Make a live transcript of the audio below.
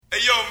Hey,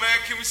 yo, man,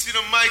 can we see the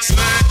mics,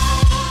 man?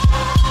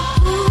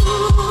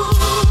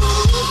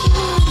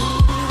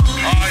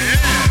 Oh, yeah.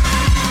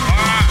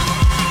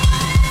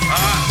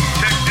 All right,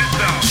 check this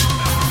out.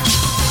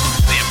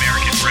 The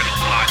American Riddle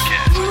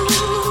Podcast.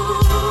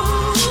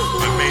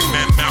 My main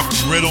man,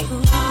 Malcolm Riddle.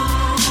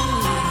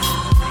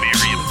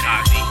 Miriam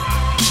Tazi.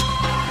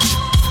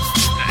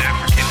 The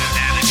African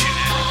Attitude.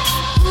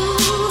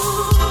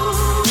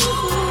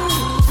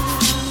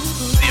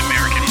 The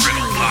American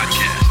Riddle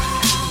Podcast.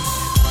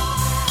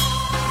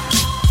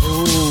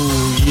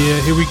 Oh,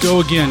 yeah, here we go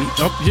again.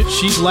 Oh,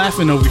 she's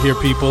laughing over here,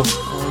 people.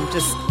 I'm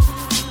just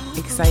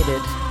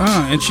excited.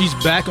 And she's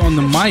back on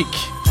the mic.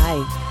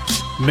 Hi.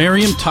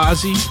 Miriam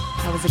Tazi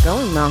How's it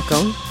going,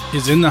 Malcolm?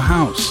 is in the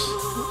house,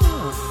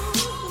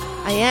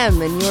 I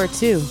am, and you are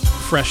too.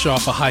 fresh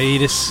off a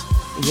hiatus.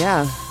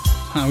 Yeah.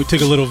 We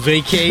took a little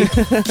vacay.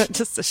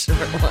 Just a short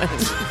one.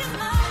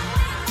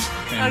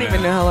 I don't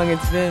even know how long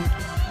it's been.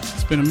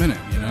 It's been a minute,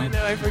 you know. I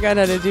know, I forgot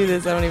how to do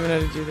this. I don't even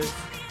know how to do this.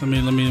 Let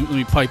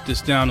me pipe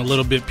this down a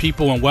little bit,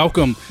 people, and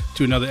welcome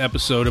to another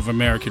episode of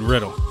American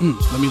Riddle.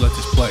 Let me let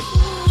this play.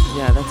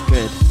 Yeah, that's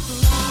good.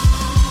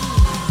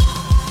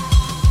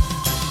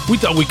 We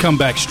thought we'd come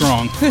back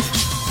strong.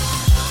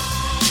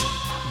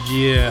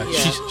 Yeah.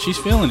 She's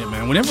feeling it,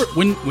 man.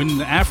 When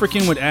the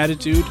African with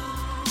attitude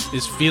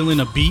is feeling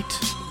a beat,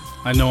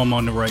 I know I'm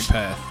on the right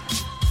path.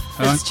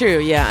 That's true,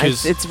 yeah.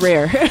 It's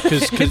rare.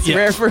 It's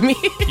rare for me.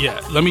 Yeah,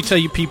 let me tell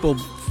you, people,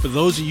 for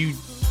those of you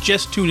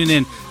just tuning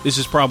in, this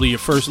is probably your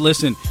first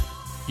listen.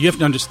 You have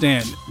to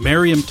understand,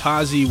 Miriam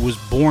Tazi was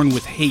born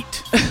with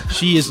hate.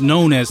 She is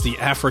known as the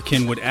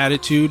African with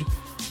attitude.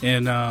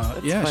 And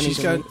yeah,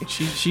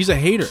 she's a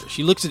hater.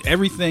 She looks at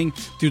everything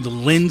through the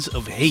lens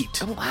of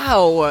hate.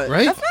 Wow,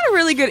 right? That's not a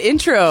really good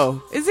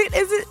intro. Is it?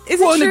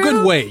 Well, true? in a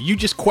good way. You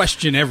just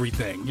question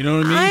everything. You know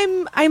what I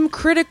mean? I'm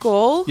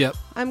critical. Yep.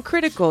 I'm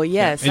critical.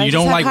 Yes. And you I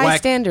don't just like have high whack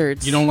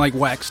standards. You don't like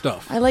whack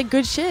stuff. I like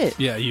good shit.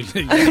 Yeah, you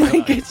I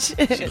like good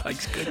shit. She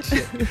likes good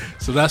shit.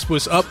 So that's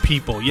what's up,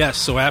 people. Yes.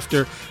 So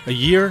after a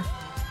year,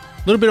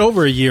 a little bit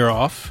over a year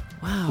off.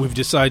 Wow. We've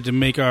decided to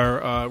make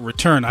our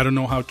return. I don't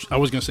know how, I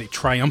was going to say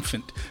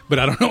triumphant, but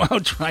I don't know how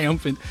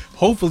triumphant.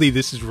 Hopefully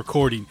this is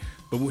recording,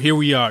 but here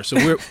we are.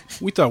 So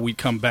we thought we'd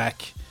come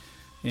back,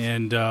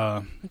 and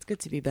it's good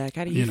to be back.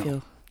 How do you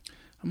feel?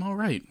 I'm all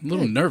right. A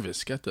little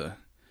nervous.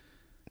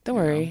 Don't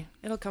worry.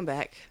 It'll come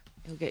back.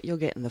 You'll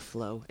get in the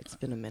flow. It's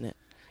been a minute.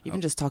 Even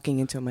just talking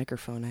into a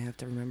microphone, I have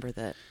to remember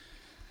that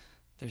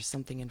there's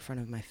something in front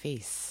of my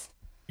face.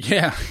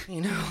 Yeah.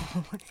 You know,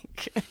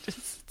 like, I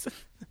just...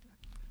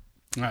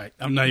 All right,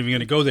 I'm not even going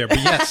to go there, but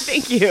yes.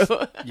 Thank you.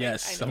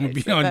 Yes, I'm going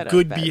to be on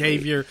good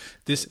behavior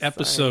this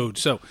episode.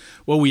 So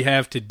what we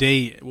have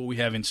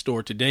in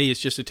store today is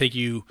just to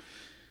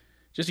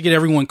get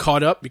everyone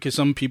caught up, because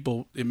some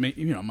people, it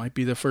might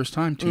be their first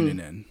time tuning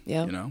in.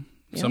 Yeah.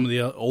 Some of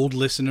the old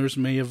listeners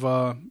may have,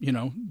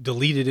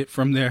 deleted it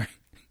from their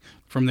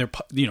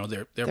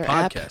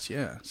podcast. App.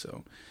 Yeah,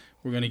 so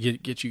we're going to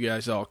get you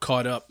guys all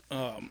caught up.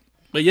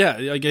 But yeah,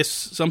 I guess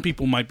some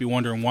people might be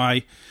wondering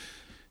why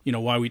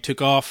we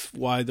took off,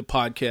 why the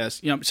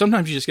podcast.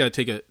 Sometimes you just got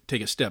to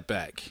take a step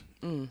back.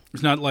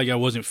 It's not like I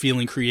wasn't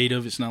feeling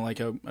creative. It's not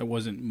like I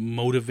wasn't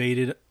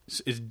motivated.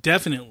 It's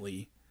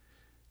definitely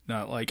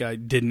not like I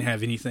didn't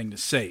have anything to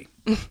say.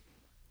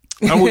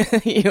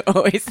 You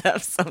always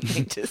have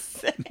something to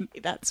say.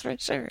 That's for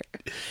sure.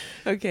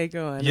 Okay,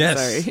 go on.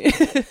 Yes.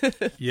 I'm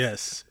sorry.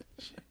 Yes.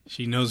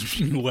 She knows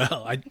me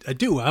well. I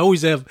do. I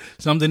always have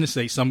something to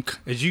say.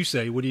 As you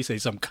say, what do you say?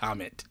 Some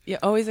comment. Yeah,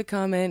 always a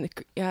comment.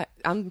 Yeah,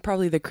 I'm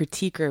probably the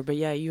critiquer, but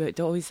yeah, you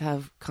always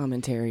have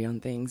commentary on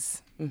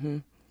things. Mm-hmm.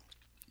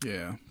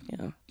 Yeah.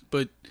 Yeah.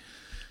 But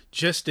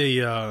just I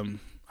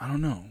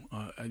don't know.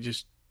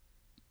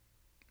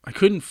 I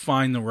couldn't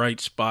find the right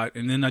spot,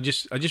 and then I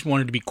just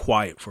wanted to be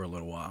quiet for a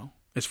little while.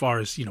 As far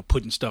as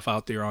putting stuff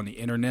out there on the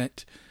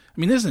internet. I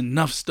mean, there's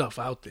enough stuff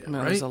out there,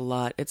 right? There's a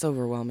lot. It's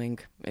overwhelming.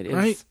 It is.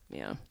 Right?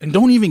 Yeah. And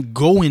don't even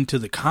go into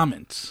the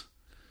comments.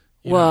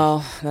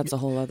 Well, that's a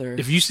whole other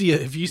if you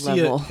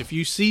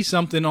see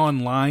something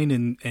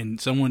online and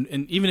someone,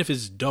 and even if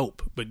it's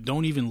dope, but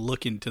don't even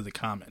look into the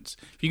comments.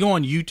 If you go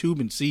on YouTube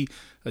and see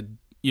a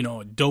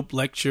dope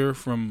lecture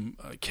from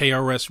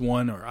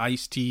KRS-One or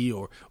Ice-T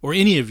or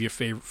any of your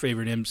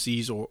favorite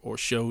MCs or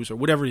shows or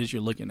whatever it is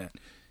you're looking at,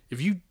 if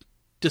you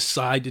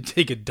decide to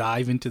take a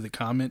dive into the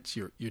comments,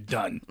 you're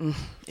done.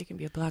 It can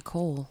be a black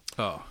hole.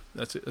 Oh,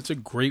 that's a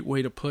great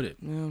way to put it.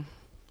 Yeah.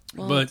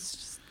 Well,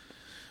 but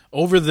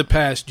over the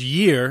past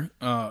year,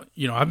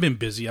 I've been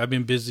busy. I've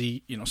been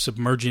busy,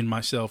 submerging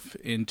myself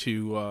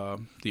into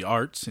the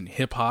arts and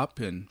hip hop,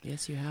 and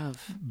yes, you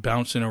have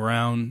bouncing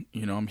around.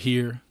 I'm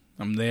here,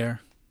 I'm there.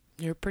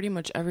 You're pretty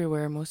much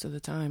everywhere most of the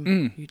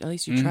time. At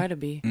least you try to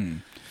be.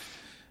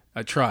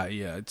 I try,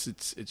 yeah.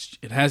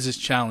 It has its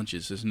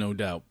challenges, there's no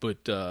doubt.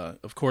 But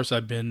of course,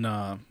 I've been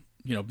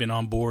been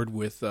on board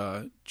with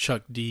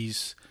Chuck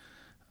D's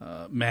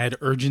Mad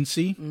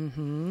Urgency,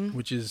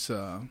 which is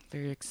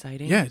very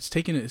exciting. Yeah, it's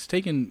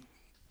taken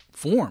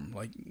form.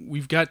 Like,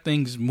 we've got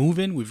things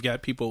moving. We've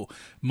got people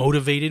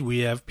motivated. We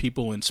have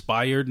people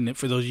inspired. And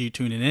for those of you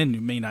tuning in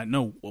who may not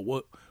know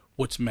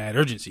what's Mad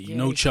Urgency, you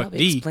know Chuck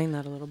D. Explain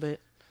that a little bit.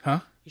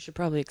 Huh? You should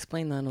probably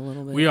explain that a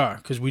little bit. We are,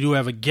 because we do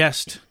have a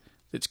guest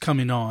that's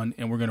coming on,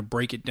 and we're going to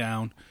break it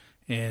down.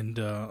 And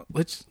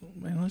let's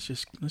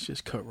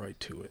just cut right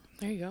to it.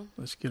 There you go.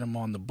 Let's get him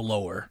on the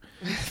blower.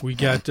 We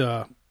got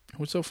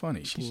what's so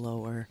funny?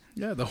 Blower.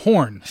 Yeah, the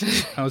horn.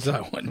 How's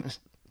that one?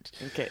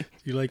 Okay.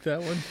 You like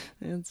that one?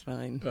 It's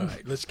fine. All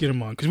right, let's get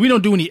him on, because we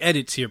don't do any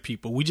edits here,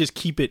 people. We just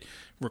keep it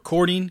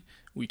recording.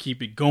 We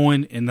keep it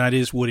going, and that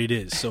is what it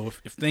is. So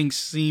if things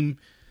seem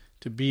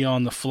to be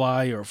on the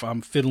fly, or if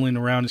I'm fiddling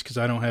around, it's because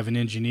I don't have an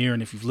engineer.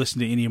 And if you've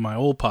listened to any of my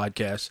old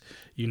podcasts,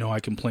 you know I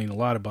complain a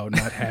lot about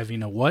not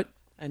having a what?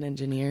 An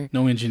engineer.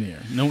 No engineer.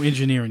 No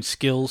engineering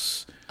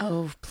skills.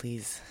 Oh,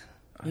 please.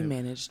 You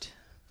managed.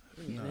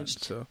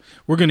 So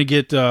we're going to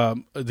get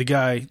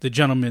the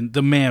gentleman,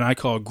 the man I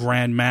call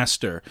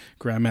Grandmaster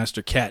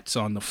Katz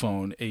on the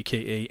phone,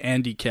 a.k.a.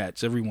 Andy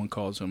Katz. Everyone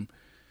calls him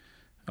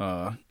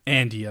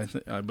Andy,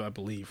 I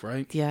believe,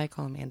 right? Yeah, I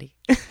call him Andy.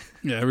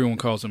 Yeah, everyone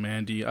calls him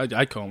Andy.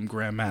 I call him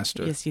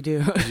Grandmaster. Yes, you do.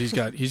 he's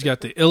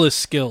got the illest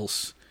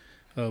skills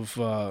of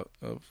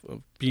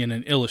being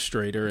an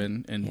illustrator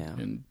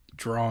and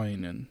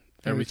drawing and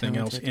Very everything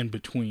talented. else in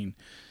between.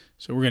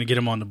 So we're going to get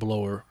him on the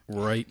blower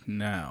right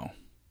now.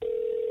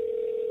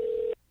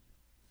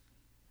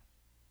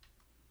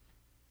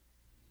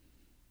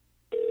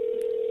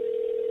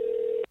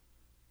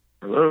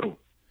 Hello,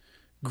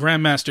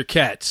 Grandmaster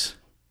Katz.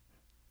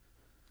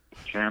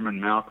 Chairman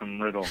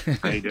Malcolm Riddle.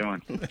 How you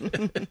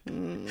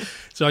doing?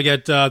 So I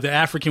got the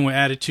African with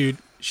attitude.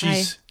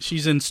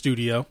 She's in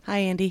studio. Hi,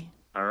 Andy.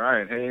 All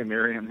right. Hey,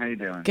 Miriam. How you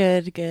doing?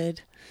 Good.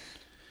 Good.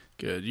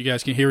 You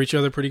guys can hear each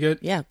other pretty good?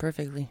 Yeah,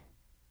 perfectly.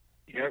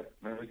 Yep,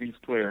 everything's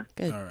clear.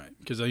 Good. All right.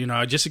 Because,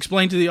 I just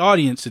explained to the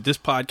audience that this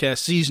podcast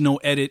sees no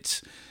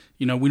edits.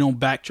 We don't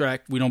backtrack.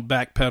 We don't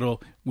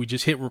backpedal. We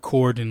just hit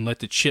record and let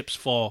the chips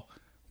fall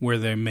where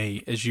they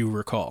may, as you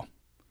recall.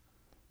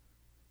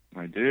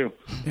 I do.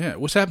 Yeah.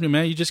 What's happening,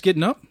 man? You just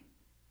getting up?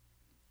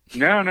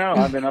 No.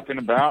 I've been up and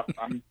about.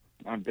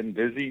 I've been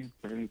busy.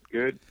 Everything's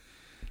good.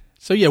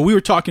 So, yeah, we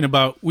were talking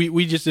about,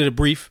 we just did a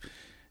brief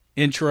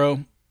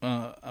intro.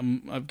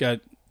 I've got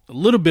a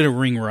little bit of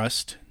ring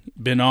rust.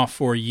 Been off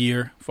for a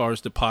year as far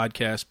as the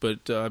podcast,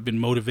 but I've been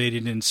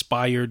motivated and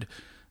inspired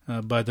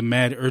by the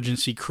Mad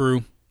Urgency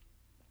crew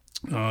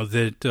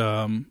that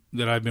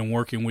I've been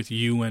working with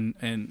you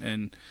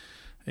and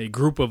a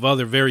group of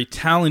other very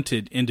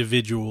talented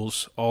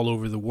individuals all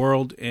over the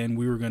world. And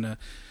we were going to,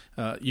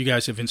 you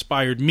guys have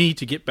inspired me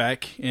to get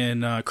back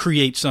and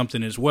create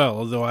something as well.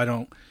 Although I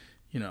don't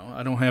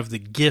have the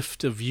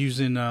gift of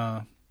using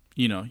the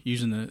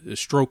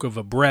stroke of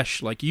a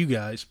brush like you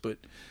guys, but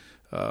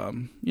I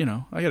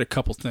got a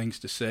couple things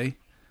to say,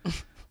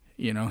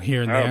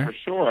 here and there. For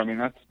sure. I mean,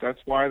 that's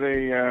why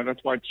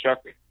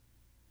Chuck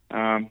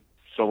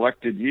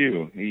selected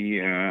you.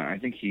 I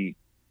think he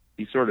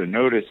sort of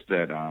noticed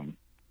that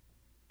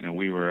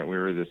we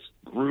were this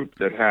group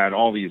that had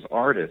all these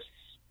artists,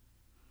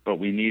 but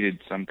we needed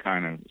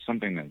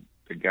something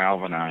to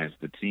galvanize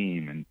the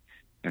team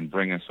and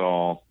bring us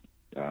all.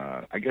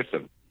 I guess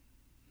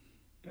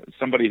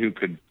somebody who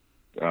could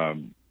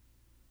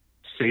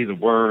say the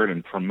word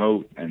and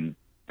promote and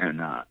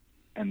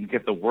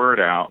get the word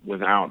out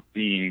without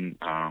being,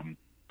 I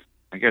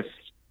guess,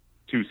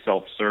 too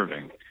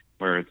self-serving,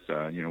 where it's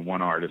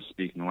one artist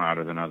speaking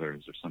louder than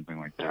others or something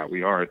like that.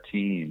 We are a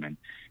team, and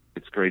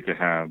it's great to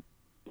have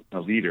a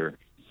leader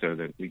so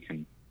that we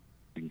can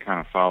kind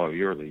of follow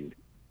your lead.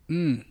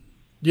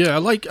 Yeah, I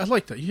like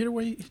that. You hear the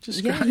way he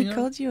described? Yeah, he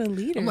called you a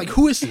leader. I'm like,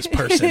 who is this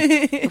person?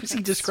 Who is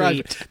he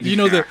describing?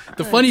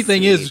 The funny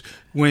thing is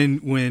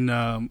when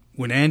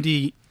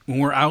Andy, when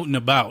we're out and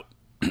about,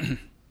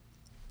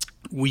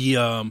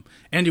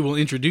 Andy will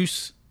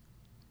introduce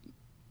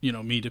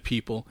me to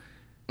people,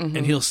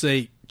 and he'll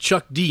say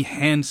Chuck D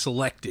hand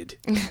selected.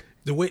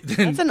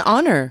 That's an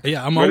honor.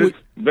 Yeah,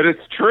 but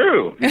it's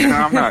true.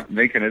 I'm not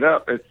making it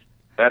up.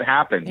 That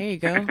happened. There you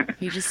go.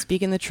 He's just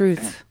speaking the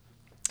truth.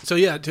 So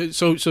yeah,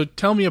 so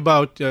tell me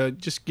about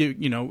just give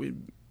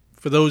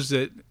for those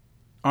that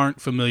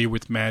aren't familiar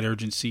with Mad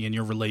Urgency and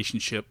your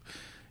relationship,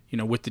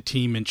 with the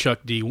team and Chuck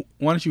D.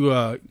 Why don't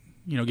you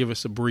give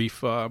us a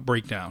brief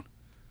breakdown?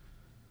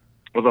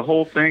 Well, the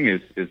whole thing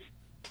is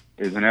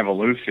an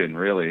evolution,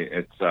 really.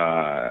 It's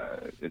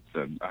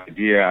an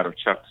idea out of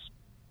Chuck's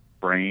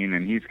brain,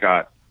 and he's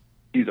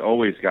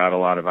always got a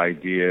lot of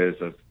ideas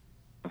of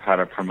how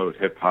to promote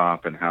hip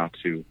hop and how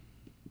to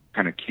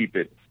kind of keep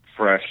it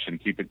fresh and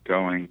keep it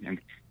going. And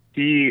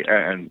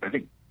and I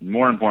think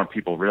more and more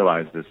people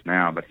realize this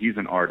now, but he's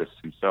an artist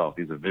himself.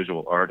 He's a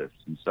visual artist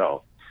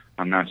himself.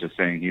 I'm not just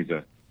saying he's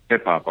a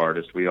hip hop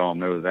artist. We all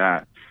know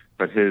that,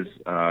 but his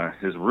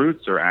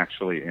roots are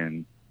actually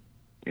in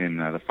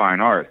the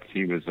fine arts.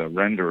 He was a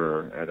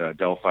renderer at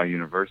Delphi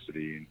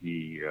University, and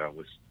he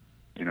was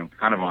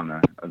kind of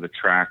on the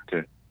track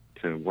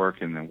to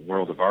work in the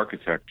world of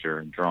architecture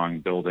and drawing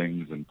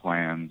buildings and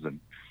plans. And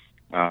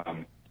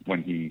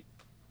when he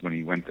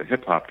went the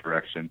hip hop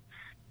direction,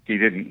 he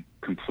didn't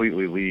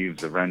completely leave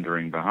the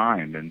rendering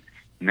behind. And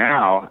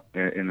now,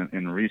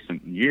 in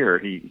recent year,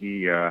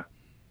 he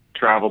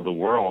traveled the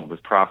world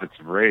with Prophets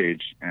of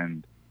Rage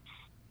and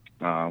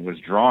was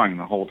drawing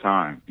the whole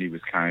time. He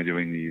was kind of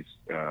doing these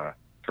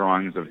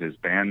drawings of his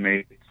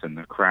bandmates and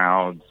the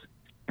crowds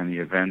and the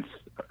events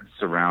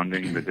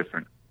surrounding the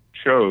different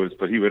shows,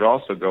 but he would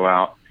also go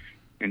out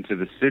into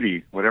the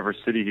city, whatever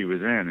city he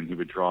was in, and he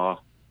would draw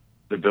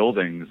the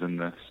buildings and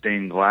the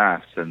stained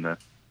glass and the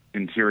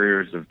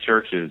interiors of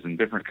churches and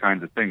different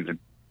kinds of things. And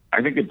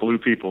I think it blew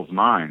people's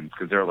minds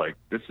because they're like,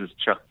 this is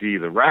Chuck D,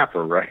 the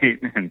rapper, right?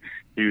 And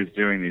he was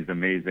doing these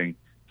amazing,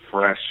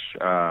 fresh,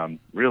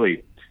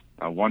 really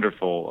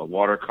wonderful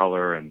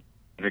watercolor and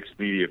mixed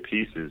media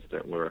pieces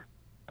that were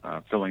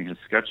filling his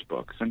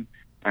sketchbooks.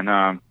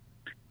 And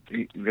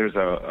there's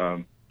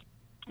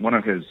one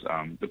of his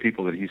the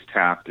people that he's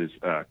tapped is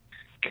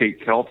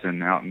Kate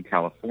Kelton out in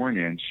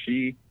California, and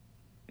she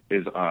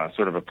is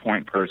sort of a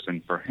point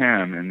person for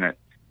him in that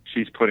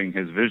she's putting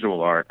his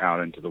visual art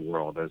out into the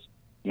world as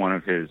one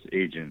of his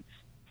agents.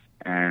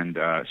 And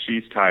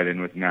she's tied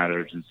in with Mad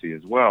Urgency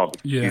as well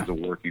because she's a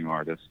working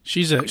artist.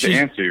 She's a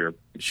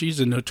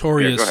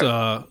notorious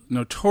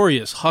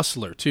notorious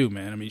hustler too,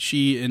 man. I mean,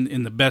 she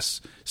in the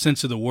best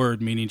sense of the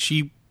word, meaning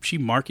she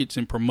markets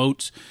and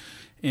promotes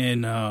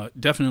and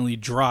definitely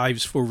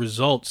drives for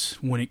results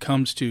when it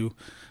comes to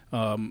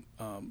the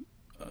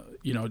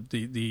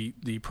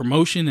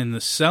promotion and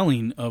the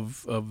selling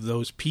of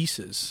those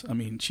pieces. I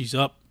mean, she's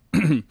up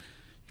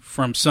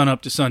from sun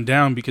up to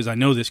sundown because I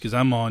know this because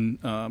I'm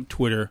on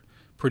Twitter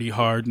pretty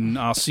hard, and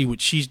I'll see what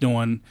she's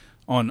doing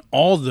on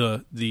all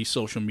the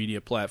social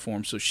media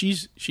platforms. So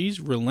she's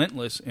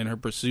relentless in her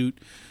pursuit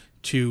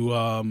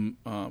to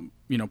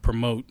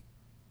promote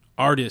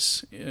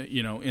artists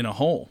in a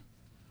whole.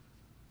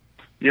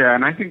 Yeah,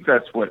 and I think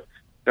that's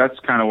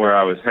kind of where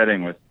I was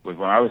heading with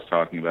what I was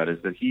talking about,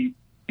 is that he's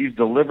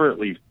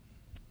deliberately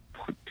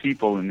put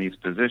people in these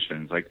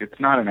positions. Like, it's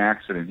not an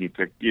accident he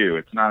picked you.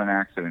 It's not an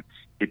accident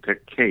he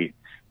picked Kate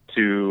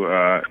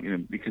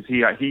because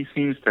he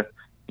seems to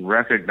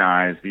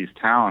recognize these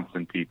talents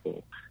in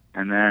people.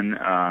 And then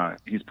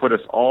he's put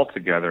us all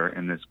together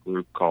in this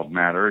group called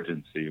Mad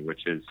Urgency,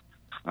 which is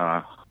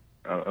a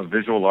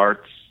visual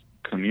arts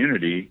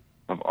community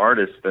of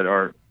artists that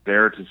are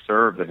there to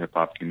serve the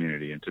hip-hop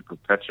community and to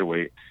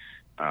perpetuate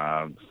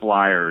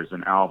flyers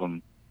and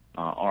album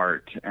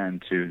art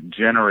and to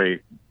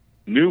generate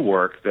new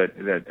work that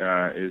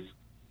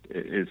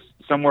is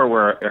somewhere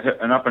where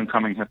an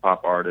up-and-coming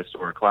hip-hop artist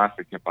or a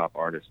classic hip-hop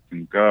artist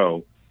can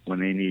go when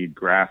they need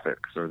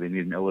graphics or they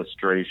need an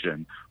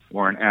illustration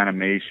or an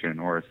animation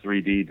or a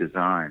 3D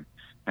design.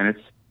 And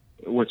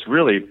what's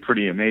really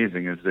pretty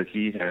amazing is that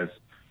he has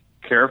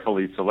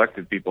carefully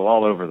selected people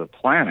all over the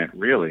planet,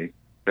 really,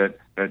 that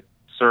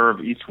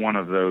serve each one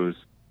of those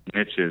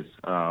niches.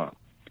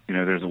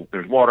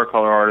 There's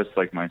watercolor artists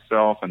like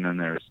myself, and then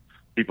there's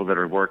people that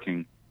are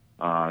working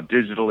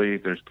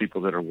digitally. There's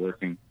people that are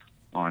working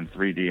on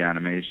 3D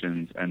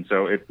animations. And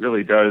so it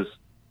really does,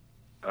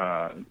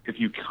 if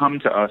you come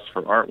to us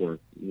for artwork,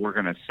 we're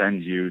going to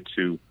send you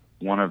to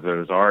one of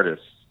those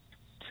artists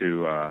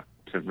to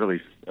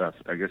really,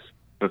 I guess,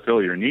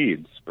 fulfill your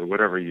needs for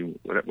whatever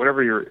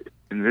you're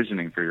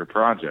envisioning for your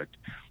project.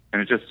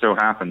 And it just so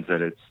happens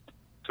that it's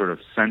sort of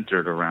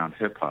centered around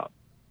hip hop.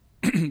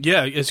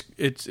 Yeah,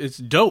 it's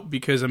dope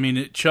because I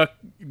mean, Chuck,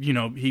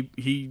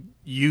 he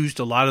used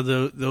a lot of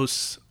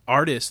those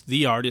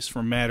artists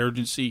from Mad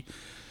Urgency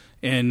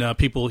and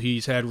people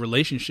he's had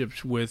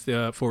relationships with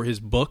for his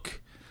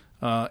book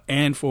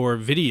and for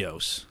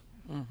videos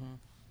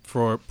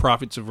for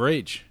Prophets of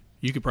Rage.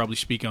 You could probably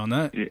speak on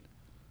that.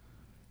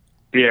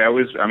 Yeah, it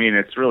was. I mean,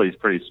 it's really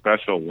pretty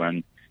special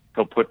when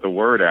he'll put the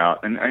word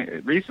out. And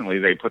recently,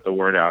 they put the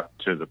word out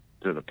to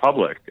the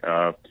public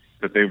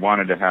that they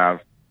wanted to have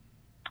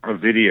a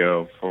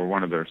video for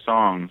one of their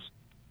songs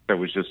that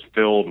was just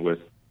filled with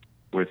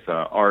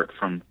art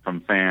from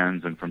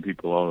fans and from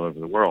people all over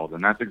the world.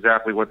 And that's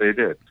exactly what they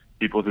did.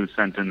 People who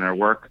sent in their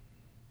work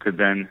could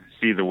then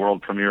see the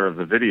world premiere of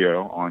the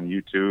video on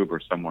YouTube or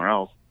somewhere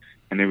else,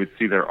 and they would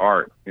see their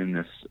art in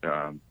this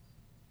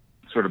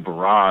sort of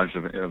barrage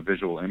of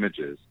visual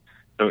images.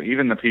 So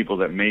even the people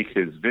that make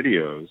his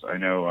videos, I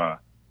know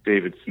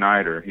David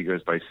Snyder, he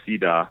goes by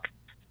C.Doc.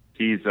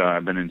 He's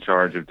been in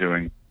charge of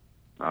doing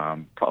a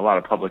lot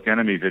of Public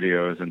Enemy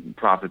videos and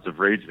Prophets of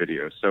Rage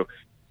videos. So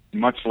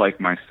much like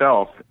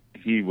myself,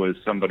 he was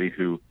somebody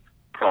who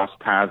crossed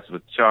paths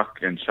with Chuck,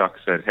 and Chuck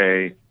said,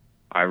 "Hey,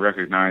 I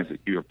recognize that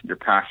you're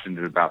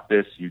passionate about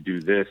this. You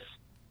do this.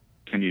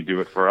 Can you do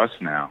it for us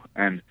now?"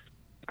 And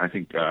I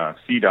think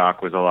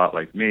C.Doc was a lot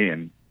like me,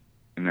 and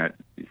in that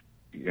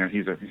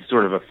he's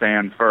sort of a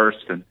fan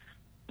first, and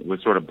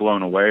was sort of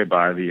blown away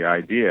by the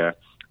idea.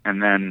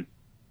 And then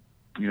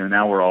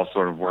now we're all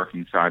sort of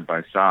working side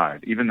by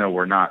side, even though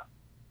we're not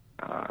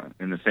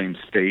in the same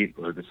state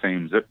or the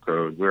same zip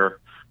code. We're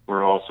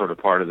all sort of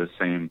part of the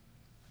same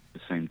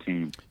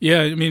team.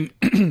 Yeah, I mean,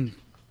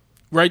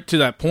 right to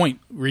that point,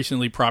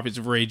 recently Prophets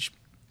of Rage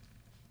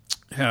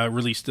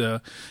released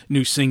a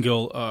new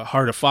single,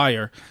 Heart of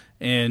Fire,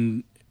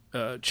 and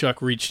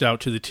Chuck reached out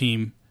to the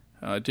team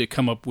to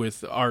come up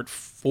with art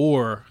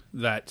for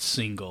that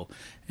single.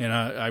 And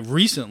I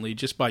recently,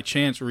 just by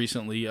chance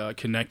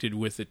connected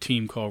with a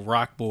team called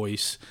Rock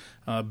Boys,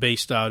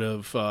 based out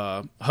of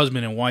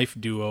husband and wife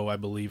duo, I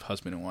believe,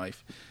 husband and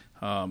wife.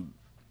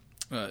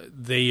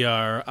 They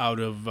are out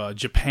of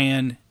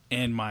Japan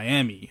and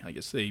Miami. I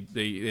guess they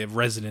have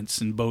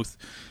residents in both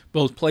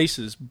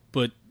places.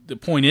 But the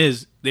point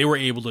is, they were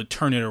able to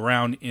turn it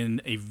around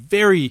in a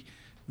very,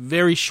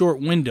 very short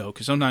window.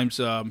 Because sometimes,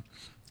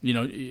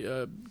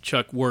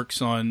 Chuck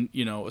works on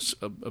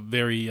a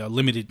very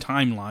limited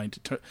timeline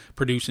to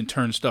produce and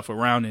turn stuff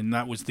around, and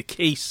that was the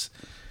case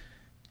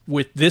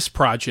with this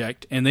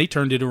project. And they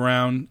turned it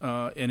around,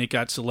 and it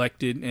got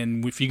selected.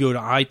 And if you go to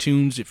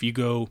iTunes, if you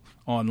go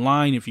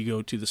online, if you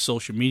go to the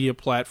social media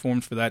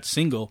platforms for that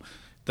single,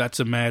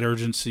 that's a Mad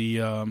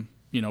Urgency,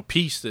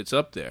 piece that's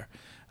up there.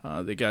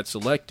 That got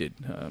selected.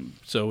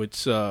 So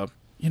it's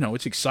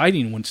it's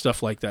exciting when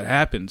stuff like that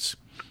happens.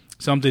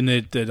 Something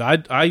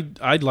that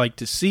I'd like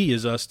to see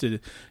is us to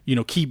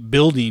keep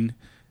building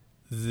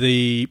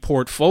the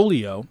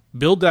portfolio,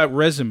 build that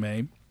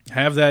resume,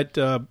 have that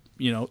that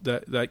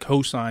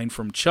cosign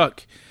from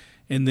Chuck,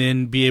 and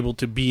then be able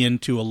to be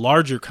into a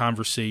larger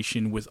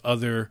conversation with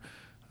other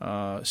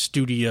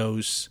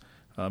studios,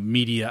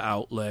 media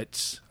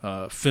outlets,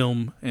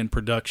 film and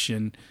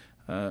production.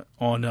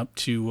 On up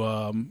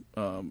to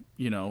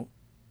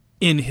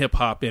in hip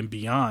hop and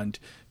beyond,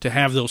 to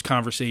have those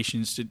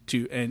conversations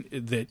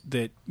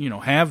that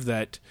have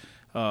that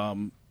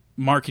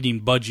marketing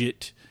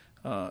budget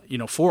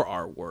for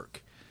our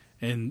work.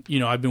 And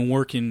I've been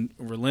working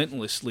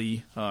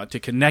relentlessly to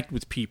connect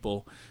with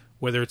people,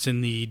 whether it's in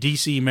the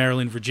D.C.,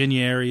 Maryland,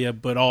 Virginia area,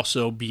 but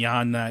also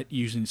beyond that,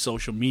 using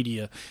social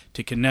media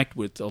to connect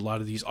with a lot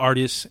of these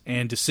artists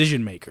and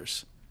decision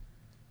makers.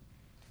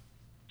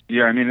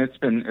 Yeah, I mean, it's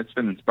been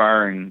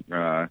inspiring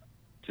to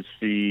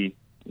see,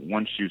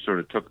 once you sort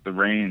of took the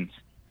reins,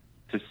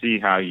 to see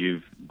how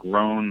you've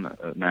grown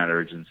Mad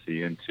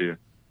Urgency into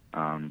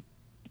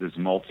this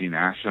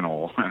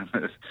multinational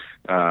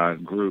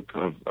group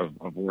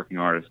of working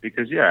artists.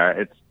 Because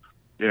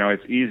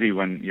it's easy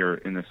when you're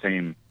in the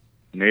same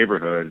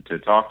neighborhood to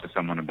talk to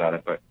someone about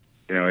it, but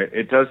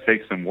it does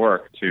take some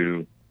work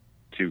to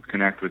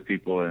connect with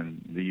people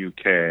in the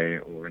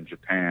UK or in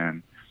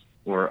Japan.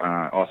 Or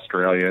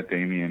Australia.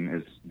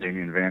 Damien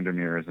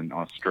Vandermeer is in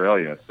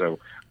Australia, so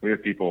we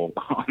have people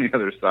on the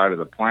other side of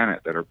the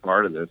planet that are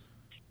part of this.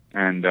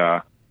 And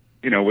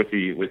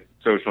with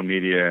social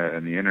media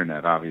and the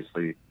internet,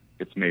 obviously,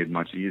 it's made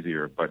much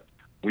easier. But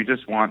we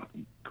just want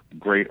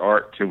great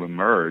art to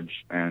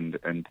emerge and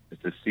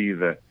to see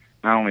not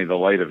only the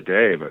light of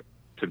day, but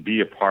to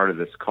be a part of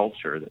this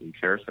culture that we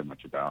care so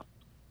much about.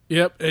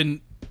 Yep,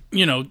 and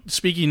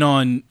speaking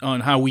on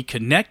how we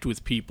connect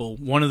with people,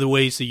 one of the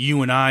ways that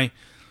you and I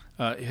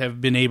have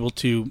been able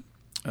to,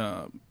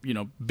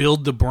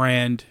 build the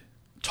brand,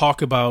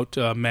 talk about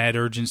Mad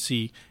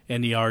Urgency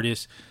and the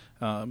artists,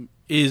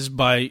 is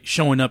by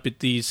showing up at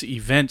these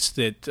events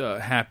that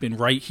happen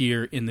right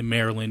here in the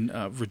Maryland,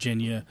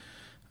 Virginia,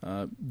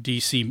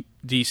 D.C.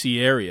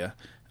 area.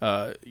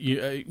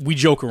 We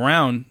joke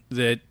around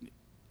that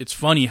it's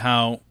funny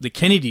how the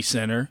Kennedy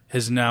Center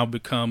has now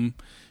become,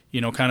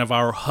 kind of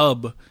our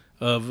hub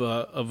of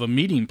a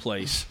meeting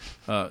place.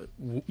 Right?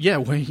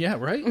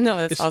 No,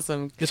 that's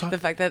awesome. The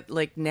fact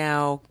that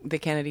now the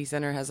Kennedy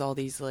Center has all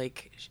these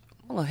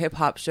hip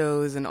hop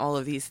shows and all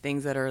of these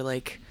things that are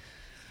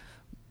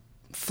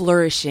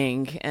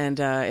flourishing, and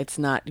it's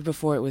not,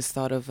 before it was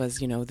thought of as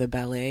the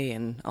ballet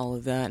and all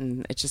of that,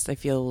 and it's just, I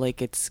feel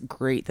like it's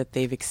great that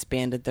they've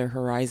expanded their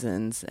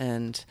horizons,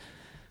 and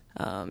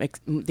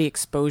the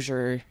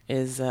exposure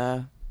is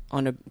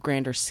on a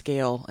grander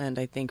scale, and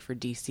I think for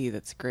DC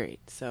that's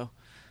great. So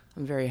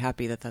I'm very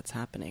happy that that's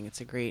happening.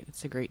 It's a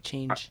great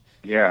change.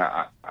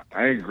 I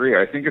agree.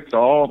 I think it's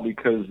all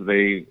because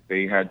they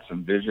had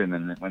some vision,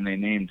 and when they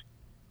named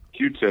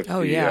Q-Tip,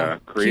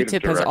 creative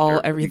Q-Tip director,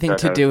 has everything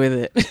to do with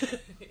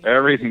it.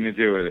 Everything to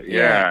do with it,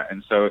 yeah.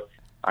 And so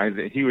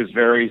he was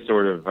very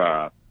sort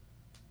of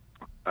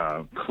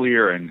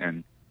clear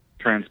and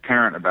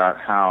transparent about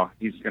how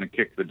he's going to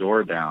kick the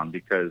door down,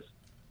 because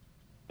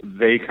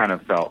they kind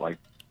of felt like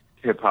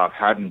hip-hop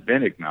hadn't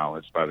been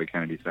acknowledged by the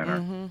Kennedy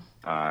Center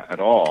at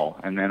all.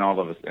 And then all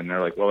of us, and they're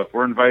like, well, if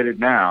we're invited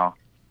now,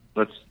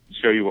 let's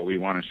show you what we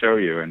want to show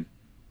you. And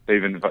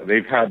they've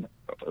had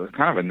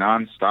kind of a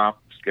nonstop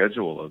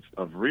schedule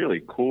of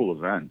really cool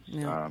events.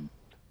 Yeah.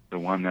 The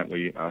one that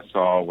we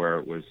saw where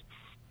it was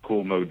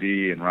Kool Moe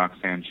Dee and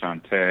Roxanne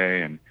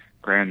Shante and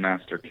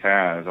Grandmaster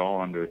Caz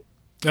all under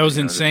that was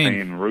insane. The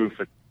same roof.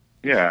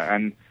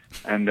 And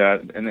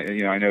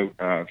I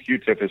know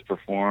Q-Tip has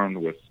performed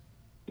with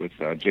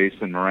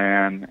Jason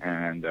Moran,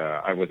 and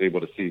I was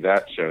able to see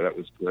that show. That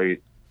was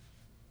great.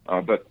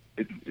 But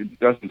it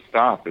doesn't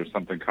stop. There's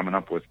something coming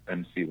up with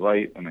MC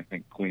Light, and I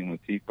think Queen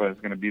Latifah is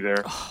going to be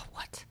there. Oh,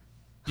 what?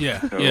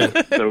 Yeah.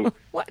 So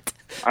what?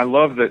 I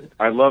love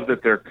that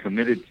they're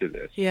committed to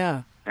this.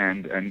 Yeah.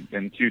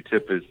 and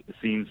Q-Tip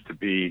seems to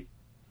be.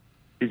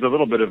 He's a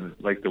little bit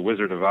of like the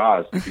Wizard of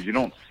Oz because you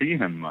don't see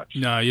him much.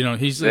 No, you don't.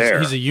 He's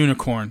there. a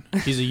unicorn.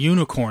 He's a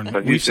unicorn.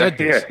 But We've said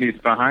this. Yeah,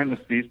 he's behind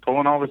he's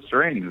pulling all the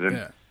strings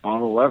and all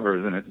the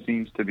levers, and it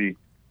seems to be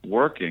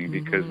working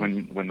because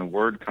when the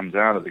word comes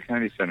out of the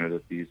Kennedy Center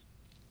that these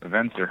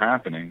events are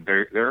happening,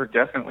 they're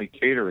definitely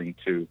catering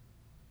to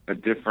a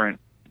different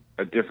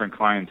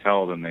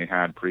clientele than they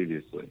had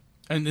previously.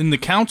 And in the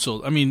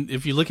council, I mean,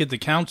 if you look at the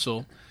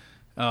council,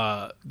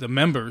 the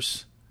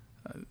members,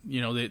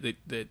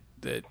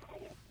 that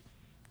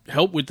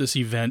help with this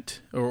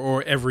event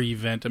or every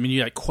event. I mean,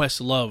 you got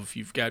Questlove,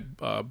 you've got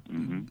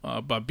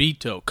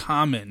Babito,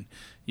 Common,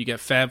 you got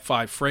Fab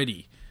Five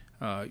Freddy,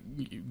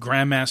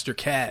 Grandmaster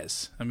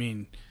Kaz. I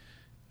mean,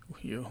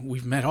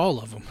 we've met all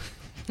of them.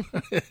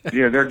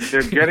 Yeah, they're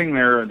getting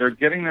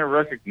their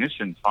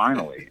recognition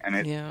finally, and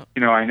I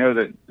know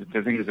that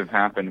the things have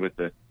happened with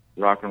the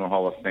Rock and Roll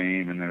Hall of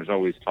Fame, and there's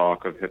always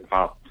talk of Hip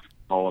Hop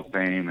Hall of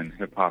Fame and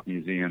hip hop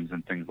museums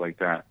and things like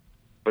that.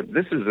 But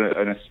this is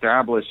an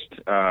established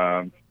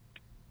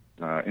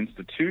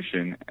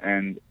institution,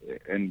 and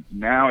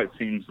now it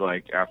seems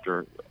like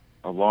after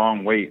a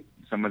long wait,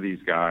 some of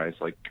these guys,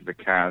 like the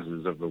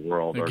Kaz's of the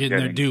world, they're are getting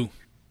their due,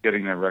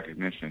 getting their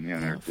recognition. Yeah,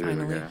 their due.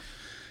 Finally. Yeah.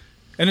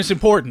 And it's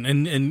important.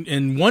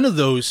 And one of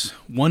those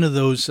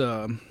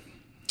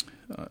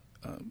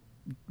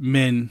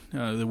men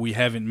that we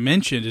haven't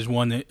mentioned is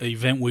one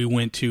event we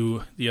went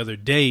to the other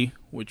day,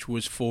 which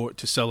was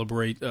to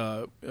celebrate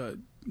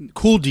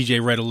Cool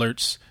DJ Red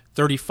Alert's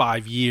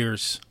 35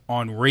 years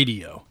on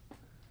radio.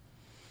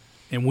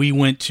 And we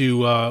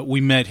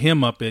we met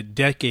him up at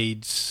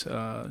Decades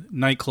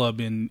nightclub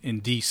in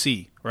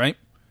D.C., right?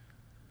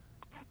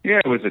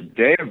 Yeah, it was a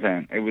day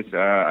event. It was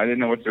I didn't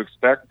know what to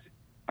expect.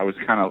 I was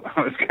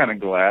kind of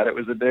glad it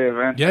was a day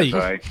event. Yeah,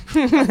 like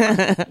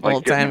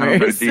getting home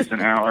at a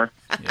decent hour.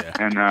 Yeah.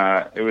 And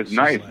it was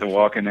nice to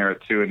walk in there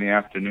at 2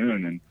 p.m.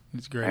 and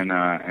it's great.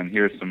 And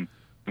hear some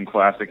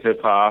classic hip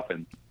hop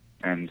and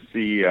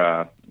see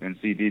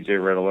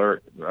DJ Red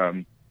Alert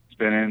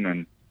spinning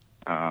and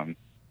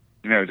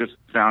just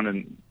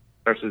sounding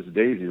fresh as a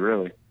daisy,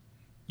 really.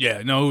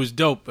 Yeah, no, it was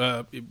dope.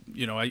 I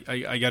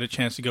got a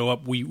chance to go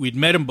up. We'd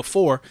met him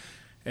before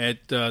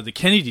at the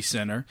Kennedy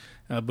Center,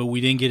 but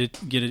we didn't get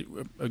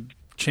a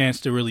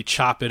chance to really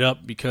chop it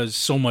up because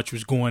so much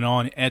was going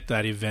on at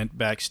that event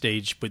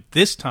backstage. But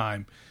this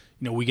time,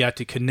 we got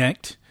to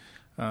connect.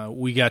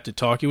 We got to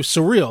talk. It was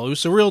surreal. It was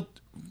surreal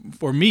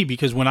for me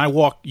because when I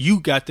walked,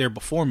 you got there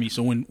before me.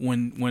 So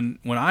when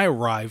I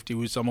arrived, it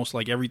was almost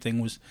like everything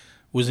was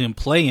in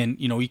play, and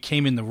he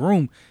came in the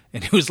room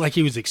and it was like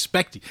he was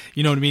expecting.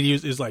 You know what I mean?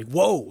 It was like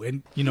whoa,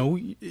 and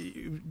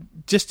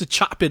just to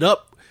chop it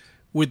up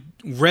with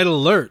Red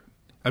Alert.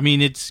 I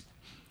mean, it's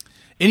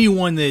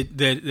anyone that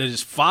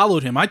has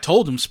followed him. I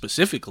told him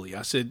specifically.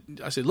 I said,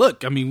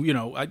 look, I mean,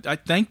 I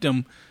thanked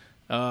him,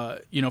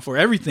 for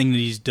everything that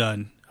he's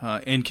done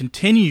and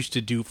continues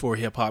to do for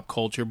hip hop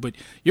culture. But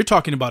you're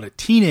talking about a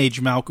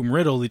teenage Malcolm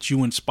Riddle that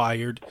you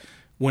inspired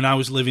when I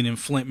was living in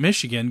Flint,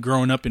 Michigan,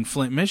 growing up in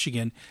Flint,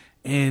 Michigan,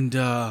 and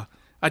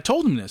I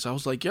told him this. I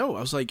was like,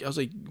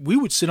 we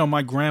would sit on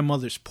my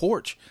grandmother's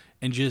porch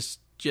and just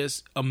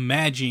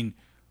imagine,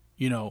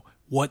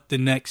 what the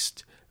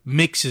next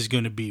mix is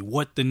going to be,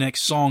 what the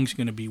next song's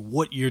going to be,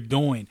 what you're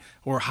doing,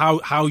 or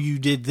how you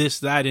did this,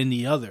 that, and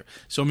the other.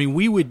 So I mean,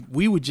 we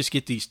would just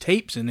get these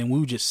tapes, and then we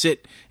would just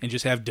sit and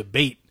just have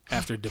debate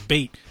after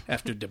debate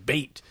after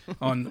debate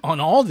on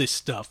all this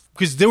stuff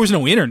because there was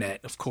no internet,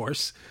 of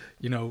course.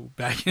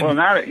 Back in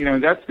now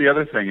that's the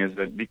other thing is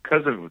that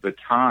because of the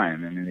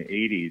time and in the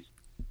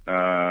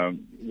 80s,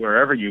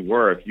 wherever you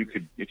were, if you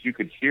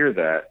could hear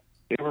that,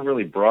 they were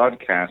really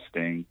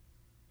broadcasting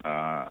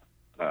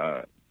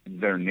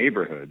their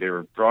neighborhood. They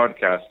were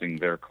broadcasting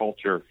their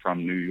culture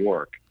from New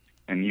York,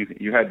 and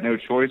you had no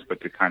choice but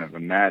to kind of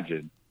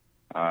imagine.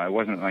 It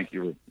wasn't like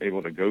you were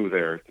able to go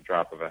there at the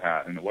drop of a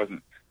hat, and it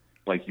wasn't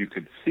like you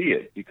could see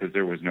it because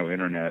there was no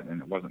internet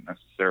and it wasn't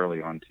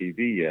necessarily on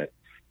TV yet.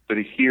 So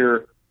to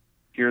hear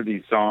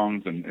these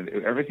songs and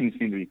everything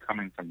seemed to be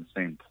coming from the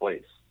same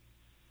place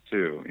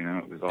too.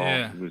 It was all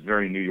it was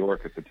very New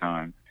York at the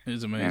time. It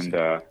was amazing.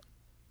 And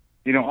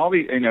all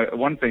the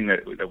one thing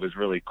that was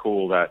really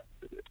cool that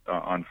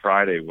on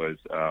Friday was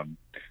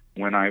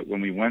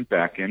when we went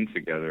back in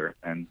together,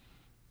 and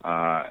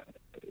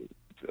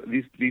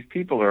these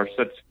people are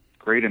such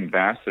great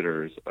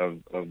ambassadors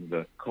of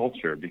the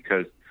culture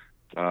because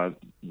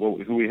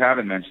who we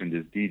haven't mentioned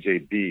is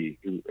DJ B,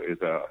 who is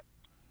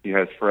he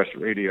has Fresh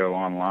Radio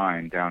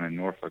Online down in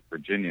Norfolk,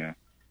 Virginia,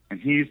 and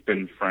he's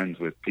been friends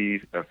with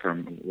B with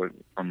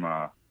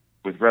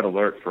Red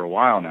Alert for a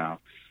while now.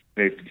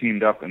 They've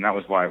teamed up, and that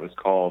was why it was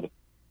called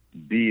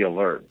B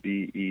Alert,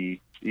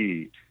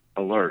 B-E-E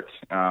Alert.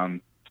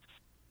 And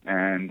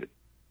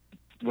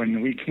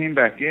when we came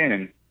back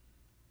in,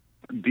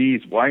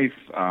 B's wife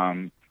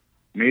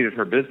made it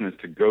her business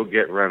to go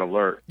get Red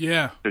Alert,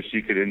 so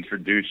she could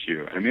introduce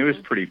you. I mean, it was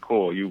pretty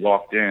cool. You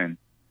walked in,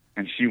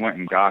 and she went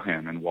and got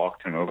him and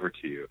walked him over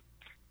to you,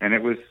 and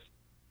it was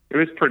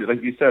was pretty,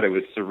 like you said, it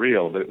was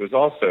surreal, but it was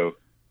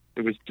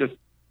just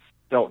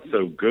felt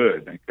so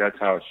good. Like that's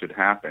how it should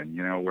happen,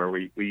 where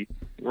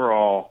we're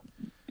all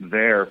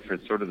there for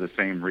sort of the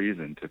same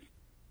reason, to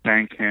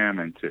thank him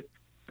and to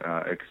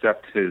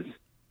accept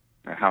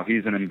how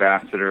he's an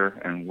ambassador,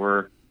 and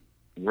we're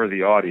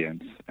the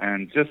audience,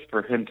 and just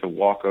for him to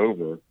walk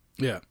over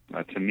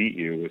to meet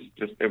you was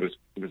just it was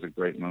a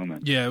great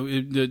moment.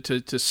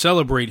 To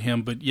celebrate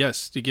him, but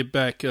yes, to get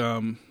back,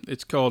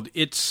 it's called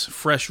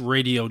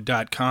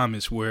itsfreshradio.com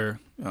is where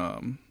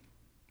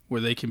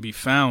they can be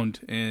found,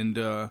 and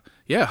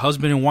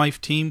husband and wife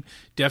team,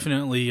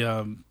 definitely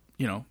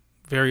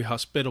very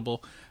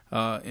hospitable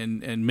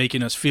and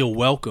making us feel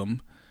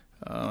welcome,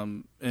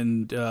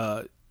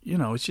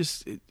 it's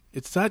just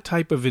it's that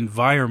type of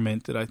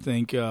environment that I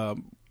think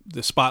the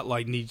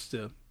spotlight needs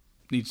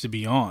to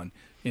be on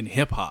in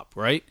hip hop,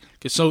 right?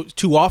 Because so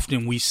too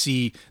often we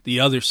see the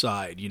other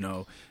side,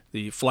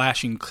 the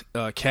flashing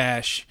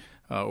cash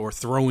or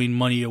throwing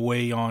money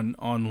away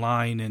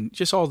online, and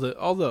just all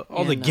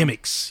the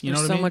gimmicks. There's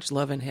know what so I mean? much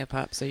love in hip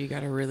hop, so you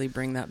got to really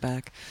bring that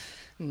back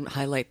and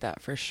highlight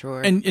that for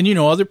sure. And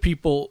other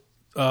people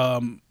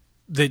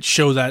that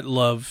show that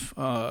love,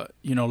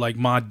 like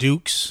Ma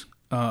Dukes.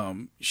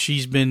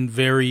 She's been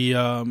very,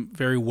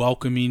 very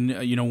welcoming.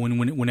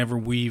 Whenever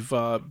we've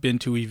been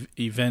to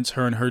events,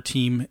 her and her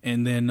team,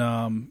 and then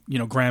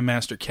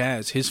Grandmaster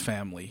Kaz, his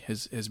family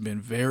has been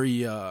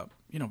very,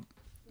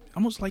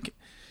 almost like,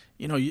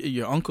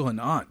 your uncle and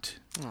aunt.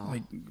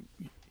 Like,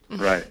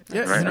 right.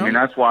 Yeah, right. I mean,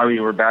 that's why we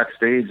were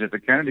backstage at the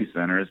Kennedy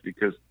Center, is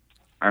because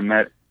I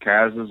met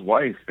Kaz's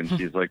wife, and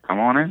she's like, "Come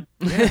on in,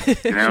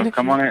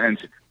 come on in."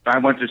 And I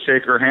went to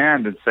shake her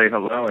hand and say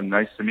hello and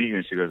nice to meet you,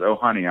 and she goes, "Oh,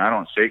 honey, I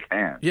don't shake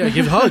hands." Yeah,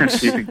 give hugs.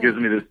 She gives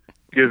me this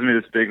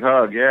big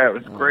hug. Yeah, it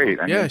was great.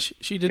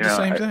 She did the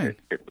same thing.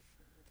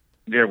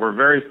 We're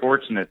very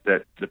fortunate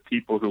that the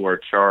people who are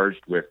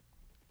charged with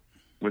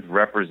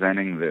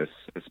representing this,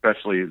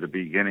 especially the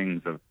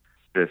beginnings of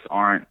this,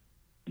 aren't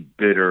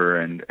bitter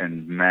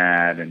and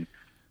mad,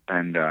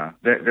 and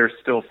they're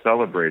still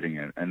celebrating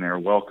it, and they're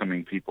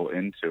welcoming people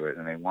into it,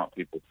 and they want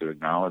people to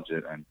acknowledge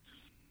it and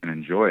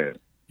enjoy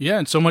it. Yeah,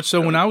 and so much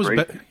so when I was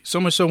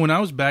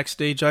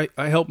backstage, I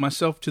helped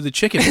myself to the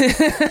chicken.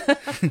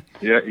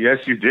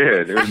 Yes, you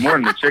did. It was more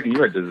than the chicken.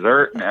 You had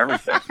dessert and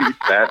everything. You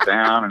sat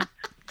down and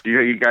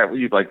you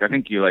I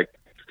think you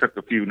took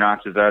a few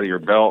notches out of your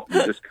belt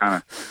and just kind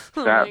of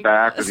sat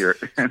back with your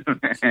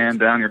hand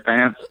down your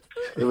pants.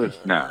 It was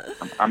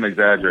I'm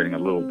exaggerating a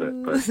little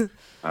bit,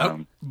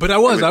 but I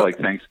was like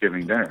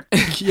Thanksgiving dinner.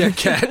 Yeah,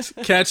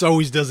 Katz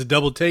always does a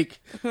double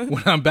take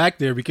when I'm back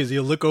there, because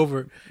he'll look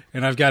over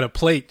and I've got a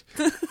plate,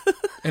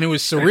 and it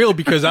was surreal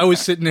because I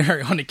was sitting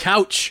there on the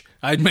couch.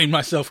 I'd made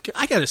myself,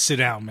 I got to sit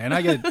down, man.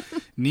 I got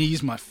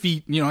knees, my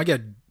feet, I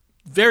got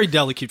very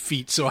delicate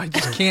feet, so I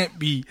just can't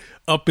be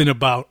up and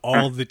about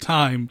all the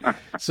time.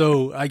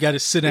 So I got to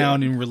sit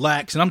down and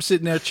relax. And I'm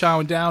sitting there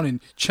chowing down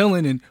and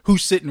chilling, and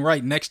who's sitting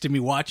right next to me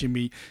watching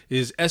me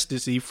is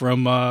Ecstasy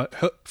from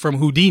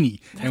Houdini.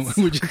 That's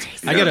and we're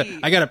just,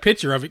 I got a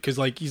picture of it because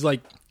he's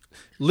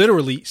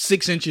literally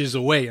 6 inches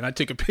away, and I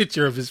took a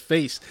picture of his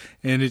face,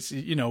 and it's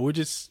we're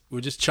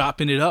just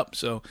chopping it up.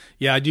 So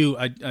yeah, I do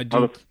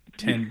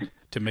tend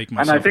to make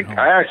myself. And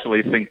I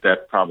actually think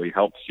that probably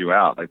helps you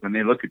out. Like when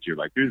they look at you,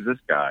 like, who's this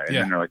guy? And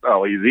then they're like,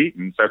 oh, he's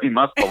eating, so he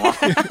must belong.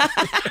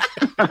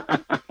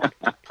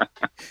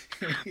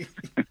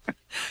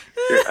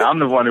 I'm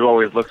the one who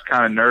always looks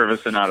kind of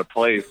nervous and out of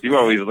place. You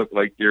always look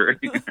like you've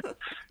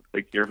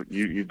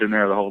been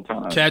there the whole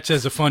time. Katz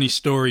has a funny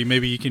story.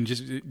 Maybe you can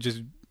just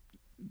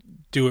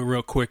do it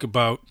real quick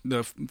about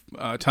the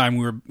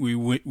time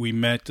we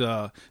met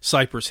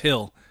Cypress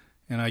Hill,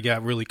 and I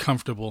got really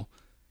comfortable.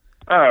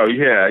 Oh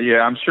yeah.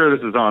 I'm sure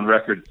this is on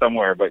record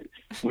somewhere, but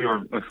we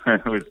were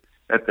it was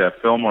at the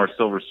Fillmore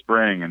Silver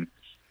Spring, and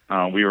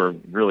we were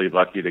really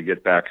lucky to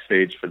get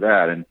backstage for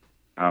that. And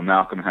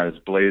Malcolm had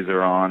his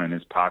blazer on and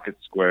his pocket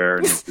square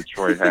and his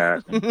Detroit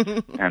hat,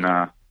 and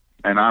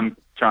I'm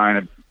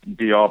trying to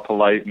be all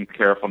polite and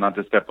careful not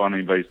to step on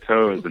anybody's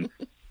toes. And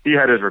he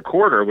had his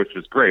recorder, which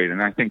was great.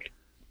 And I think,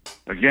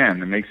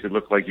 again, it makes it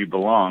look like you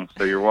belong.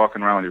 So you're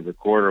walking around with your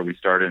recorder. We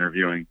start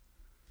interviewing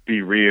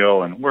Be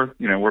Real, and we're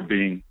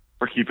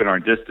keeping our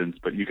distance,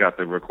 but you got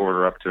the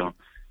recorder up to him.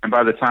 And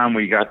by the time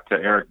we got to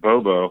Eric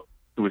Bobo,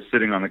 who was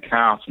sitting on the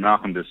couch,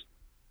 Malcolm just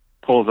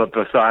pulls up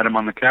beside him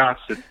on the couch,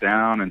 sits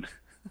down, and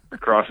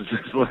crosses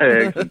his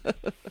legs. And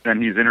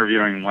then he's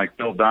interviewing like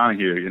Bill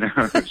Donahue,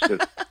 It's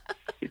just,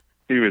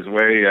 he was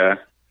way...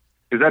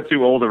 is that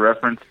too old a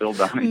reference, Bill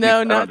Donahue?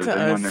 No, not to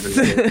us.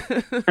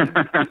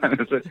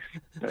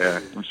 Yeah,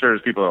 I'm sure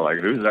there's people who are like,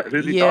 who's that?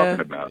 Who's he talking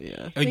about?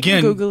 Yeah.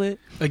 Again, Google it.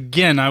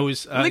 Again, I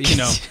was,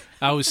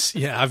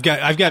 I've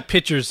got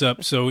pictures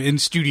up. So in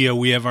studio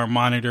we have our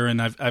monitor,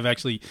 and I've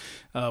actually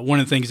one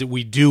of the things that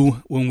we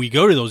do when we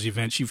go to those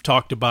events. You've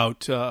talked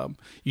about,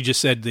 you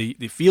just said the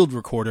field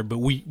recorder, but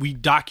we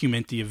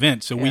document the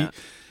event. So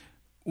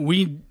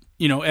we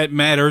at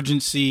Mad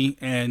Urgency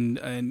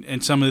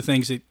and some of the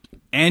things that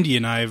Andy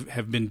and I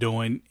have been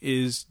doing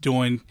is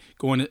going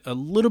a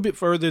little bit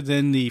further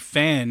than the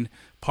fan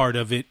part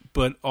of it,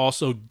 but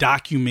also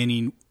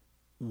documenting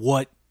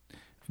what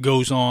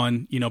goes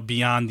on,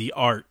 beyond the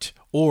art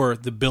or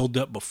the build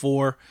up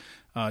before,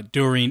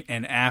 during,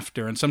 and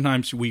after. And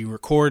sometimes we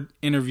record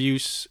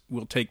interviews,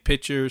 we'll take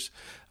pictures,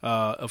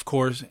 of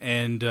course,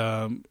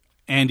 and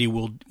Andy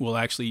will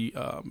actually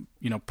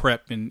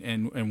prep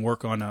and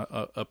work on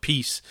a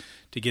piece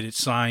to get it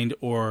signed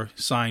or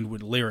signed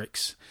with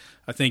lyrics.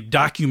 I think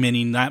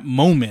documenting that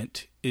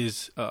moment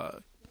is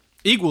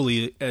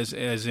equally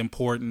as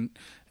important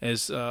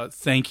as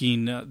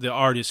thanking the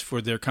artists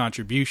for their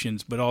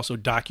contributions, but also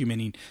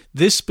documenting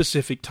this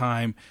specific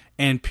time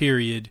and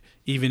period,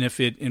 even if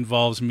it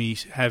involves me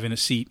having a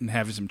seat and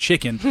having some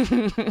chicken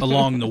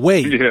along the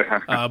way.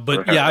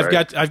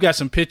 I've got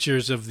some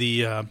pictures of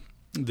the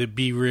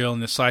Be Real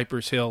and the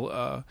Cypress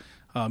Hill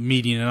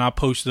meeting, and I'll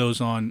post those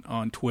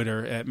on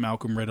Twitter at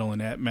Malcolm Riddle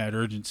and at Mad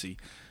Urgency.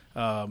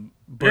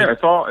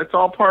 It's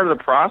all part of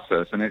the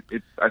process, and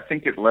I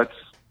think it lets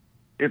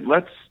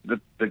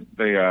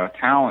the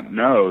talent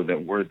know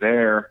that we're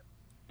there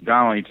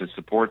not only to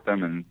support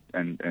them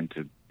and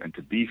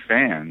to be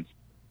fans,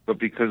 but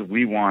because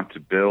we want to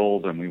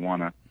build and we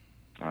want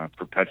to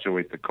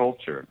perpetuate the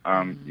culture.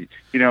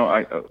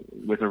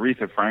 With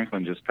Aretha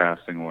Franklin just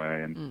passing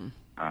away, and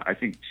I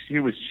think she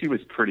was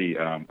pretty.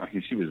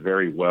 She was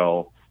very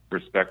well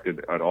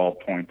respected at all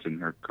points in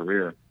her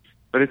career,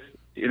 but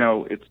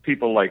it's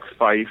people like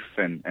Fife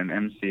and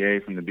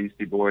MCA from the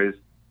Beastie Boys.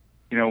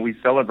 We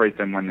celebrate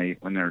them when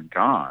they're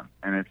gone,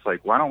 and it's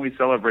like, why don't we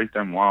celebrate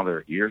them while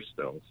they're here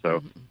still?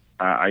 So,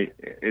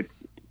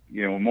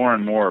 more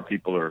and more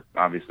people are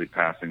obviously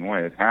passing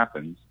away. It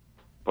happens,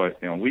 but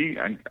I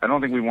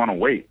don't think we want to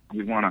wait.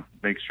 We want to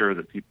make sure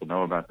that people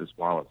know about this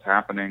while it's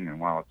happening,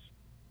 and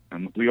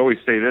we always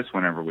say this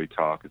whenever we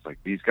talk. It's like,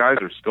 these guys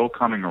are still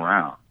coming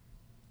around.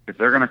 If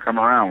they're going to come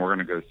around, we're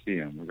going to go see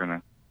them. We're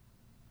going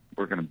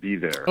to be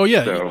there. Oh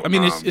yeah, so,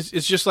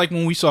 it's just like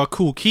when we saw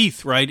Kool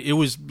Keith, right? It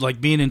was like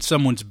being in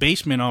someone's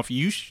basement off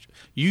U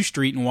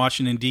Street in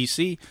Washington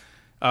D.C.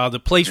 The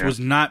place was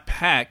not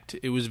packed.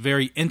 It was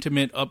very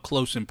intimate, up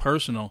close and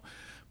personal.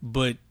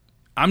 But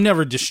I'm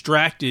never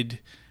distracted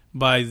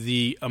by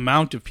the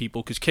amount of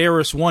people, because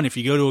KRS-One, if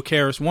you go to a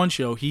KRS-One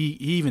show, he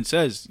even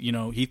says,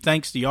 he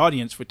thanks the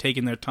audience for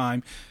taking their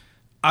time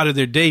out of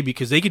their day,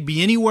 because they could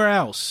be anywhere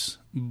else.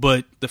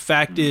 But the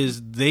fact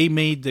is, they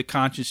made the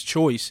conscious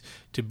choice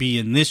to be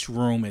in this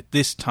room at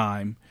this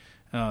time,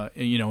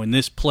 in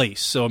this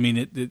place. So, I mean,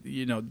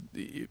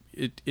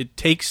 it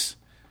takes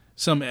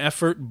some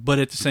effort, but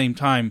at the same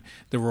time,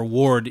 the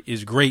reward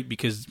is great,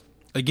 because,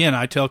 again,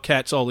 I tell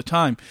cats all the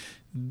time,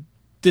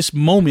 this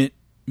moment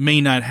may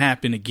not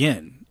happen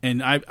again.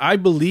 And I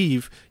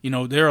believe,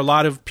 there are a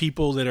lot of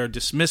people that are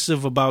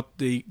dismissive about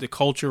the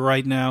culture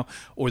right now,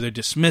 or they're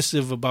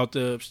dismissive about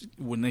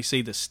when they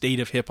say the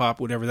state of hip hop,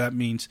 whatever that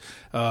means,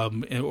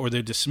 or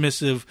they're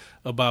dismissive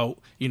about,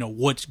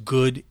 what's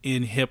good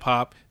in hip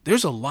hop.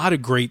 There's a lot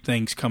of great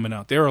things coming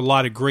out. There are a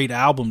lot of great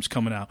albums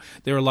coming out.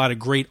 There are a lot of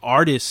great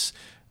artists.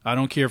 I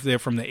don't care if they're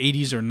from the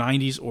 80s or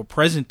 90s or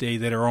present day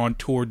that are on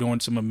tour doing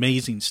some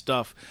amazing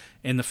stuff.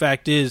 And the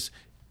fact is,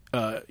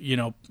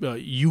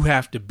 you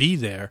have to be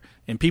there.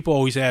 And people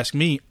always ask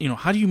me,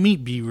 how do you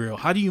meet Be Real?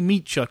 How do you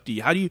meet Chuck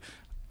D?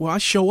 Well, I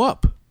show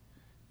up.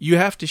 You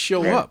have to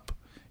show up.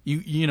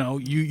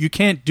 You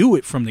can't do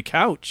it from the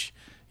couch,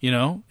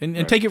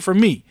 and take it from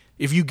me.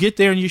 If you get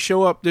there and you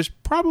show up, there's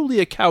probably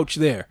a couch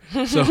there.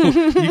 So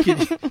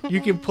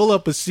you can pull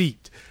up a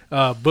seat.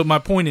 But my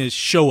point is,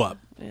 show up,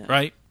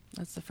 right?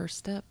 That's the first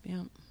step,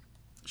 yeah.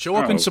 Show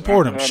up and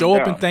support them. Show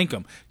up and thank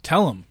them.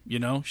 Tell them,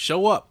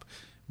 show up.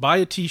 Buy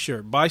a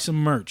T-shirt, buy some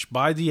merch,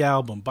 buy the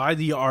album, buy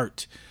the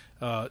art,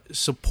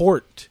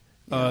 support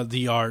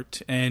the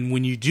art. And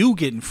when you do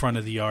get in front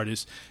of the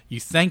artist, you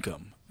thank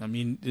them. I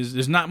mean,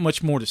 there's not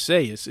much more to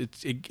say.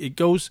 It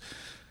goes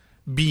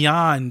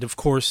beyond, of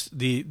course,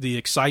 the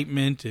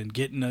excitement and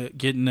getting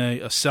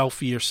a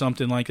selfie or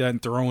something like that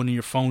and throwing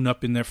your phone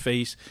up in their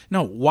face.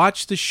 No,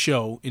 watch the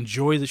show,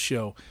 enjoy the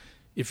show.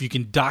 If you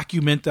can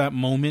document that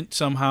moment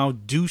somehow,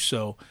 do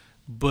so.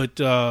 But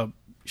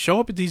show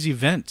up at these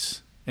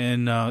events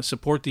and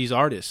support these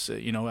artists,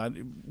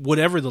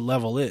 whatever the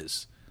level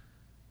is.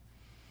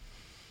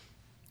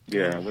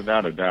 Yeah,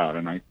 without a doubt.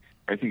 And I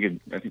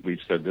think we've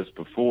said this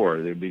before.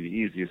 It'd be the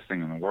easiest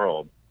thing in the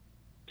world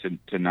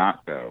to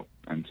not go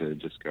and to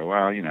just go,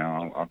 well,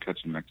 I'll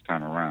catch them next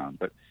time around.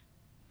 But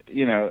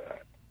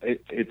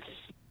it's.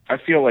 I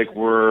feel like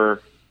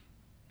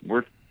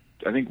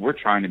I think we're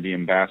trying to be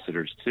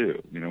ambassadors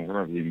too.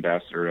 We're the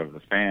ambassador of the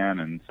fan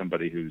and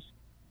somebody who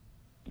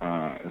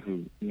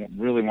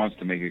really wants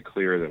to make it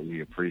clear that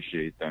we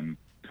appreciate them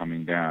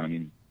coming down. I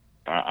mean,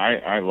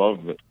 I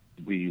love that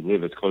we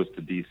live as close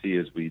to D.C.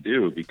 as we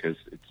do, because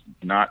it's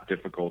not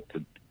difficult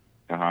to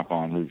hop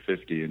on Route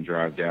 50 and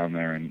drive down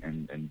there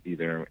and be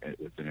there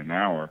within an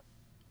hour.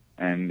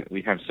 And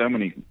we have so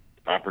many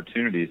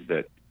opportunities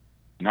that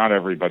not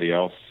everybody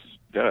else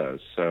does.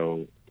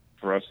 So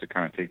for us to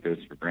kind of take those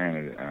for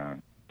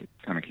granted,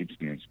 kind of keeps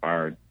me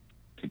inspired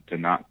to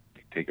not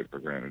take it for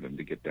granted and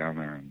to get down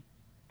there and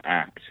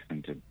act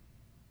and to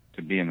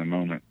be in the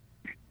moment.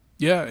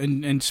 Yeah,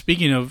 and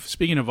speaking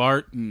of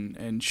art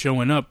and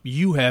showing up,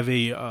 you have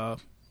a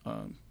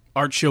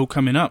art show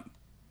coming up.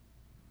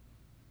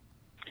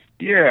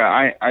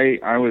 Yeah,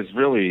 I was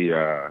really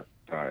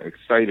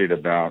excited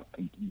about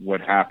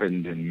what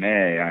happened in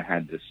May. I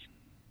had this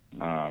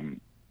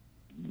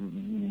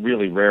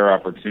really rare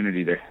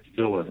opportunity to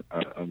fill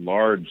a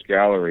large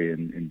gallery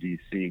in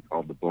D.C.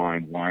 called the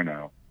Blind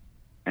Wino,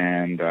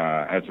 and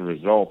as a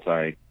result,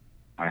 I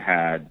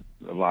had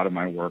a lot of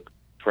my work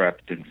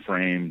prepped and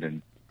framed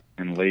and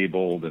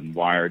labeled and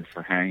wired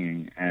for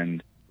hanging,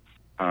 and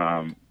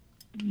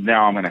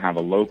now I'm going to have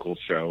a local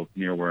show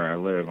near where I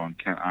live on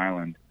Kent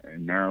Island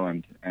in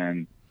Maryland,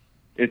 and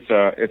it's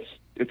a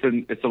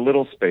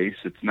little space.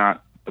 It's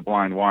not the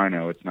Blind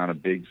Wino. It's not a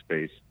big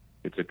space.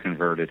 It's a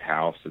converted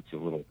house. It's a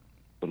little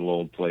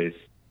old place,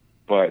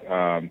 but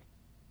I'm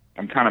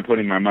kind of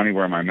putting my money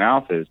where my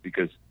mouth is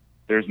because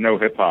there's no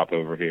hip hop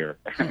over here,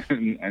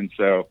 and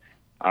so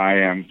I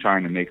am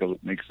trying to make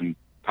some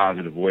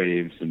positive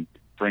waves and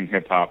bring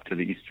hip hop to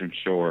the Eastern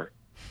Shore.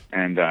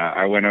 And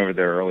I went over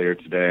there earlier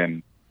today,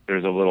 and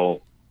there's a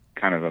little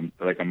kind of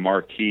like a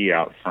marquee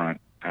out front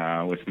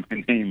with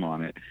my name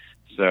on it.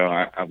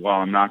 So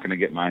while I'm not going to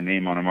get my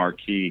name on a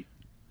marquee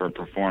for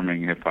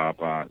performing hip hop,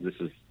 this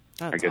is,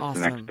 That's I guess,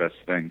 awesome. the next best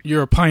thing.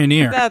 You're a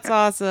pioneer. That's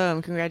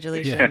awesome.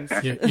 Congratulations.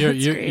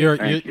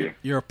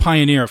 You're a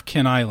pioneer of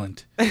Kent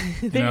Island.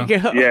 There you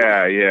go.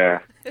 Yeah.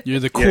 You're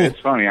the cool. Yeah, it's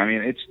funny. I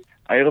mean,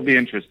 it'll be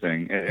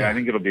interesting. I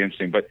think it'll be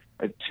interesting. But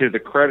to the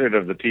credit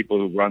of the people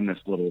who run this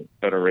little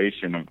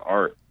federation of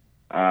art,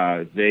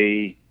 I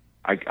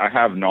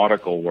have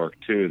nautical work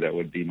too that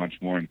would be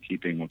much more in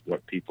keeping with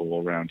what people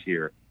around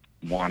here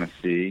want to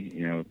see.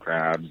 You know,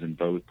 crabs and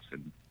boats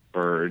and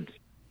birds.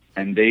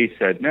 And they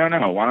said, no,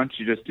 why don't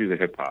you just do the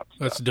hip hop stuff?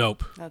 That's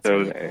dope. That's So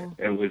really cool.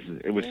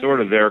 it was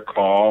sort of their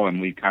call, and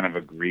we kind of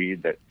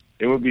agreed that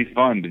it would be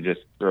fun to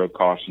just throw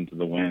caution to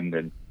the wind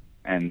and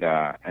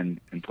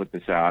put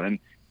this out. And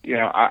you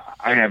know,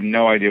 I have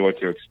no idea what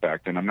to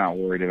expect, and I'm not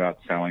worried about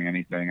selling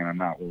anything, and I'm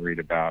not worried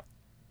about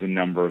the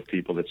number of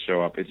people that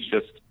show up.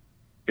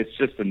 It's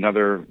just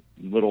another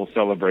little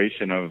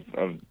celebration of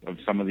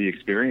some of the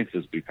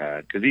experiences we've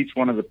had, because each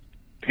one of the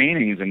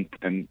paintings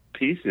and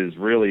pieces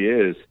really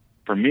is,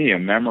 for me, a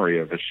memory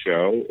of a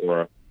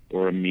show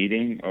or a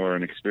meeting or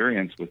an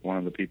experience with one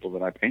of the people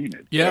that I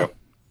painted. Yeah.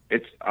 So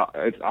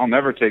I'll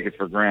never take it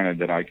for granted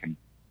that I can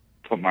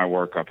put my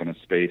work up in a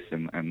space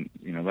and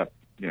let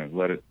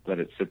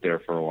it sit there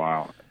for a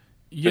while.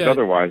 Yeah. Because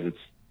otherwise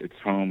it's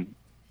home,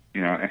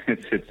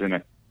 it's in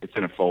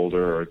a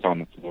folder or it's on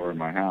the floor in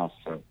my house.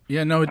 So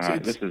Yeah, no, it's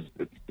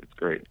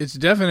great. It's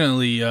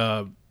definitely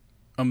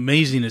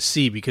amazing to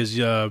see, because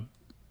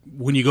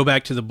when you go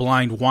back to the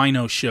Blind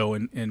Wino show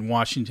in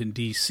Washington,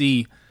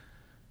 D.C.,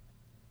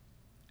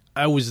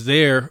 I was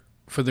there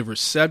for the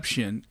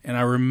reception, and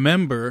I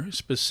remember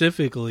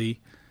specifically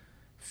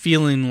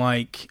feeling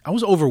like I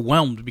was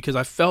overwhelmed because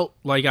I felt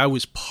like I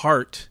was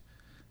part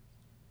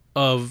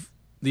of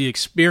the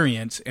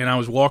experience, and I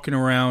was walking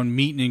around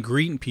meeting and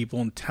greeting people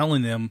and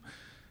telling them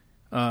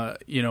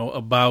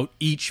about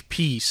each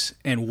piece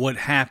and what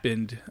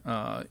happened,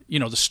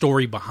 the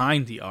story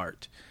behind the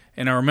art.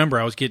 And I remember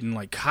I was getting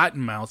like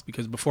cotton mouth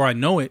because before I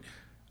know it,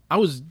 I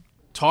was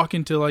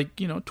talking to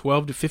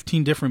 12 to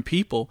 15 different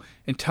people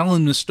and telling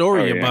them the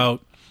story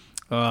about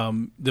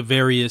the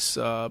various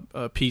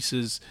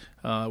pieces,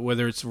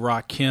 whether it's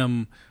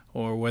Rakim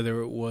or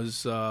whether it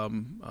was us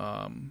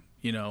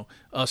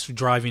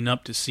driving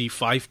up to see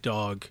Phife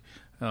Dawg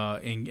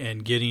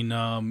and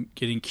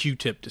getting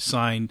Q-Tip to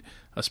sign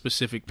a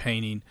specific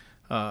painting.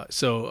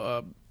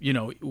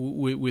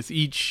 With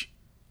each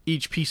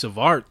piece of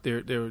art,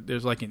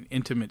 there's like an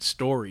intimate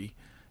story.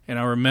 And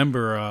I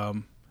remember,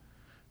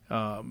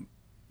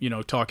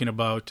 talking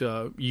about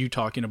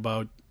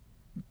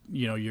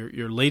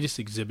your latest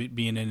exhibit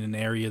being in an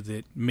area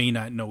that may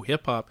not know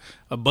hip hop.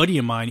 A buddy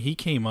of mine, he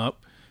came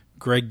up,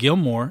 Greg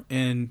Gilmore,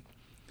 and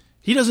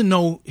he doesn't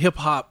know hip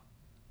hop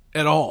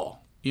at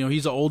all.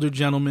 He's an older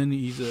gentleman.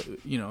 He's a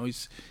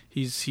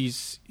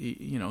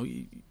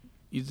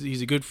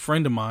good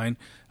friend of mine.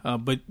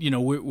 But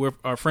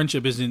our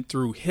friendship isn't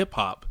through hip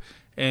hop,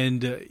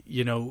 and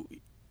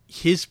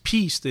his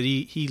piece that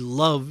he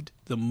loved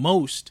the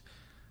most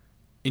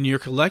in your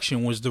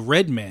collection was the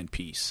Redman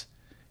piece,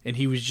 and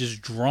he was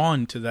just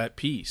drawn to that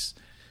piece.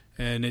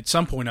 And at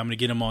some point, I'm going to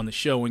get him on the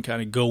show and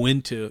kind of go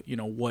into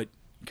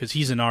because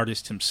he's an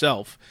artist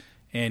himself,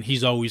 and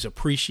he's always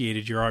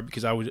appreciated your art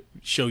because I would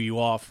show you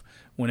off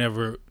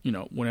whenever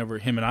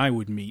him and I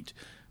would meet.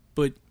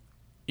 But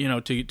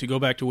to go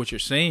back to what you're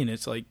saying,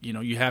 it's like,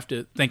 you have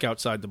to think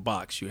outside the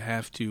box. You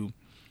have to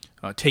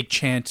take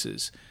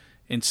chances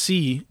and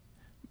see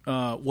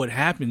what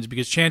happens,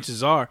 because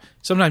chances are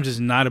sometimes it's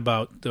not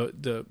about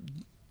the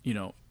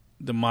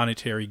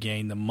monetary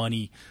gain, the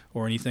money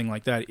or anything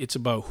like that. It's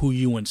about who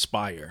you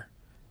inspire.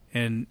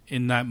 And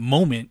in that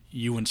moment,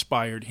 you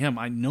inspired him.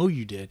 I know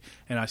you did.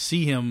 And I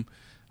see him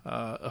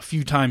a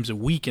few times a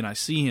week, and I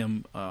see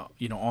him,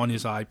 on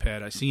his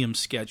iPad. I see him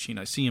sketching.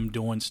 I see him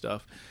doing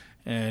stuff,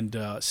 and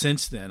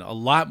since then, a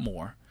lot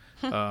more.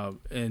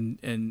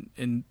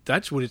 And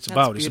that's what it's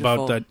about. It's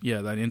about that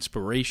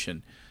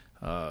inspiration,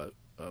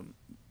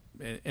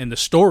 and the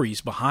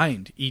stories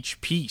behind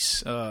each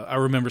piece. I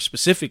remember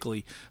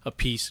specifically a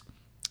piece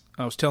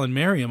I was telling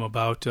Miriam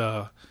about.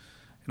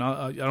 And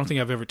I don't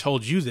think I've ever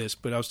told you this,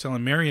 but I was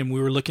telling Miriam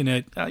we were looking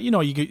at,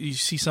 you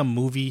see some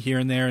movie here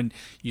and there, and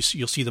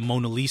you'll see the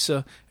Mona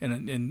Lisa,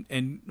 and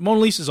Mona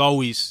Lisa is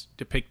always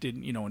depicted,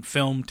 in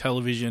film,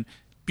 television,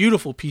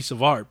 beautiful piece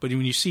of art. But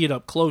when you see it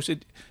up close,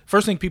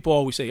 first thing people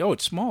always say, "Oh,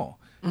 it's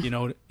small."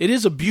 It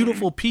is a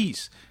beautiful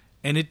piece,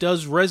 and it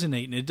does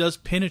resonate and it does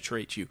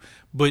penetrate you.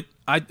 But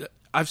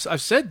I've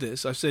said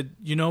this. I've said,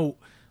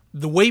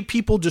 the way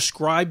people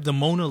describe the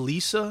Mona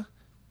Lisa.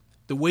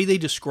 The way they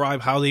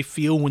describe how they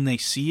feel when they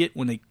see it,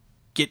 when they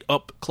get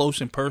up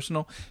close and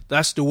personal,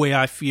 that's the way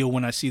I feel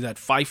when I see that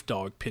Fife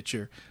Dog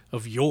picture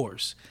of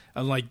yours.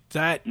 I'm like,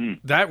 that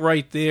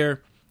right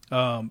there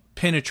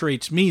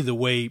penetrates me the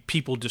way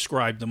people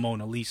describe the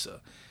Mona Lisa.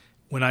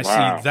 When I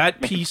see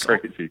that piece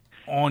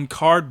on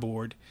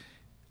cardboard,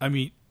 I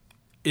mean,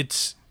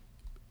 it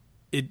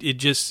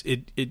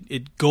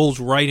goes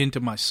right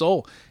into my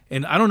soul.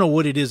 And I don't know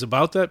what it is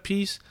about that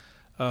piece.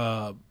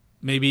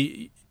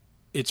 Maybe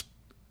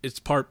it's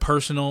part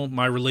personal,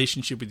 my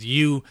relationship with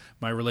you,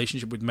 my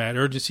relationship with Mad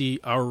Urgency,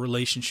 our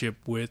relationship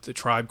with the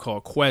Tribe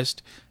Called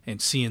Quest,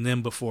 and seeing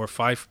them before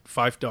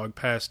Fife Dog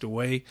passed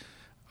away,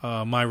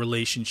 my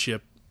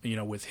relationship,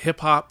 with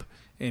hip-hop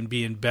and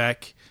being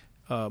back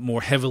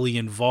more heavily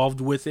involved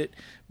with it.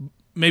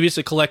 Maybe it's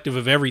a collective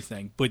of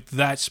everything, but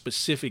that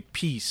specific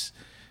piece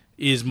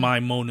is my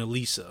Mona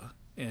Lisa,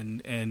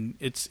 and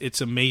it's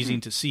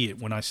amazing to see it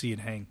when I see it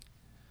hang.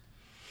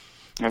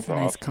 That's a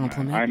nice awesome.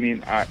 compliment. I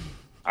mean,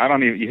 I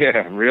don't even.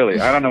 Yeah, really.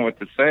 I don't know what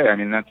to say. I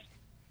mean, that's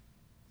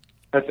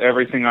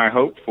everything I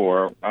hoped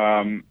for.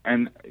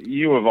 And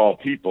you, of all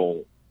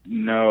people,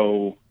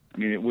 know. I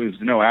mean, it was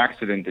no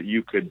accident that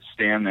you could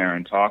stand there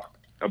and talk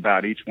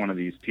about each one of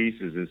these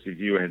pieces as if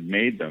you had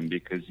made them,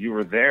 because you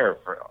were there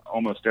for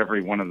almost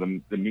every one of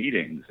the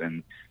meetings,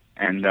 and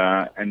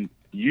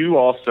you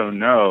also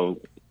know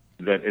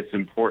that it's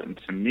important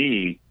to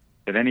me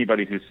that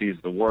anybody who sees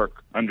the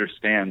work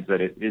understands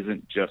that it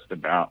isn't just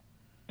about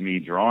me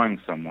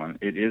drawing someone.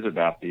 It is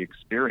about the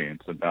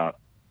experience, about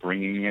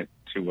bringing it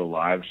to a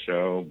live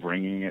show,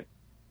 bringing it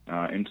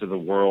into the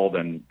world,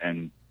 and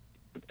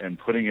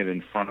putting it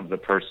in front of the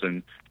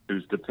person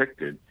who's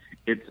depicted.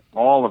 It's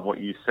all of what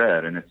you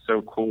said, and it's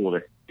so cool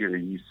to hear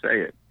you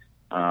say it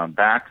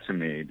back to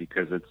me,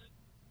 because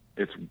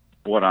it's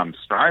what I'm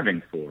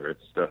striving for.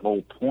 It's the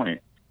whole point.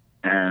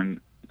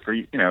 And for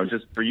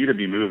just for you to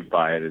be moved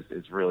by it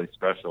is really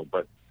special.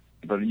 But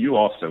you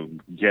also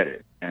get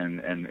it,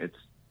 and it's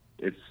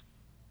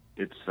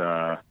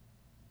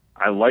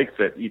I like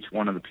that each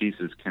one of the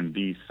pieces can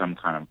be some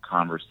kind of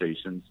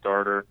conversation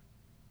starter,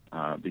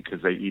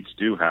 because they each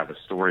do have a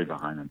story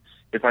behind them.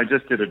 If I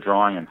just did a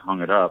drawing and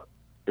hung it up,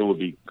 it would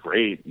be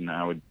great, and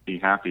I would be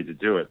happy to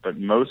do it. But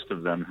most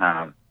of them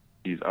have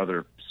these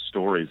other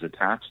stories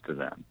attached to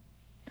them,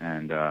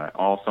 and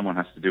all someone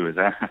has to do is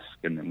ask,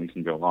 and then we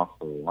can go off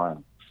for a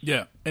while.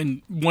 Yeah,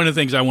 and one of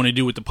the things I want to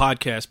do with the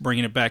podcast,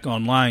 bringing it back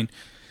online,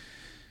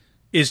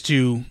 is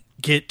to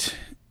get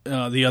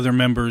the other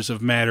members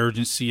of Mad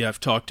Urgency. I've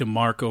talked to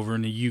Mark over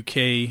in the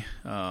UK.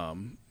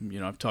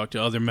 I've talked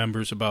to other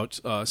members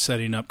about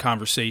setting up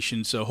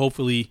conversations. So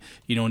hopefully,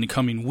 in the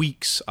coming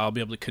weeks, I'll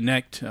be able to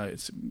connect.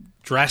 It's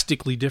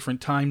drastically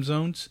different time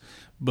zones,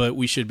 but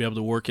we should be able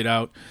to work it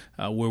out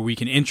where we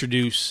can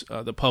introduce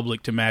the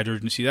public to Mad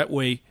Urgency. That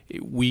way,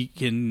 we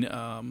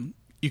can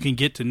you can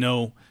get to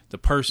know the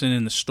person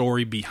and the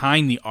story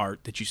behind the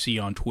art that you see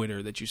on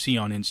Twitter, that you see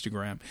on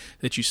Instagram,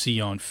 that you see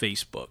on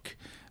Facebook.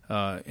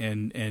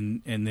 And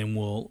then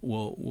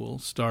we'll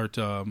start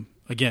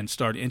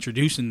start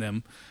introducing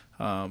them,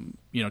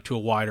 to a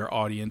wider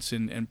audience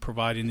and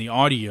providing the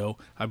audio.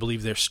 I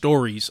believe their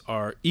stories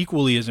are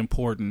equally as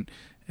important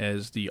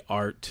as the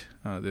art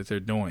that they're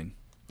doing.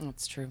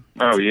 That's true.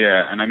 Oh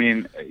yeah, and I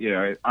mean,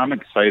 I'm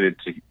excited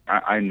to.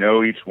 I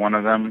know each one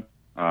of them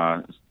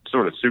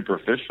sort of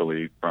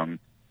superficially from.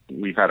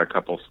 We've had a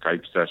couple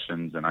Skype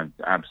sessions, and I've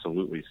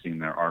absolutely seen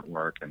their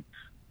artwork, and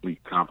we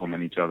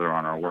compliment each other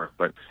on our work.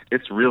 But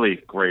it's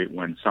really great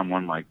when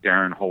someone like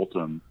Darren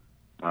Holtum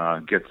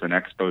gets an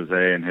expose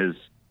in his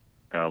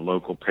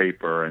local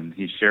paper and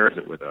he shares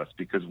it with us,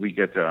 because we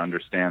get to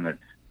understand that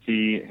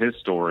his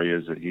story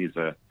is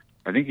that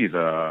I think he's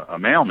a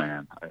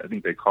mailman. I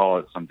think they call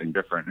it something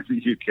different in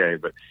the UK,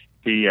 but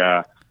he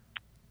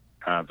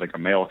like a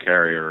mail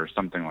carrier or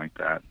something like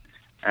that.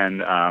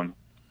 And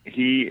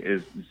he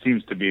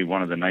seems to be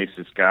one of the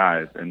nicest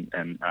guys,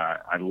 and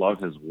I love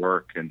his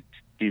work. And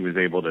he was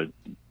able to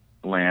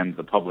land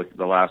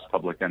the last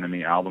Public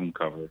Enemy album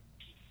cover,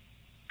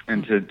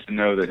 and to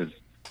know that his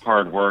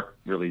hard work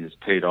really has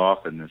paid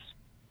off in this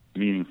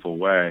meaningful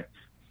way.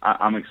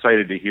 I'm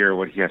excited to hear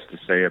what he has to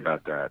say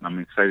about that. And I'm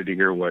excited to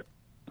hear what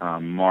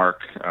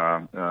Mark,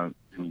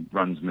 who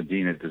runs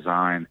Medina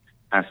Design,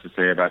 has to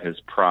say about his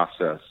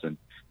process. And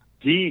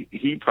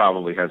he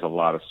probably has a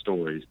lot of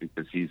stories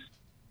because he's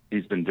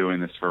been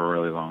doing this for a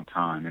really long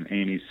time. And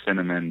Amy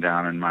Cinnamon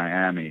down in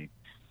Miami,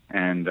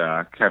 and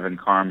Kevin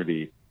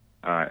Carmody,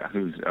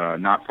 who's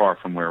not far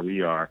from where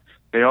we are.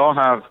 They all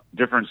have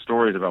different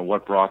stories about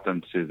what brought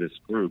them to this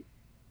group.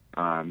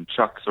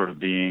 Chuck sort of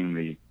being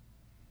the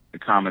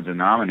common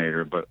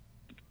denominator, but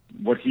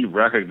what he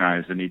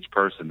recognized in each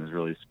person is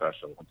really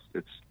special.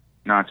 It's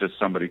not just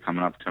somebody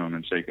coming up to him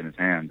and shaking his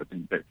hand,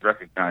 but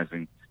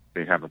recognizing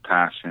they have a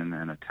passion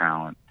and a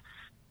talent.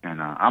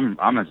 And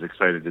I'm as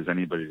excited as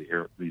anybody to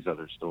hear these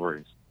other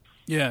stories.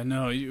 Yeah,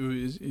 no,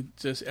 it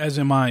just, as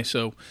am I.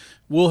 So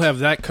we'll have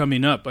that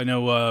coming up. I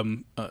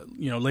know,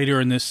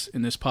 later in this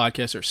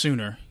podcast or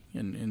sooner,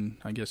 and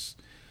I guess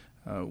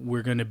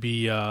we're going to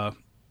be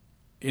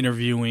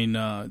interviewing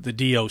the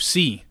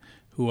D.O.C.,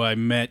 who I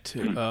met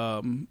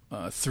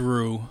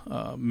through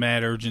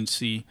Mad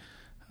Urgency.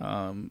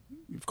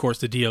 Of course,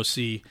 the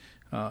D.O.C.,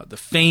 the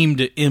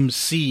famed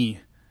MC,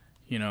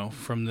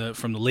 from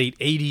the late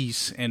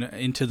 '80s and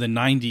into the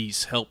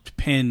 '90s, helped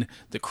pen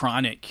The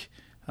Chronic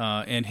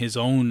and his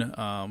own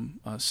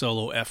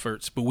solo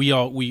efforts. But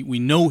we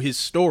know his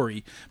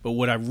story. But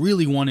what I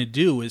really want to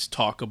do is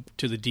talk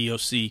to the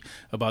D.O.C.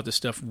 about the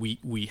stuff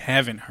we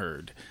haven't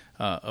heard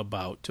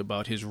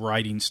about his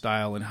writing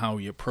style and how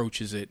he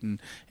approaches it.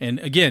 And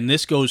again,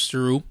 this goes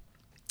through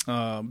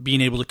being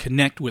able to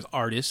connect with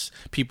artists,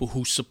 people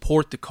who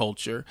support the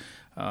culture,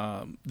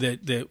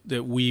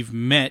 that we've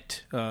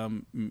met,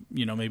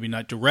 maybe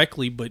not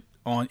directly, but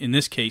in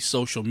this case,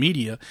 social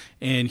media.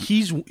 And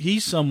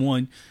he's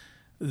someone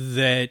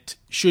that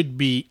should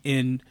be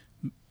in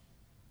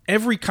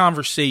every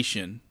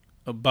conversation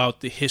about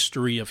the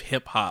history of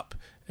hip-hop,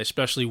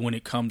 especially when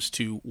it comes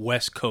to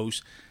West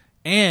Coast,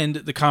 and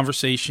the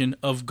conversation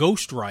of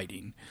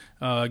ghostwriting.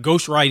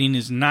 Ghostwriting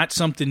is not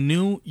something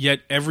new,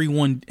 yet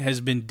everyone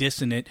has been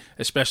dissing it,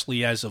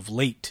 especially as of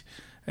late.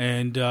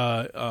 And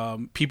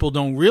people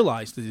don't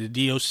realize that the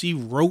D.O.C.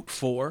 wrote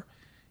for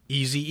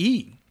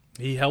Eazy-E.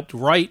 He helped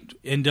write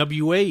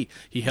N.W.A.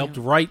 He helped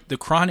write the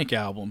Chronic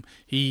album.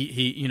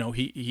 He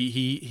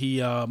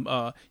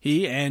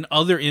and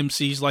other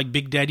MCs like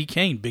Big Daddy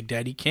Kane. Big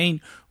Daddy Kane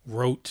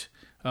wrote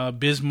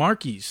Biz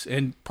Markie's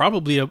and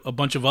probably a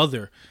bunch of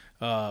other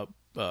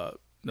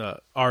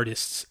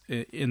artists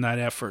in that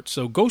effort.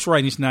 So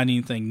ghostwriting is not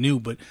anything new,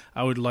 but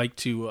I would like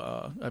to.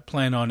 I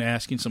plan on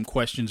asking some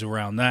questions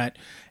around that,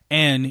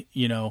 and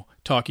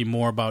talking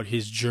more about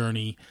his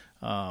journey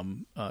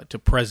to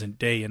present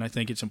day. And I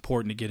think it's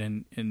important to get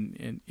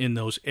in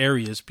those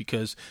areas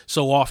because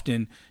so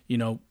often,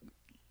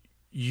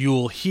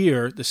 you'll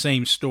hear the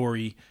same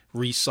story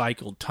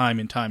recycled time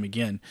and time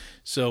again.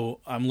 So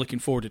I'm looking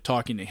forward to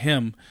talking to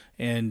him.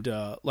 And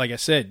like I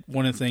said,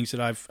 one of the things that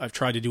I've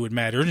tried to do with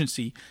Mad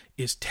Urgency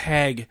is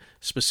tag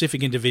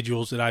specific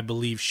individuals that I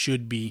believe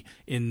should be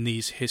in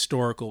these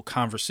historical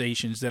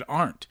conversations that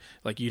aren't.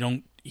 Like you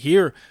don't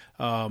hear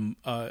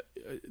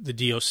the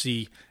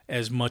D.O.C.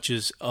 as much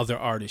as other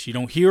artists. You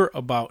don't hear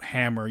about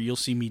Hammer. You'll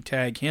see me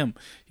tag him.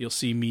 You'll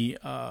see me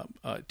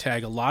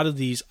tag a lot of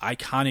these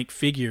iconic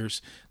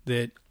figures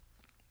that,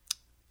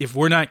 if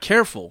we're not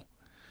careful,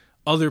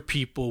 other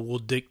people will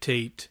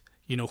dictate,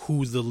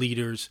 who the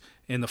leaders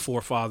and the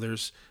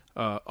forefathers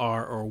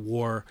are or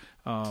were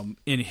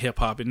in hip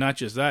hop. And not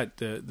just that,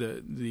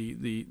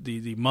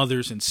 the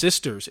mothers and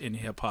sisters in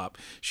hip hop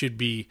should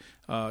be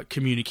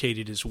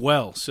communicated as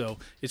well. So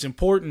it's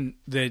important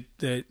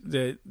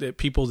that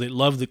people that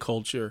love the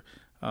culture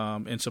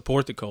and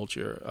support the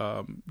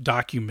culture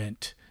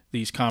document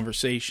these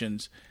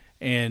conversations,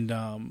 and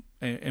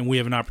we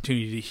have an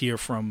opportunity to hear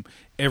from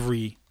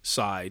every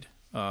side,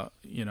 an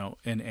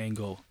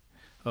angle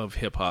of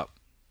hip hop.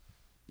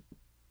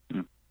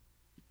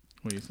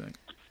 What do you think?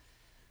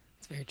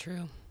 It's very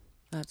true.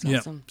 That's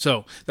awesome. Yeah.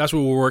 So that's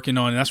what we're working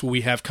on, and that's what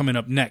we have coming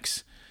up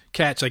next.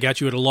 Katz, I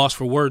got you at a loss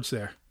for words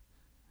there.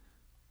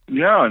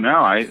 No,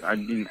 I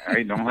mean,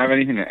 I don't have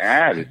anything to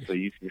add. So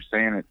you're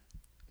saying it.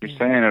 You're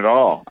saying it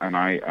all, and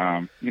I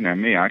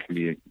can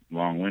be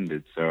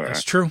long-winded. So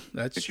that's true.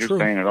 That's if true. You're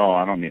saying it all.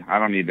 I don't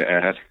need to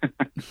add.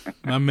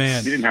 My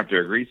man, you didn't have to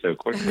agree so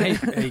quickly.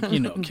 Hey,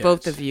 Katz.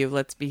 Both of you.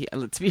 Let's be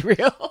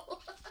real.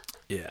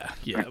 Yeah.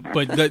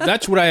 But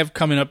that's what I have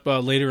coming up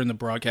later in the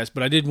broadcast.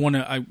 But I want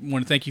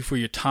to thank you for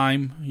your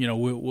time.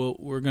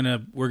 We're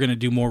gonna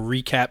do more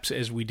recaps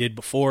as we did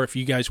before. If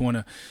you guys want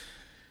to.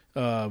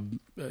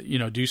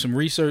 Do some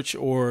research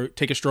or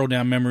take a stroll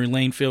down memory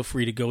lane, feel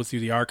free to go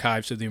through the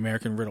archives of the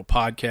American Riddle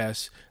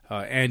podcast.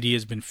 Andy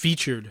has been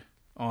featured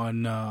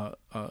on a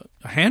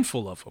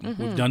handful of them.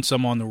 Mm-hmm. We've done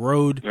some on the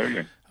road.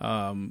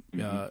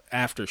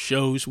 After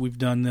shows, we've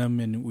done them,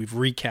 and we've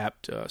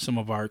recapped some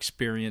of our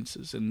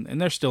experiences. And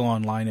they're still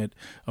online at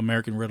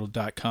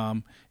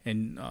AmericanRiddle.com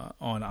and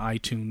on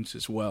iTunes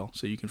as well,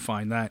 so you can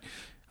find that.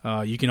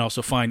 You can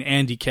also find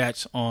Andy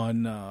Katz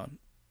on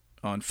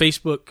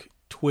Facebook,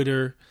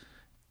 Twitter,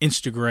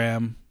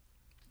 Instagram.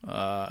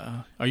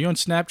 Are you on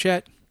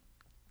Snapchat?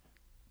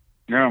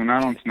 No,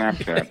 not on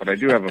Snapchat, but I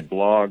do have a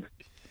blog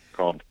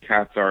called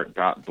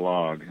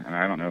catsart.blog, and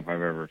I don't know if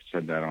I've ever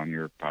said that on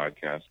your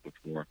podcast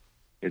before.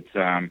 It's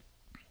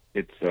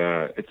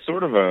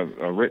sort of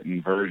a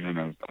written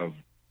version of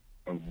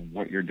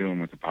what you're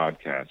doing with the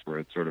podcast, where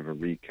it's sort of a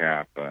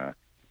recap,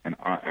 and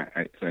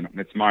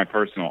it's my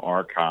personal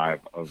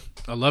archive of.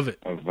 I love it.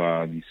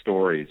 Of these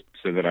stories,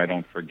 so that I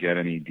don't forget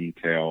any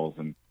details,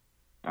 and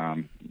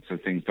so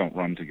things don't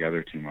run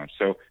together too much.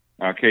 So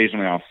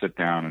occasionally I'll sit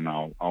down and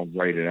I'll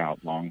write it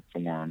out long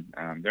form.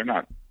 They're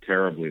not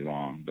terribly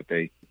long, but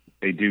they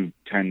do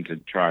tend to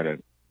try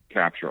to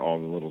capture all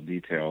the little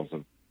details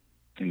of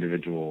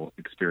individual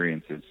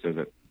experiences, so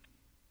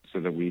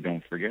that we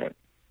don't forget.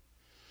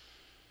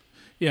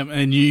 Yeah,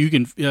 and you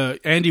can.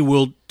 Andy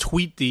will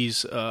tweet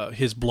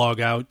his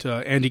blog out.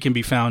 Andy can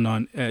be found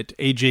at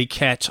AJ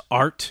Katz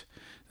Art.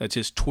 That's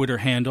his Twitter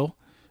handle.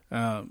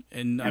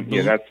 And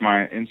that's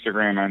my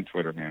Instagram and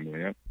Twitter handle.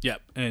 Yep.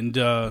 Yep. And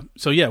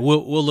so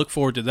we'll look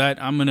forward to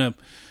that. I'm gonna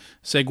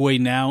segue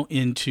now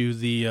into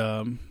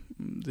the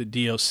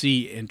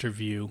D.O.C.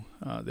 interview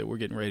that we're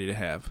getting ready to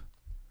have.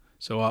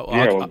 So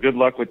good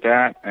luck with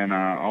that, and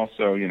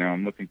also,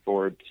 I'm looking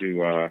forward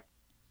to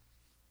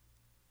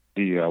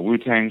the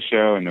Wu-Tang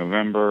show in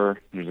November.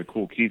 There's a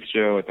Cool Keith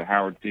show at the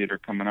Howard Theater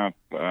coming up.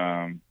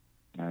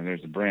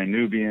 There's a Brand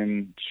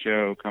Nubian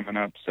show coming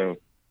up. So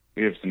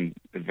we have some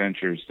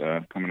adventures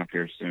coming up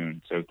here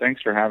soon. So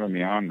thanks for having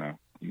me on, though.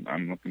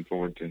 I'm looking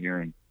forward to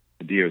hearing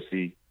the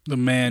D.O.C. The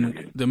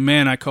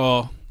man I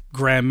call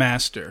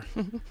Grandmaster.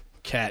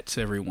 Cats,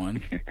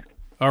 everyone.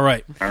 All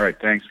right. All right.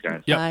 Thanks,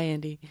 guys. Yep. Bye,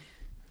 Andy.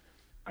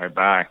 All right.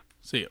 Bye.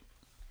 See you.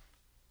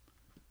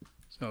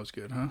 Sounds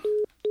good, huh?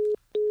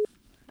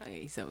 Oh,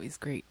 he's always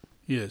great.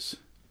 Yes.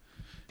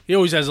 He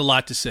always has a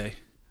lot to say.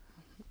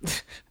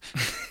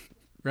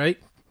 Right?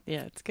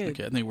 Yeah, it's good.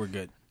 Okay, I think we're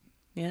good.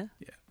 Yeah?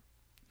 Yeah.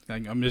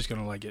 I'm just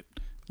going to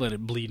let it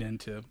bleed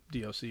into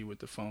D.O.C. with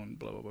the phone,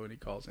 blah, blah, blah, when he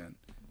calls in.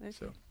 Okay.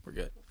 So we're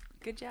good.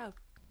 Good job.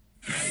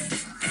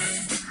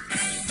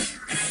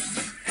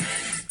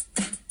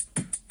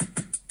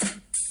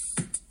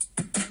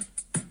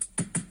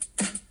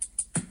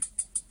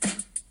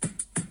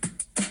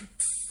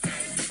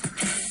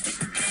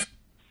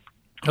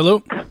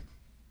 Hello? Yeah,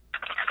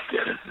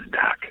 this is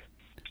Doc.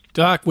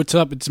 Doc, what's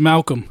up? It's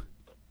Malcolm.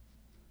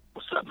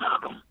 What's up,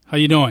 Malcolm? How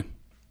you doing?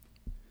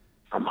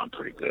 I'm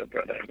pretty good,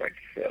 brother. How about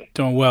yourself?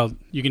 Doing well.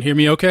 You can hear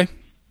me okay?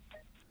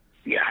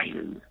 Yeah, I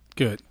hear you.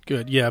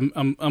 Good. Yeah,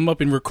 I'm up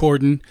and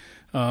recording.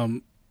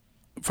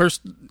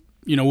 First,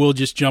 we'll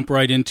just jump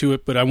right into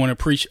it, but I want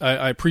to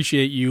I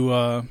appreciate you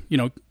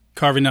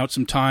carving out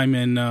some time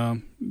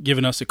and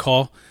giving us a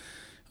call.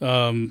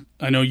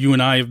 I know you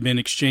and I have been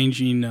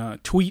exchanging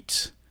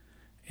tweets,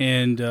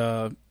 and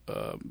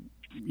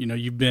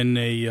you've been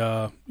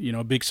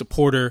a big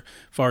supporter as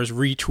far as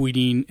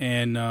retweeting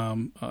and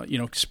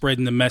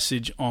spreading the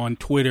message on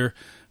Twitter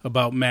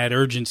about Mad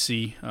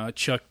Urgency,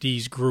 Chuck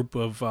D's group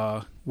of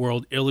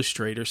World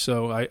Illustrators.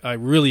 So I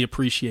really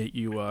appreciate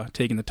you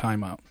taking the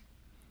time out.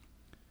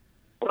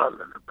 Well,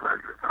 the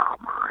pleasure's all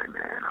mine,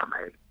 man.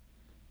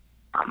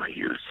 I'm a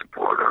huge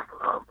supporter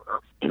of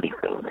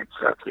anything that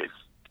Chuck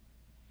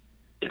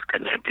is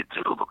connected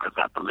to, because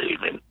I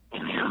believe in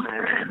him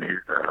and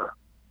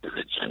his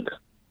agenda.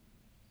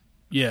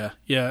 Yeah.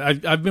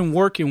 I've been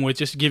working with,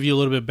 just to give you a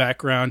little bit of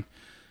background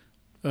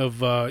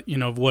of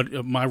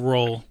of my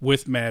role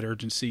with Mad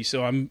Urgency.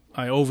 So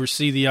I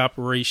oversee the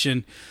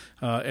operation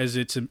as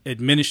its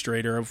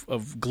administrator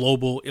of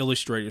Global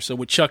Illustrators. So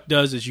what Chuck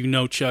does is,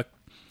 Chuck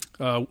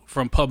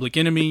from Public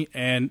Enemy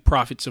and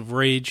Prophets of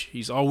Rage.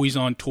 He's always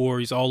on tour.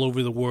 He's all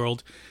over the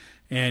world.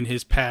 And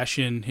his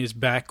passion, his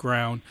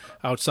background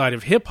outside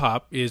of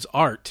hip-hop is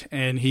art.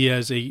 And he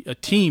has a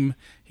team.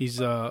 He's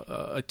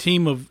a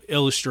team of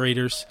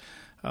illustrators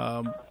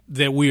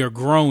that we are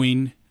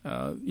growing,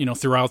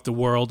 throughout the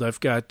world. I've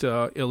got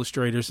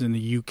illustrators in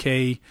the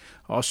UK,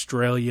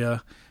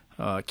 Australia,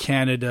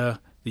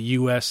 Canada, the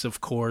US, of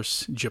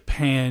course,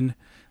 Japan,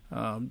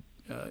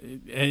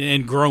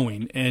 and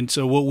growing. And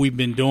so what we've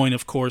been doing,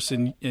 of course,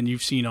 and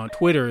you've seen on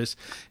Twitter, is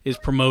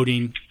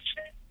promoting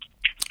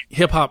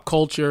hip-hop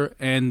culture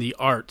and the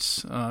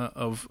arts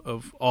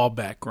of all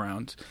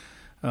backgrounds.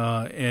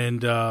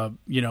 I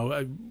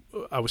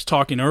was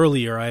talking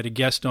earlier, I had a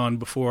guest on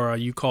before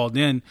you called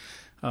in,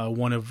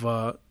 one of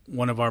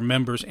our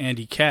members,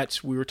 Andy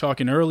Katz. We were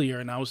talking earlier,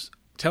 and I was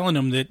telling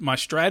him that my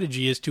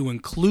strategy is to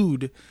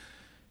include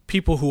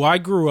people who I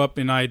grew up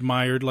and I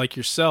admired, like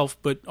yourself,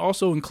 but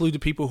also include the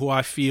people who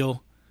I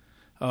feel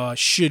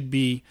should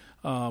be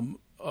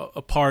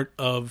a part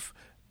of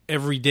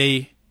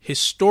everyday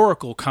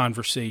historical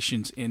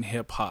conversations in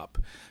hip-hop.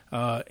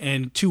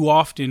 And too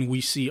often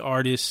we see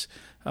artists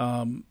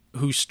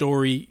whose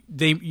story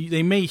they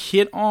may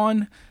hit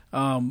on,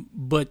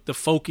 but the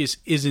focus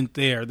isn't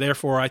there.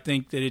 Therefore, I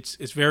think that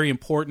it's very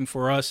important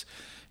for us,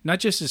 not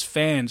just as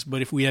fans,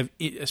 but if we have,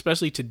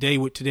 especially today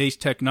with today's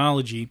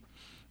technology,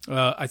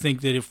 I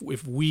think that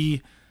if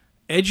we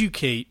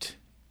educate,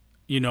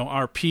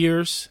 our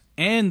peers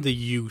and the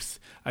youth.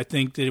 I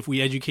think that if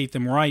we educate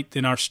them right,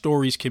 then our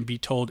stories can be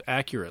told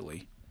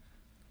accurately.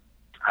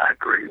 I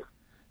agree.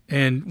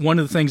 And one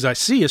of the things I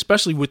see,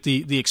 especially with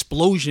the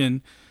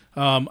explosion,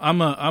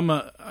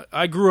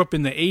 I grew up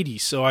in the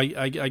 80s, so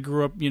I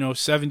grew up,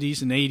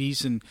 70s and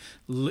 80s, and,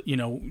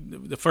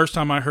 the first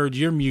time I heard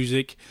your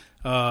music,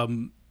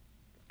 that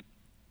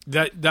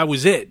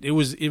was it. It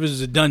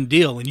was a done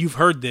deal, and you've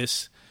heard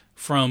this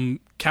from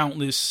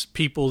countless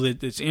people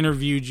that's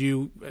interviewed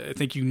you. I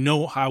think you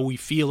know how we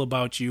feel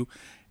about you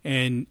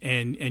and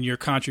your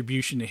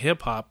contribution to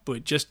hip hop.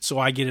 But just so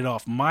I get it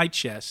off my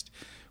chest,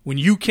 when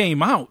you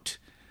came out,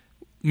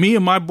 me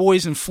and my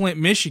boys in Flint,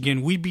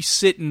 Michigan, we'd be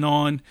sitting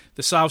on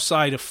the south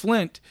side of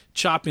Flint,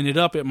 chopping it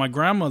up at my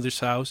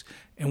grandmother's house,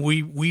 and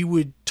we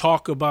would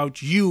talk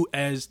about you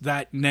as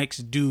that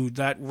next dude,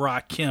 that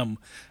Rakim,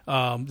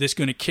 that's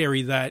going to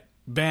carry that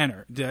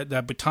banner,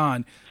 that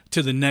baton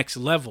to the next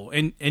level,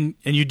 and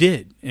you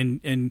did,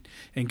 and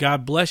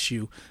God bless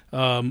you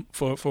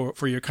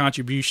for your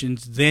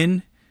contributions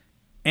then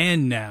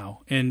and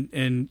now, and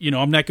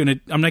I'm not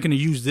gonna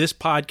use this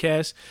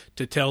podcast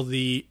to tell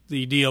the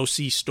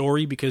D.O.C.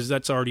 story, because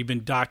that's already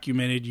been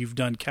documented. You've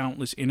done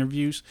countless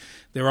interviews.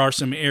 There are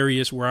some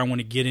areas where I want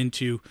to get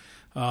into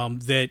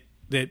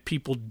that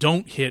people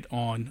don't hit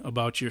on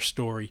about your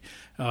story,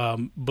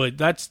 but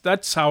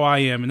that's how I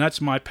am, and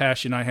that's my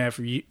passion I have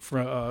for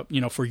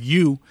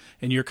you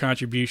and your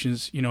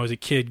contributions. As a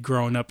kid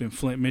growing up in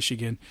Flint,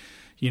 Michigan,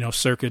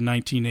 circa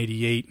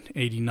 1988,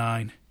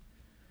 89.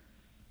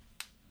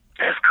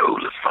 That's cool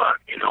as fuck.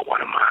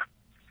 One of my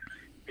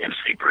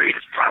MC Breed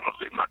is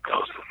probably my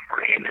closest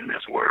friend in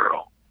this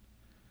world,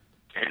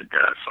 and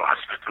so I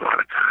spent a lot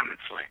of time in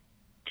Flint.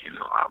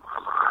 I'm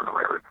an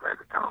honorary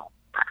Flintstone.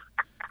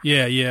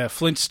 Yeah,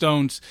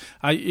 Flintstones.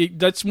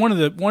 That's one of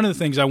the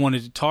things I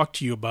wanted to talk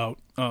to you about.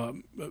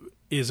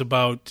 Is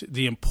about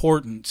the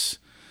importance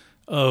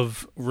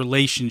of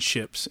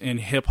relationships in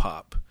hip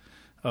hop.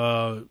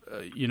 A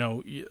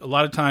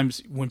lot of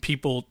times when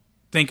people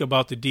think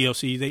about the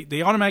D.O.C.,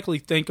 they automatically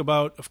think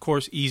about, of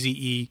course,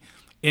 Eazy-E,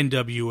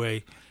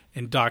 N.W.A.,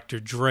 and Dr.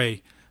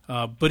 Dre.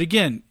 But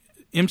again,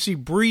 MC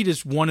Breed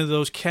is one of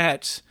those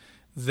cats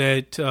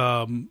that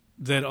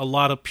a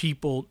lot of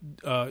people,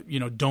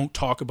 don't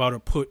talk about or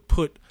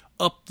put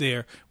up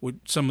there with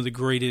some of the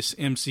greatest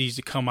MCs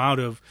to come out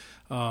of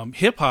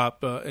hip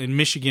hop in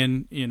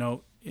Michigan.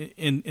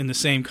 In the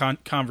same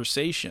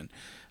conversation.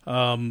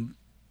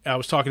 I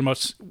was talking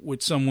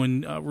with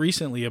someone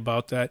recently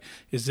about that.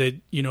 Is that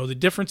the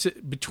difference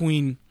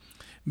between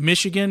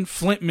Michigan,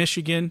 Flint,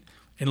 Michigan,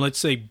 and let's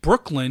say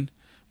Brooklyn.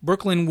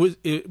 Brooklyn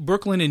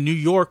and New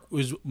York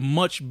was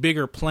much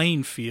bigger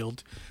playing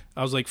field.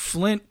 I was like,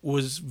 Flint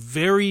was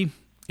it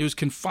was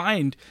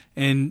confined,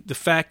 and the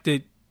fact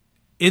that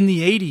in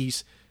the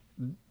 80s,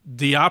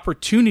 the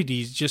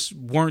opportunities just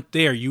weren't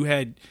there.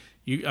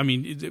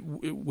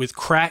 With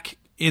crack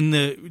in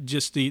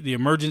the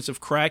emergence of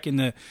crack in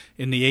the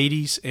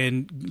 80s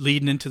and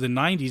leading into the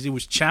 90s, it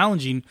was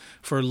challenging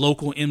for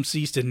local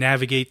MCs to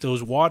navigate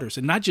those waters,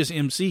 and not just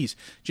MCs.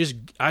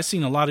 I've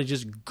seen a lot of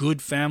just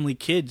good family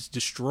kids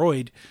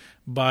destroyed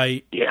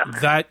by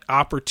that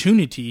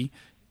opportunity.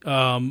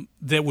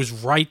 That was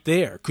right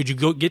there. Could you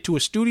go get to a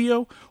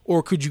studio,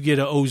 or could you get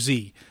an OZ?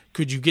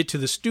 Could you get to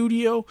the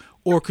studio,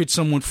 or could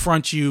someone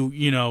front you,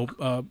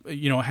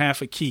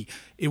 half a key?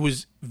 It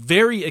was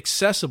very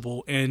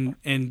accessible, and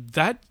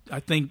that, I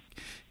think,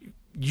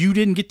 you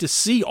didn't get to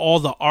see all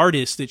the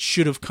artists that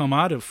should have come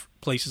out of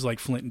places like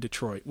Flint and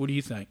Detroit. What do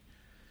you think?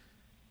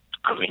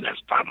 I mean, that's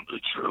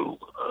probably true.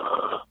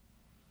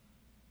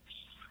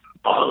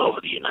 All over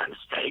the United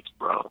States,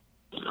 bro.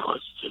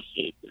 It's just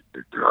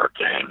the drug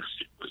gangs.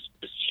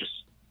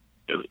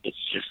 It's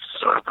just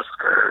sort of a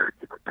scourge.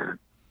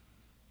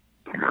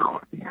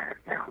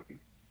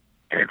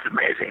 And it's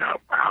amazing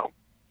how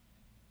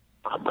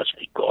much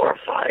we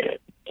glorify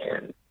it,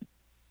 and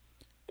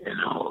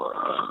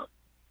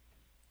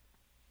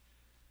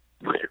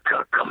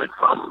coming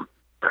from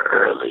the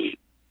early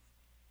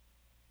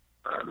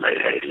late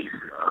 80s,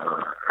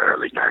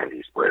 early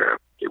 90s, where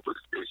it was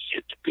this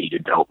shit to be the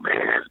dope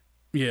man.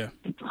 Yeah.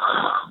 To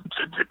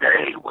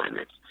today, when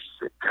it's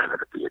kind of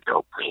to be a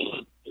dope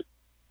fiend,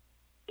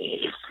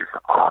 it's just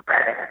all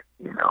bad,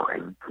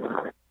 and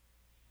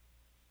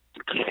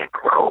you can't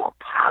grow a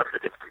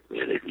positive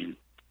community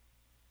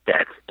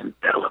that's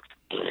enveloped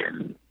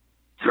in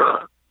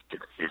drugs.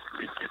 It's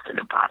just an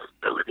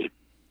impossibility.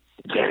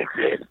 It can't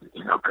exist,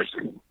 because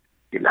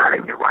you're not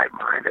in your right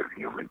mind as a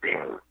human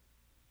being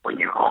when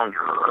you're on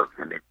drugs,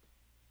 and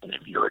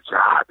if your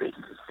job is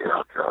to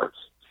sell drugs,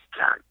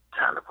 kind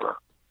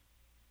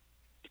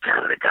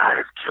of the guy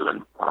that's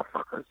killing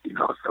motherfuckers,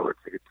 so it's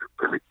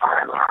a really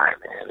fine line,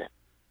 man.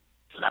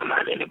 And I'm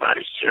not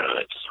anybody's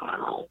judge, so I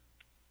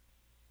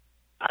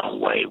don't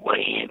weigh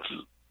in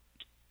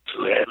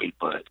too heavy,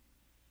 but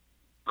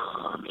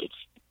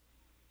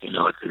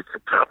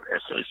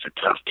it's a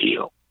tough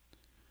deal.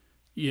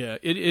 Yeah,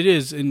 it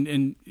is,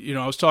 and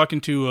I was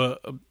talking to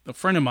a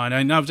friend of mine,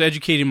 and I was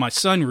educating my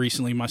son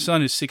recently. My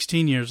son is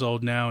 16 years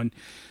old now, and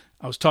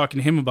I was talking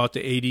to him about the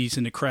 80s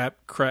and the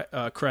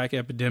crack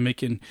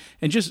epidemic and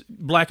just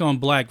black on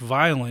black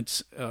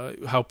violence,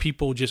 how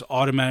people just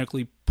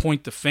automatically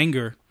point the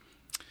finger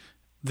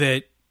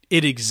that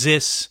it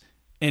exists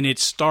and it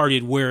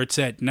started where it's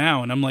at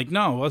now. And I'm like,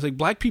 no. I was like,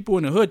 black people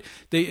in the hood,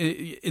 they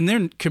in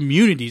their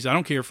communities, I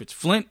don't care if it's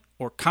Flint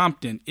or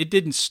Compton, it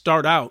didn't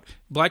start out,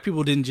 black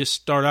people didn't just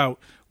start out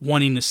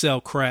wanting to sell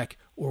crack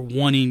or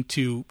wanting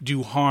to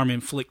do harm,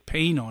 inflict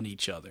pain on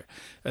each other.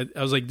 I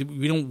was like,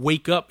 we don't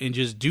wake up and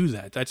just do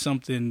that. That's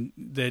something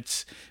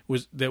that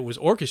was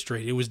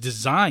orchestrated. It was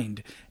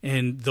designed,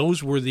 and those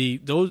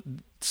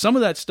some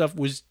of that stuff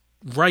was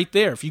right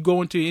there. If you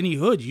go into any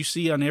hood, you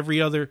see on every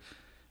other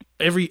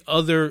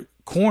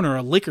corner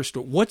a liquor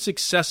store. What's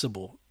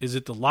accessible? Is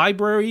it the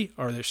library?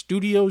 Are there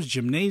studios,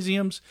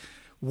 gymnasiums?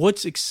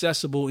 What's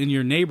accessible in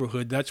your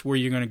neighborhood? That's where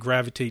you're going to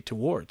gravitate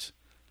towards.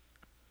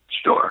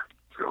 Sure.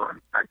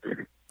 I get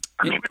it.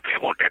 I mean, but they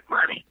want that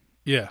money.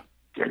 Yeah.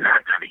 You're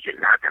not gonna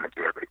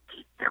be able to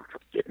keep them from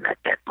getting at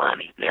that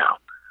money. Now,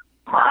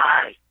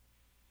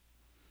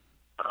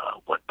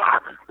 what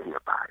bothers me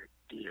about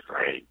it is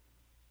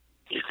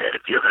that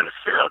if you're gonna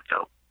sell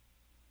dope,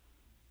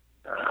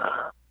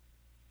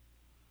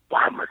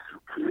 why must you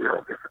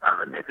kill this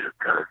other nigga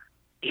because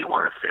he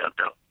want to sell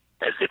dope?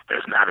 As if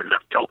there's not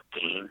enough dope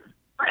teams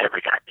for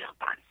every goddamn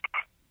body.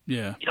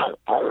 Yeah. You don't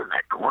own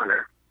that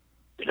corner.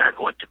 You're not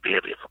going to be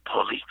able, if a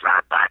police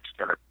drive by,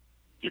 you're going to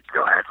get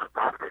your ass up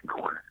off that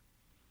corner.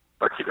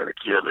 But you're going to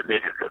kill the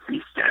nigga because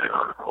he's standing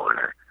on the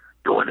corner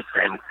doing the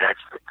same exact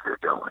shit you're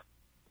doing.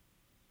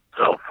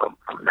 So from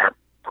that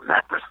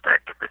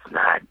perspective, it's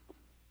not,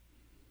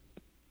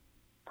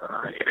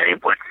 it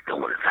ain't what you're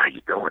doing, it's how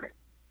you're doing it.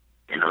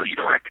 You know, you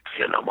don't have to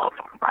kill no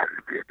motherfucking body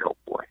to be a dope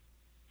boy.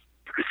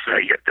 You can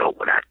sell your dope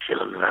without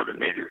killing another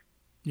nigga.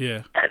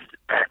 Yeah. That's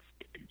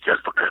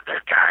just because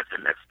that guy's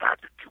in that spot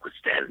that you were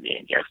standing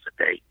in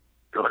yesterday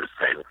doing the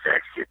same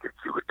exact shit that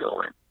you were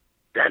doing,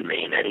 doesn't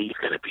mean that he's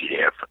going to be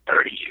there for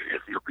 30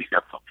 years. He'll be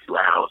there for a few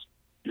hours.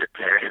 You'll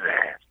tear his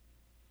ass.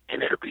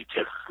 And it'll be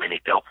just as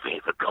many dope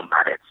fiends that come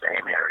by that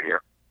same area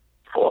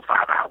 4 or 5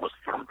 hours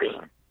from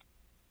being.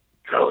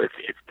 So it's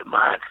the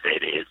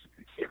mindset is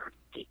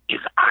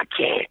I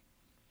can't.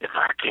 If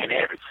I can't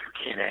have it, you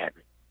can't have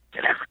it.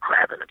 And that's a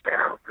crab in the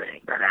barrel thing.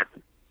 That has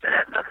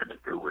nothing to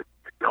do with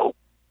the dope.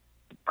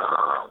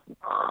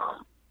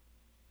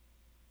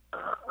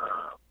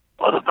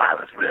 Other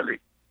violence, really,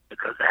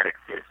 because that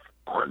exists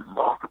on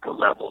multiple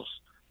levels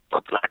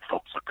where black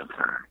folks are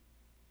concerned.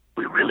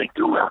 We really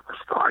do have to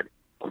start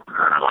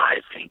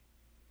internalizing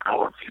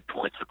our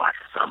viewpoints about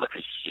some of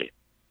this shit.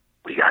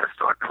 We got to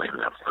start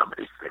cleaning up some of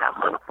this shit, our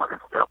motherfucking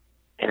stuff.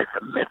 And it's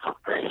a mental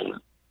thing.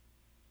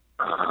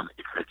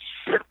 It's a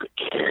shift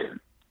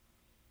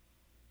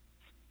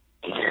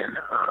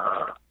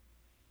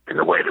in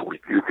the way that we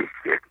view this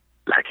shit,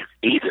 like it's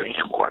either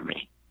him or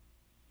me,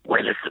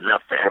 when it's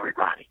enough for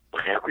everybody,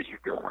 whatever you're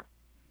doing.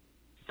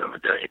 So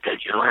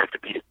because you don't have to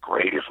be the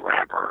greatest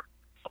rapper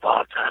of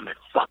all time and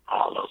fuck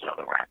all those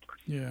other rappers.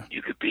 Yeah.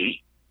 You could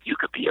be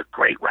a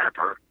great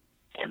rapper,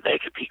 and they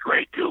could be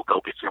great too.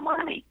 Go get your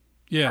money.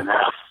 Yeah.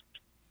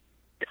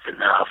 It's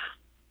enough.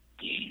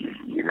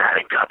 You're not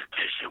in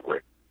competition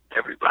with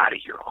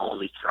everybody. You're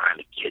only trying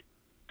to get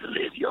to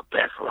live your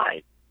best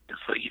life, and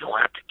so you don't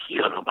have to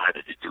kill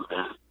nobody to do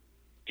that.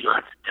 You don't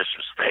have to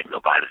disrespect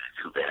nobody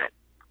to do that.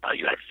 All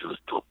you have to do is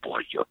put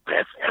forth your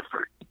best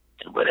effort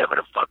in whatever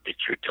the fuck that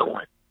you're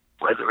doing,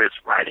 whether it's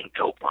writing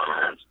dope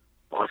rhymes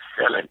or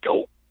selling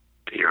dope,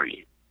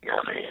 period. You know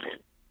what I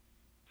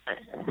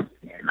mean?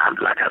 And I'm,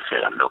 like I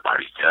said, I'm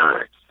nobody's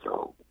judge,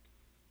 so...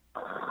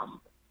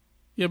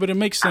 yeah, but it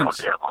makes sense.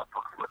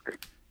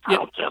 I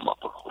don't tell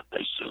motherfuckers what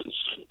they should and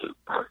shouldn't do.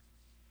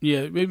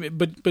 Yeah,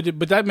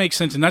 but that makes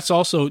sense, and that's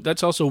also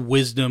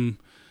wisdom,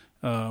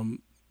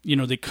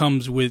 that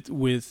comes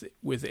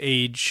with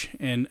age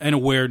and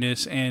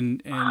awareness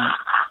and.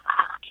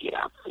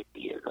 Yeah, I'm 50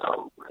 years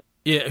old.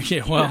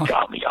 Yeah. Well, you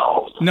got me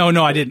old.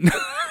 No, I didn't.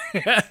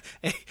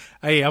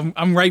 Hey,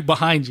 I'm right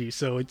behind you,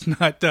 so it's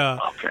not.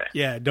 Okay.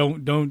 Yeah,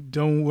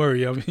 don't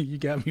worry. I mean, you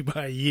got me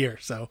by a year,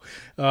 so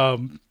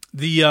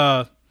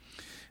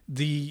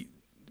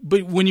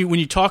But when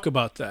you talk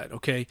about that,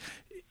 okay,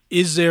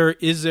 is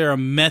there a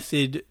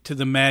method to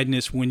the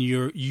madness when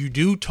you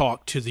do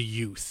talk to the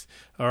youth?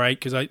 All right,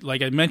 because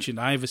like I mentioned,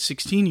 I have a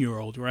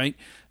 16-year-old, right?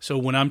 So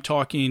when I'm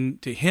talking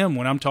to him,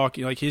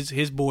 like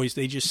his boys,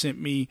 they just sent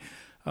me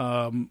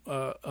a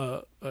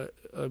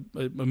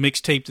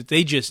mixtape that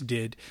they just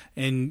did,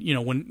 and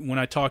when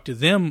I talk to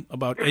them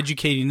about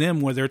educating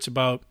them, whether it's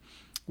about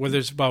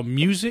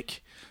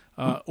music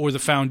or the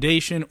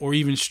foundation or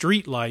even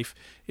street life,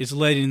 is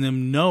letting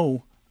them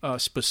know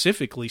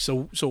specifically.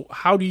 So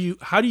how do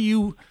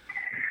you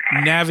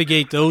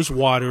navigate those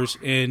waters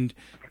and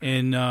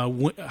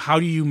how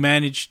do you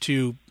manage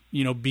to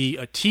be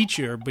a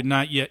teacher but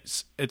not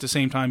yet at the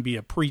same time be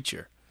a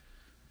preacher?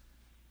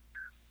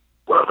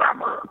 Well,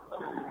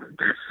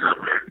 there's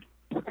something,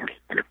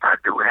 and if I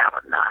do have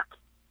a knock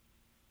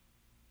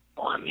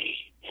on me,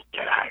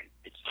 that I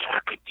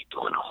could be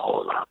doing a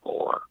whole lot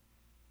more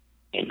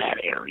in that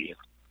area.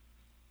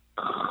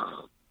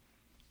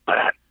 But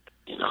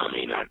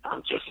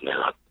I'm just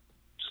now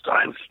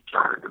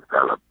trying to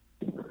develop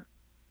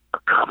a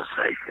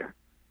conversation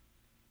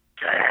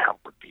to have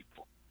with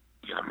people.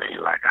 You know what I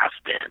mean? Like, I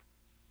spent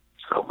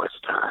so much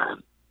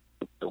time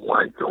the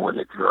one doing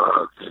the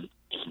drugs and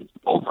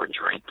over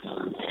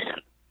drinking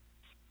and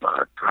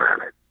trying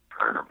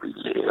to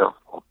relive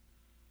or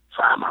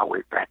find my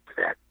way back to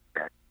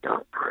that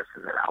young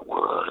person that I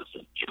was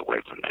and get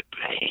away from that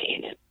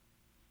pain. And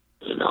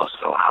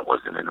so I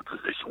wasn't in a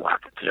position where I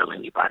could tell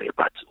anybody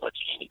about too much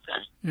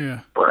anything.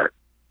 Yeah. But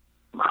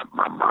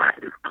my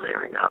mind is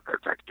clearing up as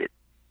I get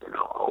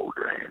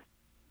older, and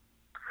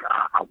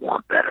I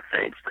want better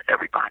things for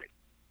everybody.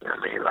 You know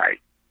what I mean?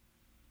 Like,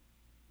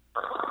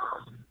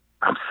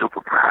 I'm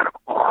super proud of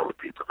all the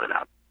people that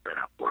I've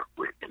worked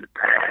with in the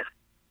past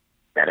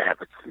that have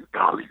achieved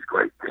all these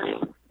great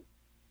things.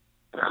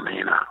 You know what I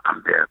mean?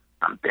 I'm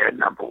their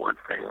number one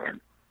fan.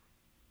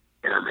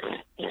 You know what I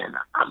mean? And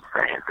I'm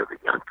fans of the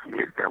young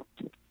kids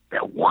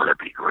that want to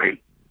be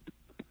great.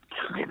 You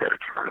know what I mean? That are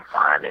trying to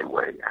find their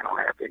way. I don't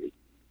have any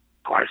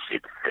hard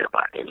shit to say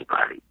about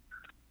anybody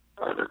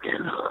other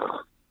than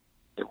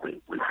that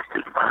we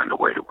just find a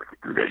way to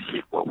do that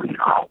shit where we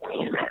all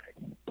win at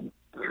it.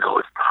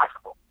 It's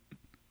possible.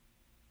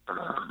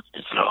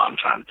 And so I'm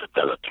trying to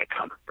develop that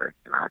kind of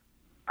person.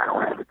 I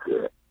don't have a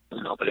kid,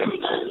 but every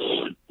now and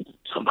then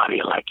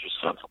somebody like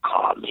yourself will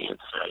call me and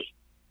say,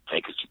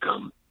 hey, could you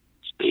come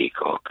speak,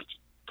 or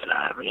could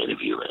I have an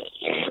interview?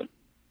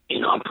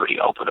 And I'm pretty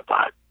open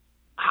about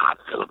how I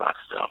feel about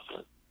stuff.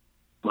 And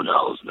who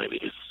knows,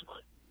 maybe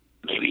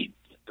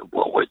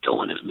what we're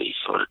doing is me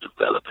sort of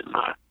developing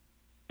my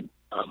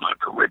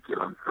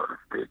curriculum, so to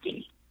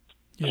speak,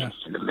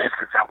 and the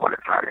message I want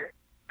to try to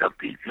help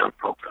these young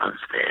folks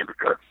understand,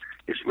 because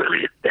it's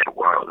really their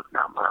world, it's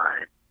not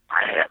mine.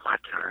 I had my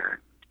turn.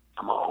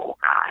 I'm an old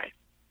guy.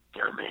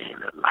 You know what I mean?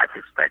 The life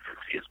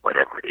expectancy is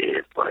whatever it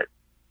is, but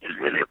it's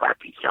really about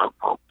these young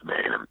folks,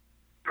 man. I'm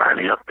trying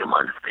to help them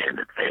understand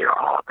that they are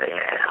all they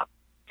have.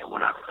 And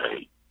when I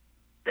say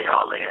they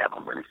all they have,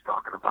 I'm really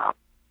talking about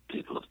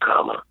people of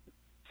color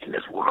in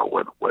this world,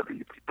 whether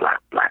you be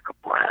black or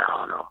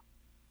brown or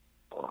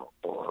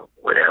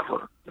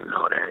whatever,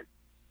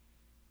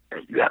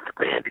 that you have to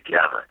band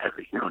together as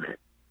a unit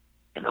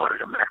in order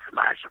to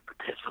maximize your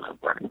potential in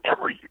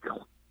whatever you're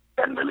doing.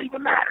 Doesn't really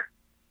even matter.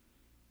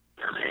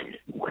 You know what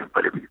I mean?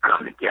 But if you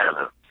come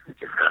together, it's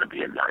going to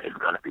be enough. It's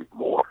going to be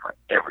more for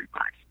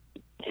everybody,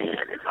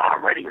 and it's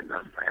already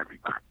enough for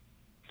everybody.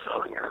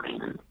 So you know what I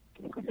mean?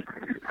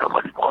 It's so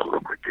much more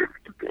lucrative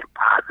and being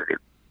positive,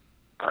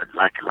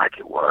 like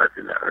it was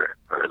in the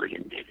early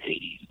and mid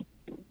 '80s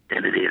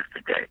than it is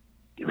today.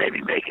 You may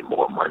be making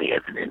more money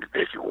as an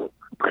individual,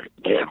 but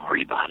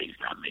everybody's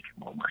not making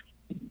more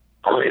money.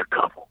 Only a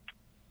couple.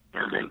 You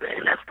know what I mean?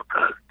 And that's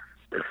because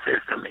the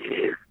system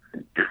is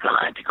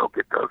designed to go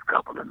get those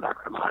couple and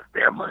maximize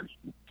their money,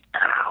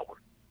 not ours.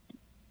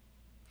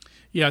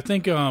 Yeah, I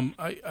think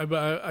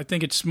I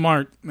think it's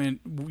smart, man.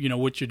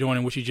 What you're doing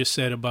and what you just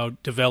said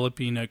about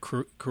developing a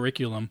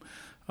curriculum,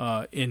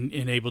 and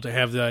able to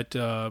have that,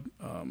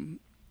 and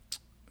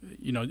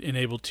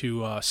able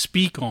to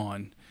speak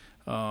on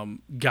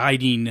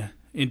guiding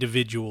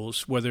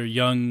individuals, whether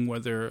young,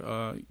 whether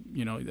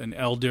an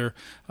elder,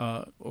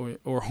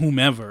 or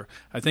whomever.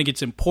 I think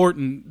it's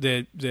important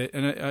that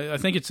and I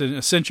think it's an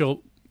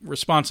essential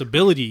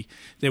responsibility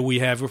that we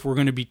have if we're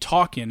going to be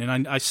talking.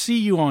 And I see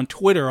you on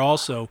Twitter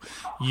also.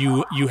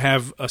 You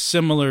have a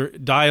similar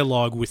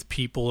dialogue with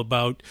people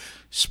about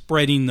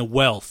spreading the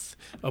wealth,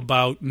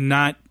 about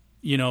not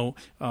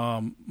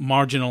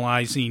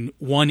marginalizing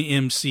one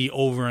MC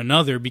over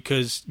another,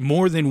 because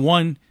more than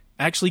one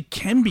actually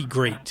can be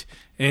great,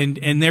 and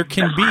there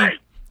can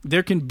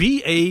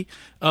be a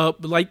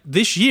like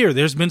this year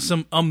there's been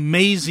some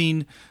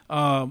amazing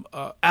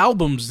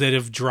albums that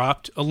have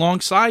dropped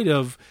alongside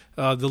of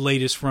the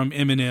latest from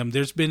Eminem.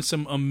 There's been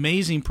some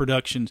amazing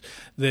productions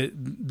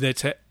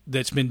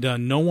that's been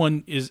done. No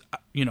one is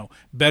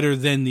better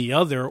than the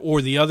other,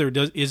 or the other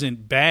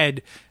isn't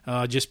bad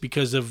just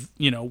because of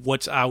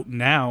what's out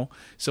now.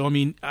 So I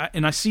mean,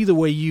 I see the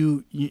way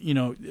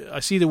I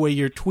see the way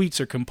your tweets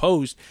are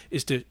composed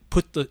is to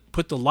put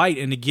the light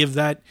and to give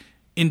that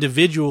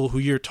individual who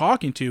you're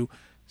talking to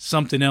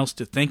something else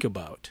to think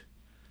about.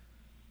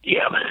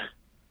 Yeah, man.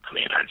 I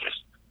mean,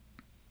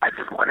 I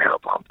just want to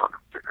help our folks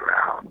figure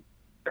out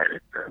that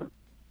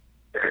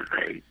there's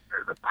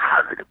a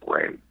positive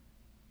way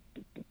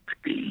to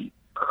be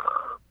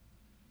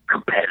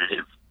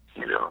competitive.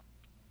 The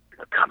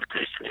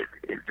competition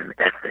is an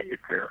essay.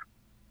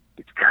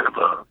 It's kind of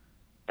a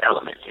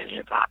element in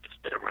hip hop that's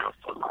been around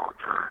for a long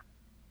time,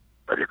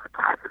 but it's a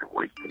positive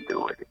way you can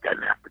do it. It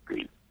doesn't have to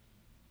be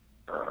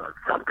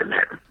something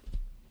that's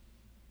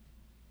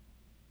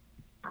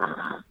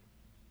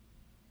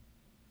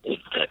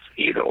that's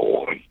either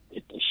or.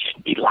 It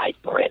should be life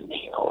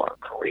threatening or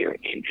career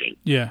ending.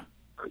 Yeah.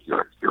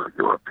 Your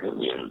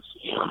opinions,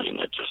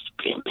 they're just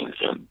opinions,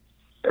 and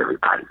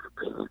everybody's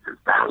opinions is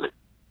valid.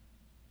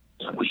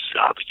 And we should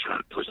all be trying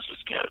to push this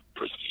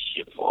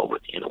shit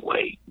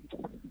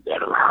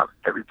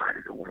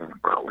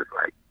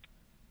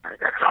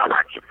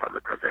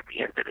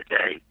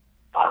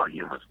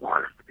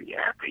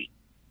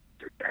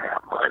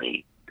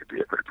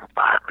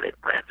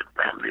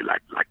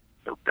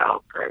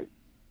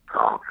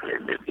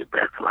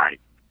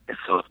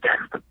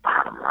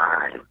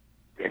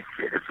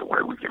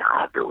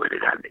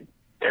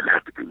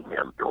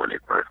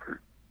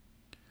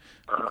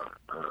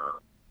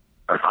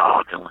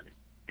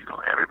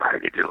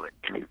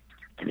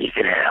and he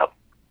can have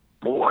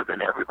more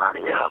than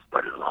everybody else,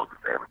 but as long as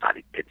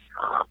everybody gets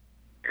some,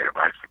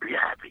 everybody should be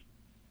happy.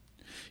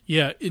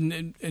 Yeah,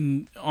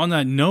 and on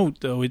that note,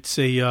 though, it's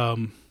a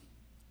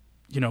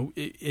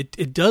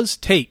it does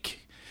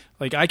take,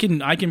 like, I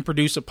can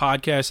produce a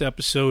podcast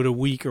episode a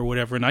week or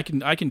whatever, and I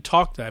can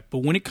talk that, but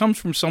when it comes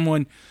from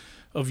someone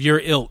of your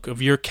ilk,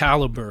 of your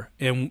caliber,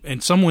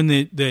 and someone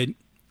that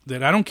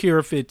I don't care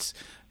if it's,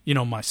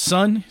 my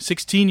son,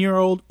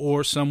 16-year-old,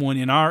 or someone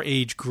in our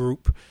age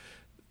group,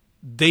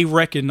 they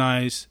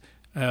recognize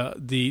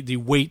the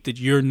weight that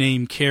your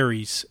name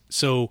carries.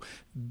 So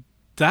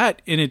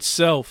that in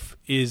itself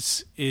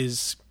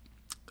is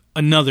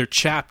another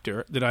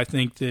chapter that I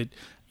think that,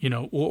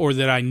 or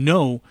that I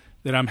know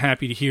that I'm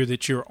happy to hear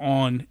that you're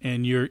on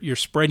and you're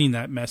spreading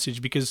that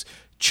message, because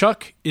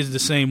Chuck is the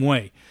same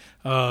way.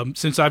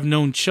 Since I've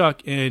known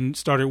Chuck and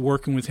started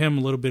working with him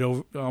a little bit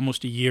over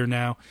almost a year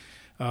now,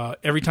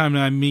 every time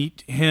that I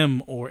meet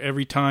him or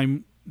every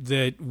time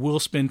that we'll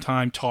spend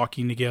time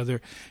talking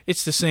together,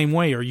 it's the same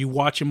way. Or you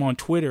watch him on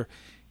Twitter,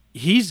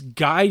 he's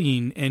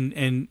guiding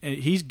and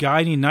he's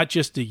guiding not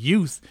just the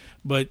youth,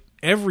 but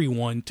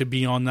everyone to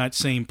be on that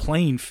same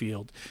playing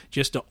field,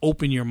 just to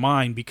open your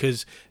mind,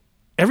 because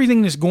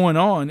everything that's going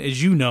on,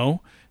 as you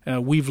know,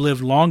 we've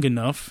lived long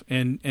enough,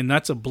 and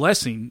that's a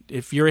blessing.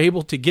 If you're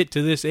able to get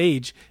to this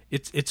age,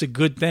 it's a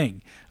good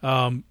thing.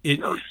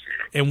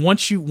 And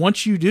once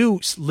you do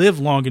live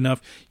long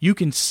enough, you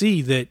can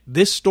see that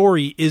this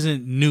story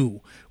isn't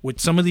new. What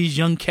some of these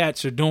young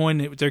cats are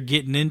doing, what they're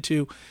getting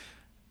into,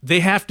 they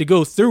have to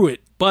go through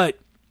it. But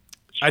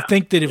I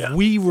think that if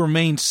we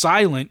remain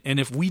silent and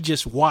if we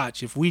just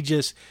watch, if we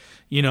just,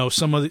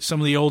 some of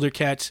the older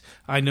cats,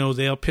 I know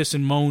they'll piss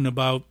and moan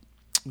about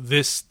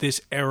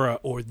this era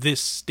or this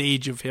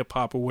stage of hip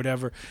hop or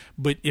whatever.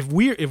 But if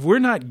we're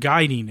not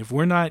guiding, if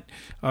we're not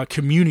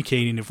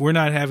communicating, if we're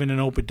not having an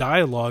open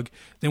dialogue,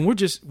 then we're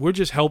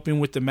just helping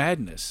with the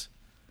madness.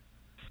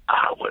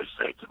 I always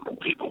say to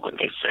people when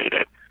they say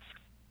that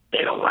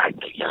they don't like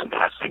the young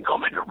guy, say go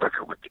make a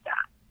record with the guy.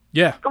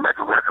 Yeah, Go make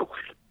a record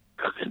with him,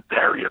 because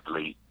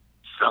invariably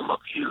some of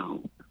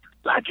you,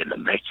 like in the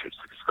Matrix,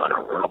 is going to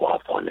rub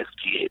off on this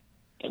kid,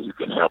 and you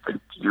can help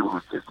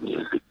infuse this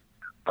music.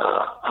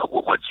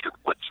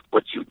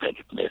 What you think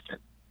is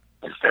missing,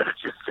 instead of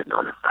just sitting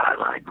on the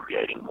sideline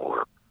creating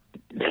more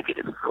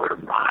negative sort of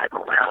vibe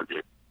around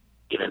it.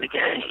 Get in the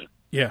game.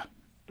 Yeah.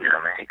 You know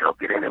what I mean? Go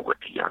get in it with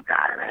the young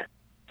guy, man.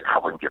 And I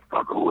wouldn't give a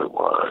fuck who it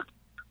was.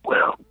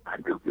 Well, I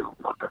do give a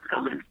fuck because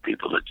some of these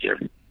people are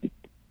just,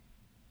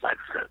 like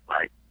I said,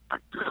 like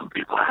some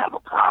people have a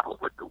problem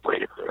with the way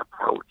that they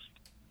approach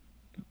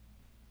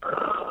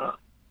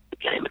the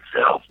game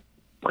itself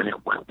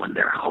when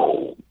their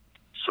whole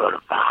sort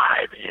of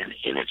vibe and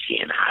energy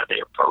and how they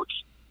approach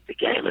the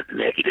game is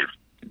negative,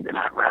 then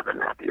I'd rather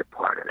not be a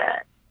part of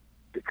that,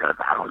 because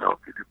I don't know if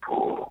I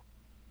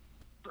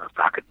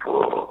could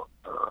pull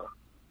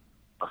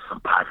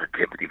some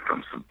positivity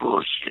from some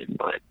bullshit,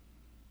 but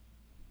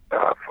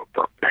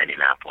for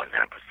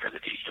 99.9%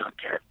 of these young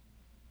cats,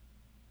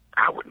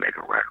 I would make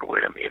a record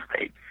with them if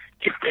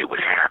they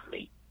would have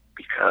me,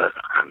 because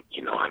I'm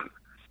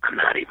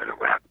not even a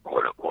rapper,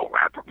 quote-unquote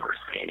rapper per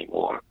se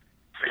anymore,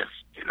 since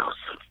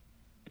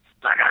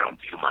like I don't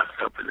view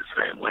myself in the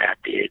same way I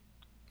did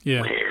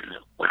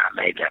when I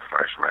made that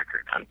first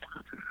record.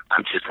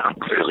 I'm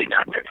clearly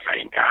not that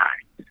same guy,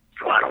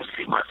 so I don't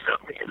see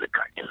myself in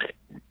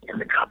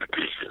the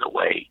competition the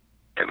way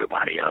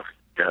everybody else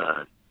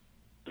does.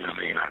 You know what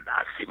I mean?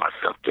 I see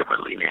myself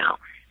differently now,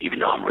 even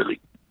though I'm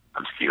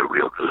still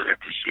real good at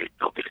this shit.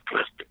 Don't get it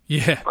twisted.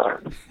 Yeah.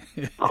 But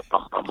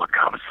my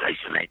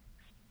conversation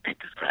ain't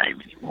the same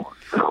anymore.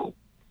 So,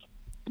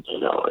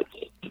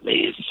 to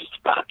me, it's just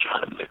about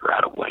trying to figure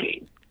out a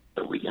way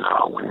that we can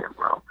all win,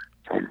 bro.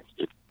 And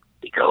it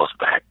goes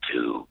back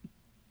to,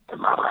 in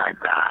my mind's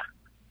eye,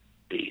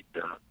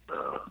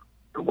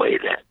 the way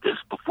that this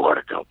before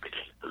the dope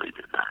days, believe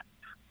it or not,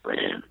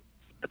 when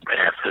the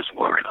Panthers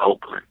were in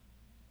Oakland,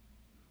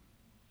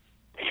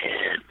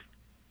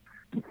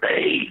 and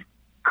they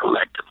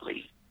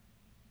collectively,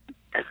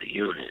 as a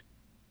unit,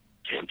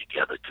 came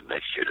together to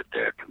make sure that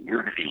their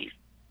communities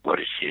were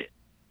the shit,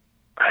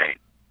 right?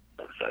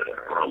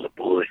 All the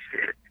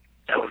bullshit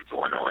that was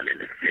going on in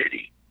the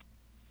city,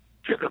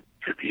 to the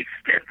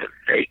extent that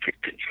they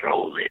could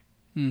control it,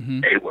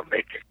 they were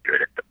making sure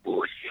that the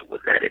bullshit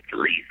was at its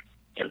least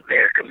in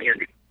their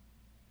community.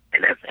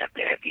 And at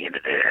the end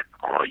of that, that's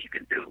all you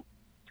can do.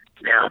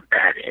 Now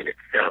that in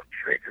itself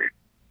triggered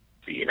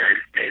the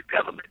United States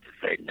government to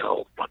say,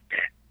 no, fuck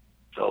that.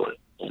 So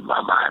in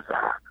my mind's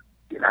eye,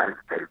 the United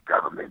States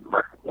government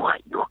must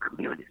want your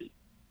community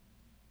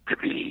to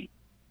be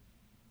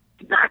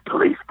not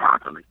policed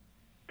properly,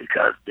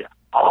 because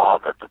all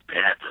that the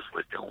Panthers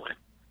were doing,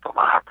 from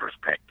our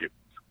perspective,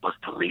 was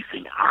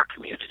policing our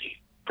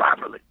community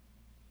properly.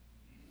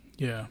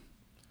 Yeah.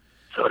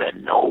 So that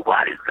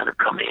nobody's going to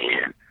come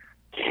in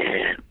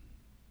and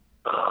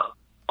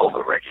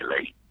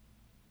overregulate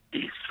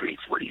these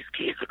streets where these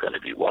kids are going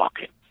to be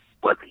walking,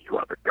 whether you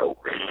are a dope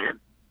man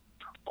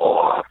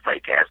or a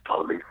fake-ass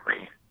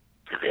policeman.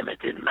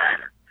 didn't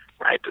matter,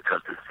 right?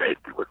 Because the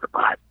safety was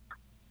about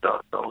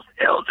those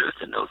elders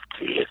and those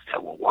kids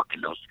that were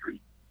walking those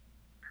streets.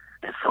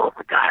 And so if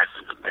the guys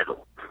in the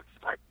middle,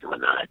 like you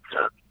and I,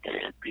 Chuck,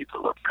 and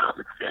people of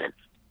common sense,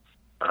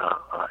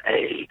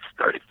 age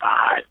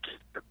 35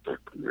 to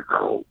 50 years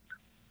old,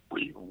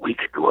 we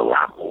could do a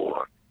lot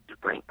more to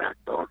bring back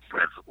those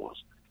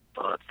principles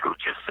through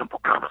just simple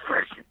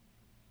conversation.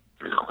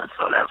 And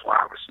so that's why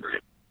I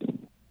respect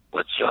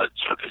what Chuck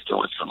is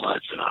doing so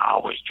much, and I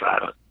always try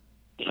to,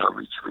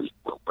 retreat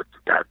with what you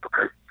guys,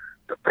 because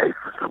the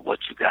basis of what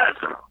you guys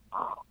are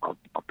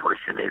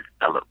pushing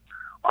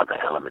are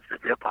the elements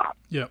of hip hop.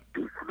 Yeah.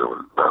 Peace,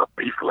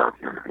 love,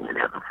 unity, and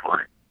having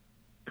fun.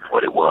 It's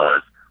what it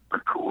was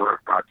when Kool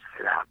Herc brought the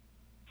shit out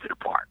to the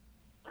park.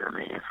 You know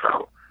what I mean?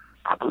 So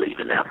I believe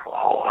in that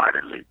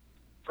wholeheartedly,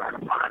 trying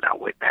to find our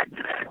way back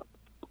to that.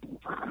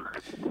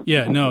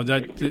 Yeah, no,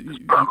 that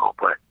struggle,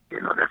 but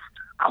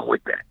I'm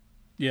with that.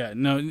 Yeah,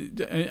 no,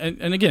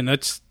 and again,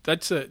 that's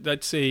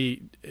a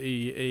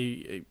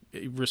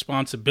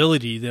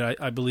responsibility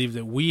that I believe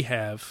that we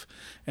have,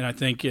 and I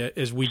think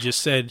as we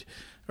just said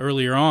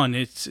earlier on,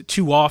 it's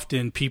too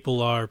often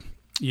people are,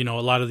 a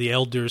lot of the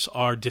elders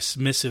are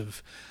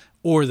dismissive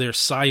or they're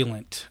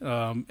silent,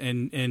 I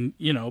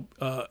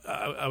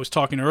was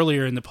talking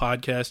earlier in the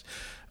podcast.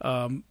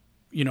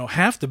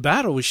 Half the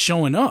battle is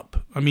showing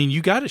up. I mean,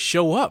 you got to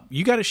show up.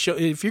 You got to show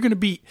if you're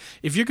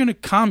going to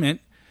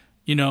comment,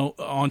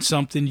 on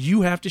something,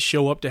 you have to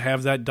show up to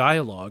have that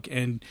dialogue.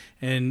 And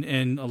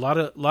a lot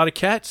of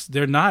cats,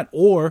 they're not,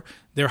 or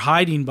they're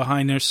hiding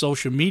behind their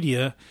social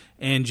media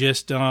and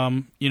just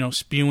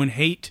spewing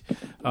hate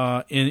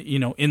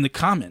in the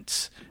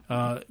comments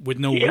with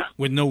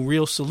no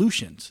real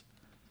solutions.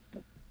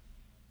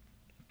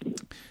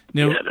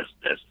 Now,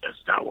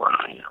 that's not where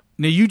I am.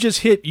 Now you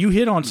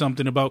hit on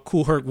something about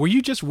Kool Herc. Were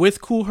you just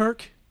with Kool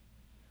Herc?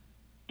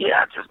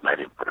 Yeah, I just met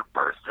him for the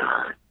first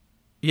time.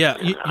 Yeah,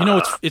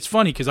 it's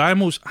funny because I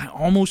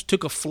almost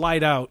took a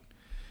flight out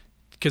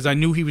because I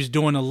knew he was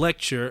doing a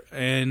lecture,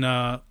 and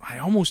I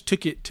almost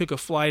took a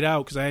flight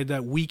out because I had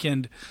that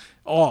weekend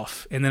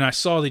off, and then I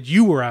saw that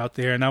you were out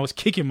there, and I was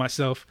kicking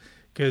myself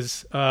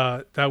because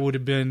that would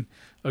have been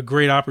a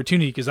great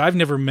opportunity because I've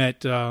never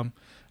met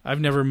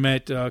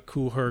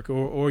Kool Herc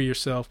or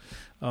yourself,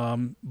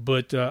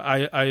 but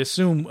I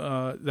assume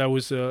that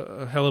was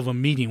a hell of a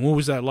meeting. What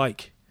was that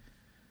like?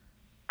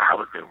 I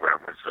was in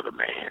reverence to the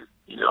man.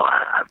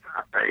 I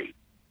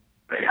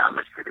pay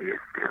homage to his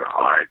spirit of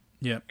art.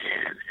 Yeah.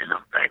 And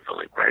I'm thankful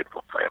and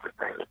grateful for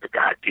everything that the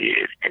guy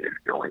did and is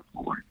doing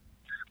for it.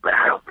 But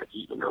I don't think he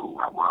even knew who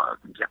I was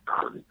and just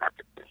calling me back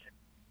to man.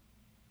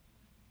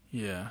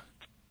 Yeah.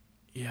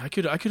 Yeah, I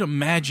could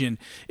imagine.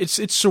 It's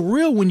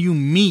surreal when you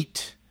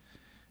meet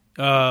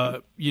some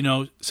of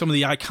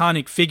the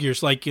iconic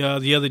figures. Like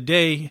the other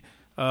day,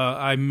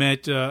 I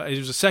met. It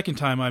was the second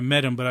time I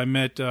met him, but I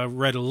met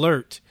Red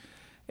Alert,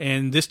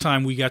 and this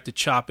time we got to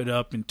chop it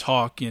up and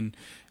talk, and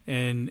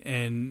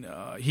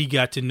he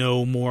got to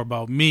know more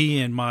about me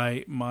and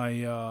my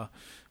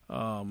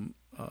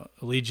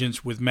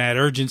allegiance with Mad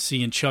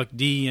Urgency and Chuck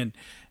D, and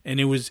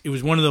it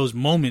was one of those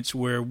moments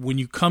where when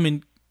you come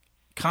in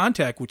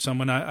contact with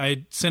someone, I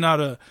had sent out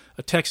a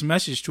text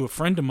message to a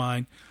friend of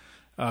mine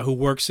who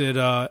works at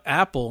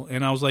Apple,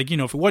 and I was like,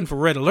 if it wasn't for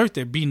Red Alert,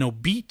 there'd be no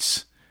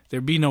Beats.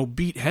 There'd be no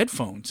Beat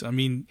headphones. I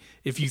mean,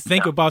 if you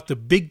think about the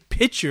big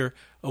picture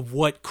of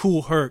what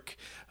Kool Herc,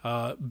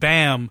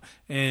 Bam,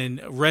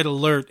 and Red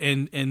Alert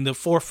and the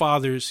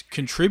forefathers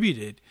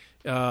contributed,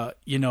 there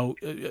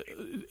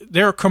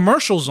are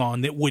commercials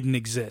on that wouldn't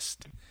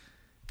exist.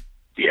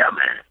 Yeah,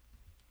 man.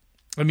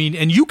 I mean,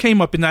 and you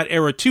came up in that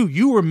era too.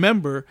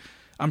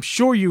 I'm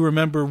sure you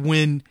remember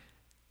when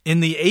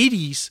in the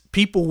 80s,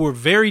 people were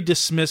very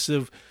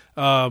dismissive.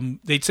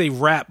 They'd say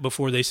rap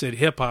before they said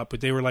hip hop,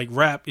 but they were like,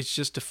 rap, it's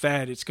just a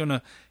fad. It's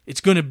gonna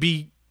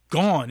be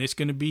gone. It's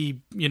gonna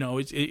be,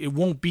 it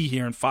won't be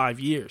here in 5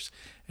 years.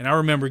 And I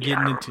remember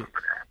getting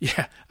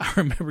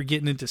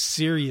into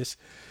serious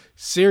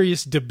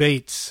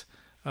debates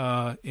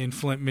in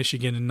Flint,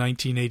 Michigan in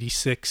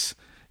 1986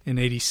 and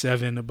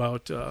 87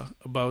 about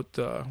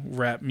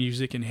rap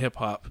music and hip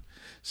hop.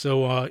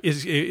 So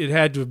it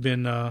had to have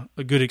been a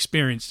good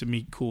experience to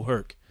meet Kool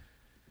Herc.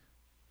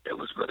 It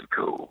was really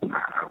cool.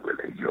 I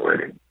really enjoyed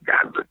it.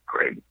 God looked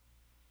great.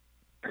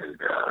 And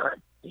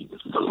he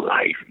was full of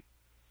life.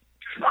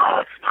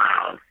 Smiles.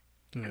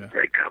 Yeah.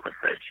 Great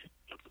conversation.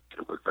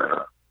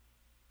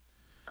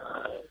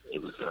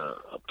 It was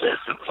a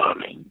blessing for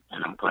me,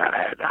 and I'm glad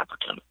I had the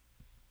opportunity.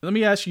 Let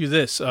me ask you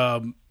this.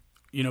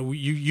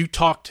 You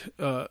talked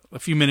a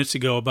few minutes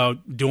ago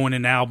about doing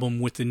an album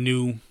with a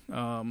new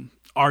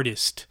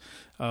artist.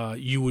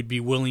 You would be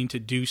willing to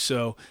do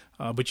so,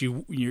 but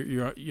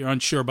you're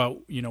unsure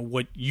about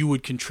what you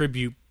would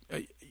contribute.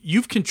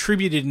 You've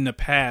contributed in the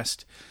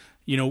past,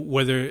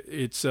 whether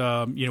it's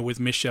with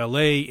Michelle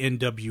A,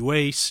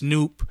 N.W.A.,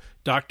 Snoop,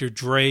 Dr.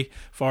 Dre, as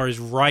far as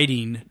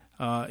writing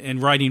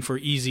and writing for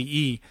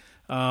Eazy-E.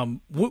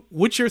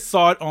 What's your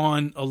thought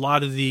on a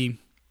lot of the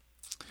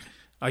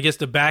I guess,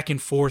 the back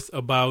and forth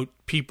about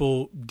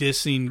people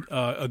dissing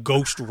a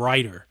ghost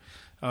writer.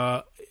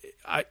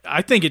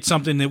 I think it's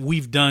something that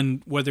we've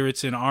done, whether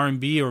it's in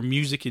R&B or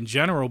music in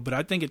general, but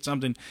I think it's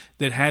something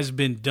that has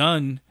been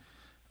done,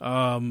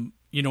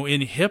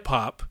 in hip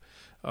hop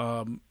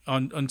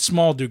on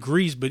small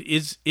degrees. But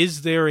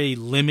is there a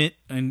limit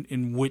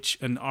in which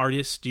an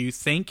artist, do you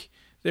think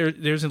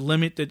there's a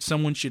limit that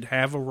someone should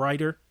have a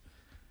writer?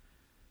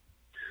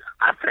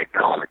 I think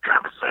the only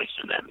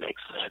conversation that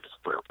makes sense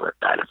where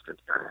that is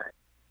concerned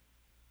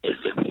is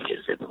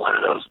if one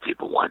of those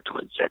people want to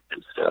inject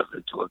themselves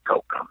into a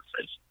GOAT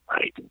conversation,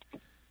 right?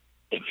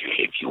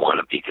 If you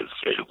want to be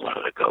considered one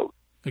of the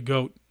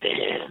GOAT,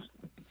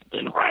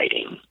 then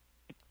writing,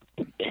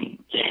 then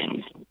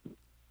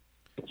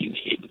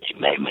it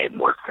may make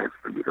more sense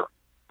for you to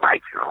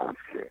write your own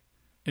shit.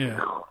 Yeah.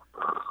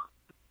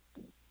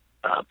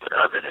 But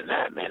other than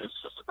that, man,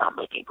 it's just about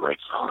making great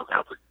songs.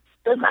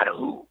 Doesn't matter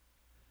who.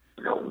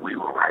 When we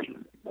were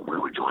writing, when we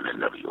were doing the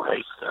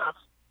NWA stuff,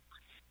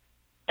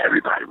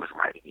 everybody was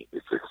writing it.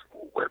 It's just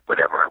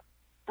whoever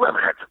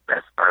had the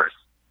best verse.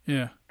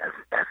 Yeah. That's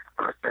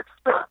the first that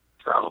stuck.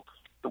 So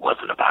it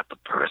wasn't about the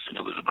person,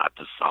 it was about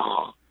the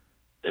song.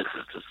 This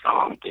is the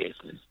song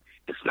business.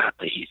 It's not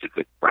the he's a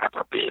good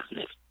rapper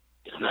business.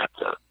 It's not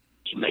the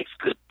he makes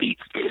good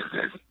beats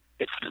business.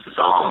 It's the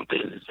song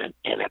business. And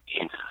at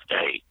the end of the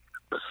day,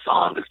 the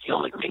song is the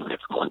only thing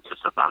that's going to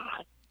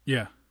survive.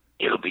 Yeah.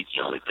 It'll be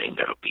the only thing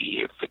that'll be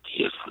here 50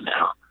 years from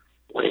now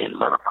when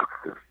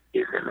motherfuckers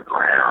is in the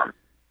ground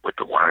with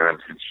the worms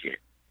and shit.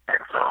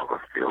 That song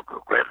will still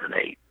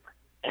resonate,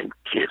 and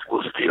kids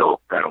will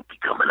still, that'll be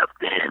coming up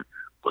then,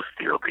 will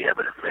still be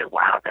able to say,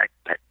 wow, that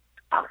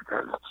I was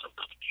going to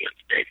something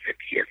today, 50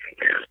 years from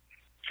now.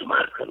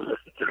 Somebody's going to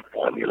listen to the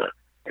formula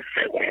and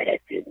say, wow, that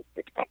shit was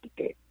the top of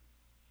it.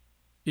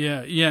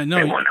 Yeah,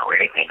 no. They won't know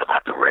anything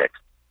about the Rex.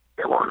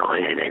 They won't know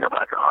anything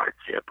about the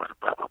hardship or the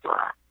blah, blah,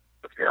 blah.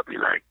 But they'll be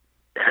like,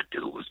 that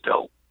dude was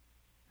dope.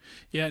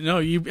 Yeah, no,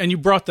 you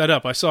brought that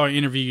up. I saw an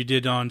interview you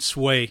did on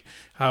Sway,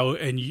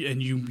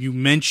 you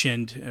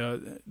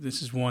mentioned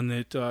this is one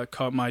that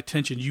caught my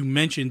attention. You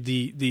mentioned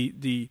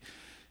the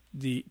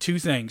two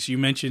things. You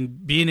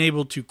mentioned being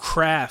able to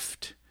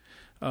craft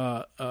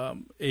a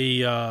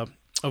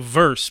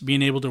verse,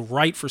 being able to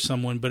write for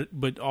someone,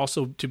 but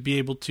also to be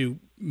able to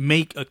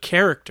make a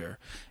character.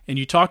 And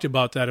you talked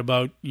about that,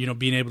 about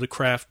being able to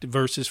craft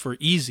verses for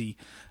Easy.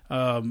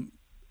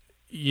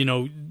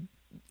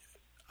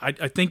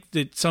 I think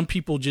that some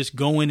people just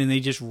go in and they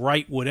just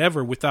write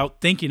whatever without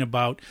thinking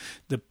about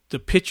the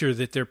picture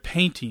that they're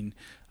painting.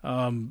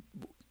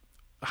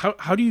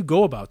 How do you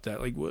go about that?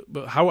 Like,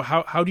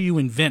 how do you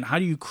invent? How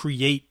do you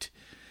create,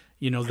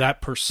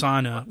 that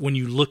persona when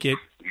you look at?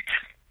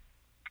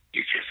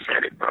 You just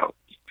said it, bro.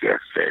 You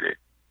just said it.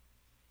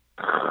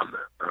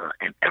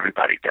 And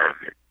everybody does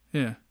it.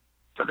 Yeah.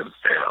 For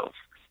themselves.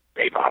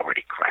 They've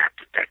already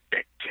crafted that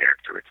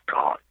character. It's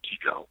called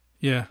ego.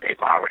 Yeah. They've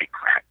already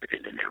crafted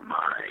it in their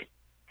mind.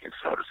 And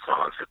so the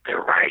songs that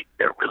they're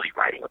really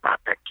writing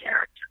about that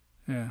character.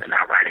 Yeah. They're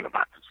not writing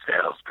about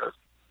themselves, because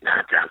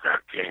 9 times out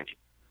of 10,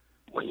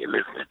 when you're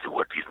listening to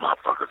what these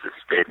motherfuckers are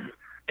spitting,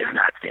 it's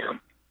not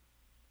them.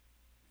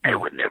 They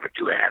would never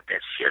do half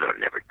that shit or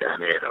never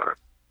done it, or,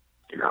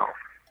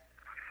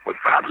 would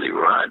probably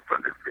run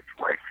from the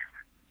situation.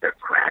 They're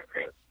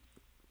crafting.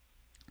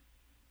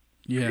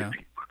 Yeah.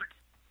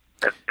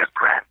 They're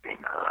crafting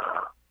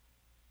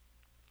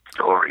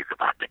stories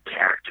about the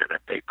character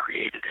that they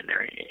created in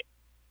their head.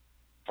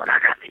 When I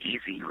got the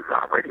Easy, he was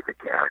already the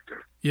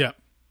character. Yeah.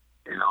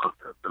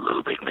 The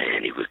little big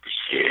man, he was the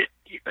shit.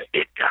 He's the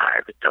it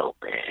guy, the dope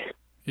man.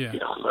 Yeah. You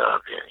don't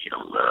love him. You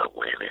don't love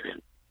women,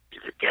 and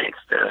he's a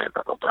gangster, and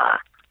blah, blah, blah.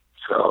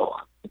 So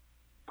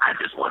I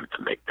just wanted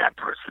to make that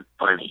person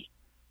funny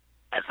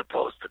as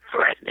opposed to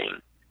threatening,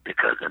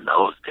 because in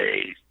those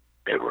days,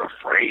 they were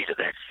afraid of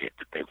that shit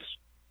that they was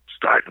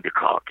starting to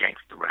call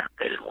gangster rap.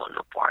 They didn't want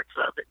no parts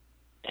of it.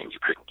 And you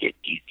couldn't get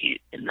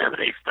Easy and none of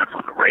their stuff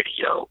on the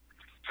radio.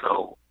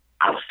 So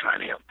I was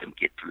trying to help them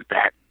get through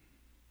that,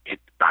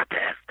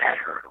 bypass that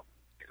hurdle,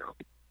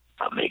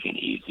 by making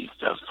Easy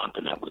stuff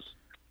something that was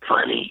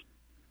funny,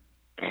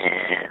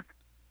 and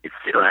it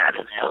still had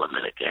an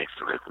element of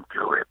gangsterism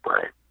to it,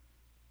 but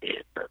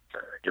it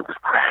was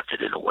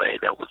crafted in a way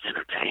that was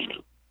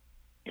entertaining.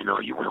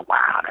 You went,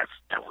 wow,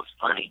 that was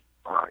funny,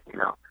 or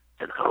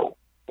and so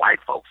white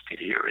folks could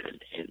hear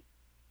it,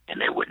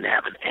 and they wouldn't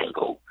have an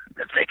angle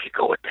that they could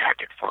go attack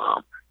it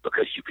from,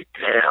 because you could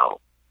tell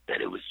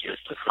that it was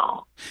just a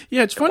song.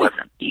 Yeah, it's funny. It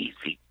wasn't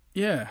easy.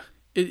 Yeah.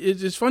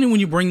 It's funny when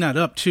you bring that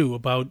up too,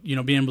 about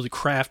being able to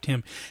craft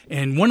him.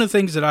 And one of the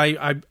things that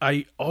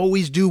I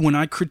always do when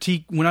I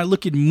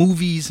look at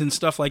movies and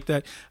stuff like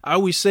that, I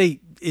always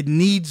say it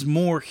needs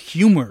more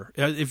humor.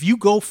 If you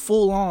go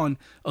full on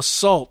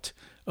assault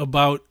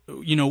about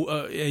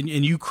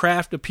and you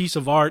craft a piece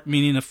of art,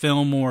 meaning a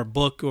film or a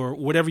book or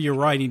whatever you're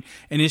writing,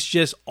 and it's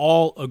just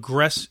all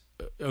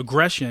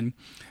aggression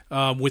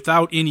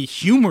without any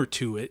humor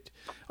to it.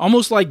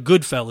 Almost like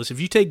Goodfellas. If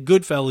you take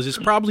Goodfellas, it's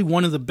probably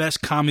one of the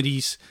best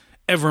comedies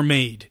ever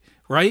made,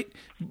 right?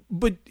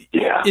 But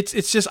Yeah.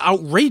 it's just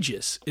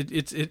outrageous.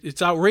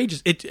 It's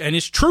outrageous. And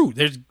it's true.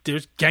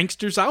 There's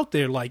gangsters out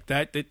there like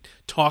that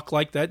talk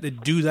like that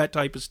do that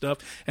type of stuff.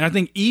 And I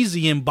think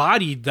Easy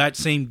embodied that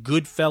same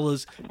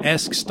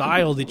Goodfellas-esque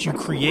style that you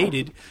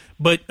created.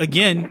 But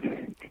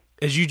again,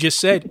 as you just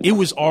said, it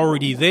was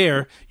already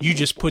there. You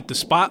just put the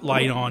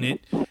spotlight on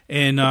it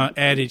and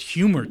added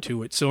humor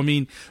to it. So I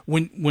mean,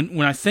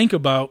 when I think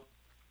about,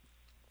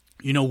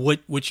 you know,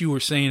 what you were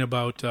saying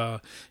about,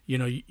 you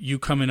know, you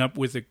coming up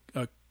with a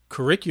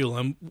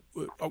curriculum,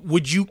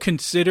 would you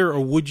consider, or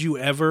would you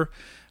ever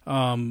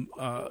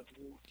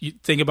you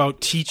think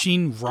about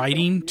teaching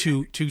writing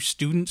to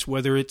students,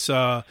 whether it's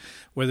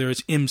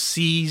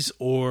MCs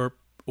or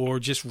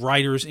just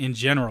writers in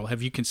general?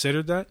 Have you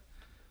considered that?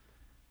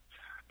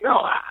 No,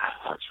 I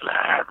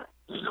haven't.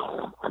 You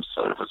know, I'm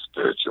sort of a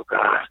spiritual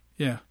guy.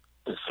 Yeah.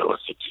 And so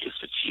it's a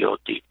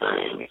G.O.D.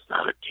 thing. It's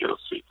not a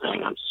D.O.C.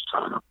 thing. I'm just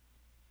trying to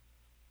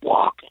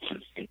walk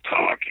and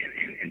talk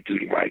and do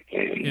the right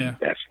thing. Yeah.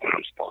 That's where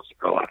I'm supposed to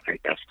go. I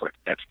think that's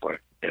where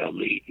they'll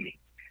lead me.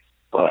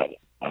 But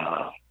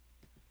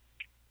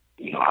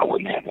you know, I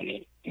wouldn't have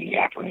any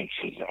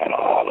apprehensions at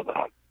all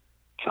about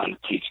trying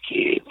to teach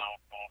kids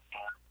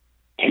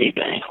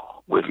anything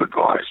with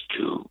regards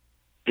to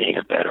being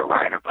a better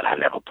writer. But I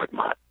never put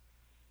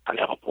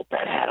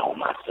that hat on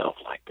myself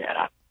like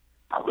that.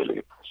 I really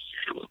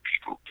appreciate it when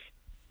people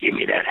give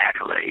me that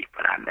accolade,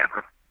 but I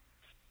never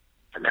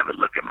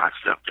look at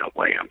myself that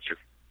way. I'm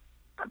just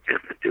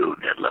a dude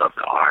that loves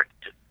the art,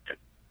 that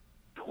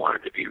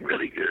wanted to be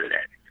really good at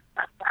it.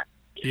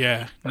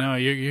 Yeah. No,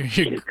 you're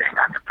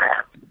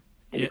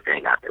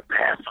Anything I could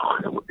pass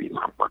on, it would be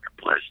my fucking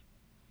pleasure.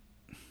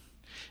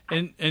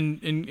 And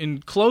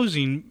in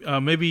closing,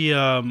 maybe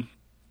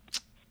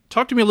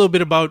talk to me a little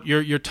bit about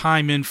your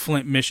time in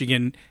Flint,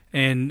 Michigan,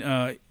 and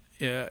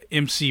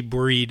MC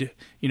Breed.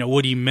 You know,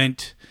 what he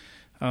meant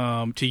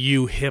to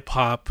you, hip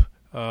hop,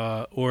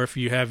 or if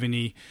you have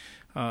any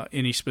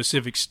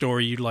specific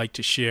story you'd like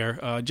to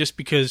share. Just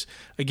because,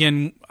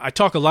 again, I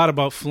talk a lot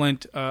about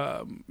Flint.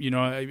 You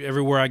know,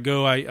 everywhere I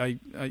go, I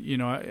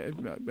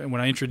when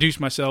I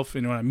introduce myself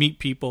and when I meet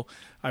people,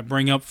 I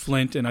bring up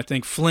Flint, and I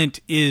think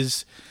Flint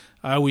is.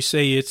 I always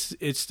say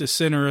it's the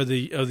center of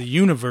the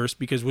universe,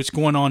 because what was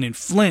going on in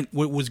Flint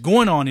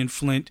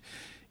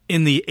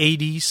in the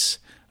 80s.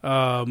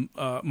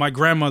 My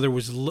grandmother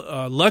was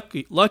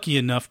lucky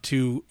enough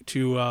to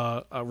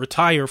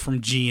retire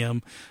from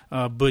GM,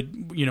 but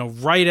you know,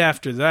 right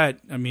after that,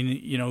 I mean,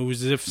 you know, it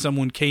was as if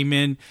someone came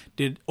in,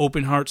 did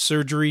open heart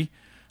surgery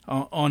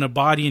on a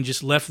body, and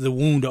just left the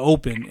wound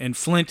open. And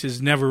Flint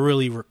has never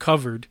really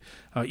recovered,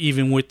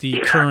 even with the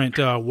current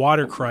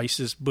water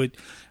crisis. But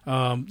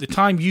the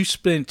time you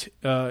spent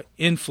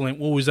in Flint,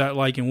 what was that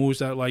like, and what was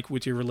that like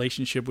with your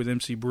relationship with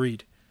MC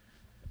Breed?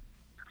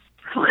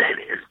 Flint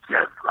is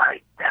just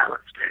like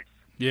Dallas, Texas.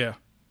 Yeah.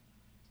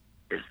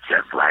 It's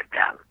just like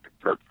Dallas. It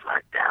looks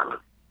like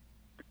Dallas.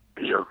 It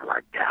feels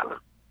like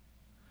Dallas.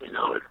 You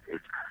know,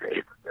 it's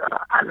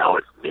I know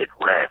it's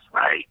Midwest,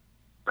 right?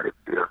 But it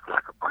feels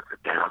like a bunch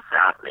of down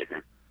south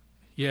niggas.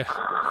 Yeah.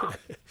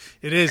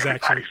 It is,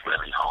 actually. Everybody's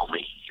really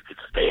homie. You can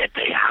stay at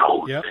their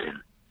house, yep. And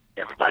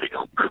everybody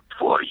gonna cook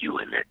for you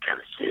and that kind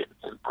of shit.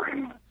 And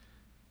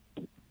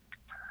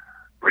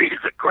Breed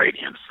is a great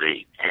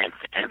MC and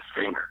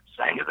singer.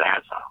 Sang his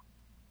ass off.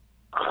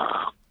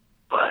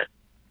 But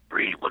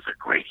Breed was a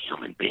great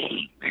human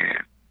being,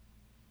 man.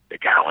 The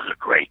guy was a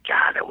great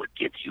guy that would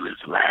give you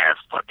his last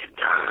fucking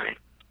dime.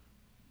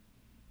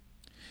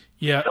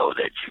 Yeah. So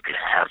that you could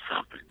have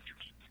something.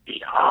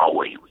 He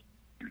always,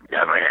 you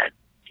never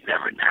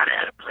not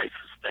had a place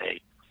to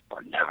stay,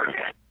 or never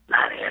had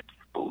not had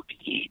food to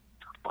eat,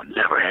 or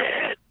never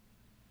had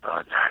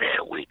not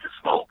had weed to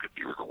smoke. If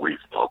you was a weed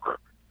smoker,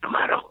 no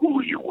matter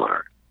who you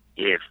were,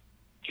 if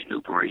you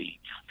knew Breed,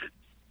 just the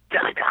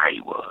kind of guy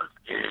he was.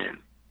 And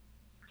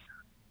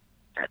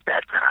at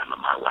that time of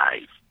my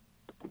life,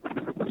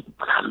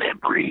 when I met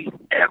Breed,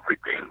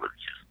 everything was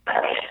just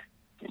bad.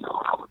 You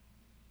know,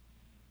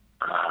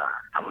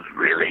 I was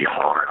really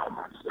hard on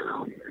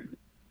myself,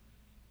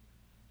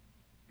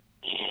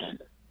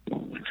 and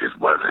I just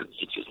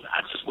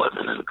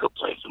wasn't in a good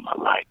place in my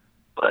life.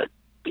 But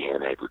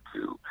being able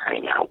to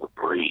hang out with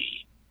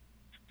Breed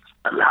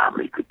allowed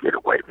me to get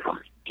away from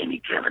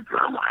any kind of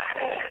drama I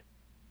had,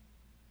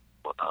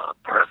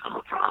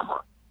 personal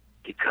drama,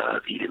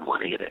 because he didn't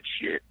want to hear that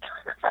shit.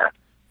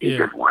 He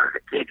just wanted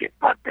to take it.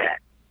 Fuck that.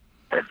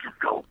 Let's just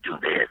go do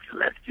this and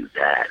let's do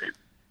that and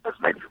let's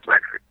make this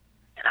record.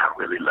 And I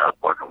really loved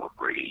working with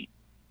Breed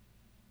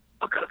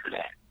because of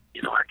that.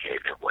 You know, I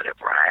gave him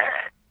whatever I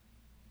had.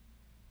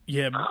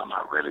 Yeah.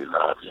 I really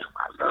love him.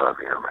 I love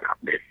him and I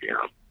miss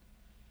him.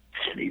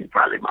 And he's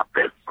probably my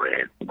best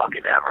friend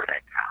fucking ever,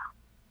 that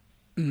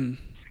guy. Mm.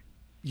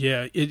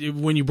 Yeah,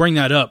 when you bring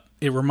that up,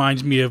 it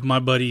reminds me of my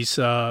buddies,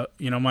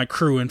 my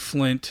crew in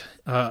Flint.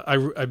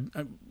 It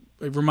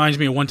reminds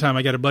me of one time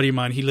I got a buddy of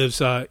mine. He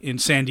lives in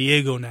San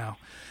Diego now.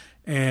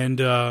 And,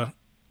 I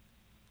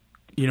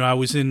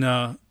was in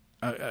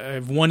I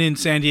have one in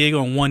San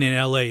Diego and one in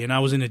L.A., and I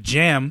was in a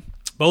jam,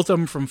 both of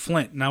them from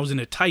Flint, and I was in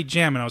a tight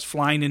jam, and I was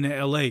flying into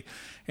L.A.,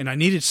 and I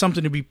needed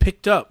something to be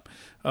picked up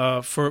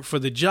for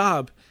the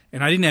job,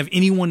 and I didn't have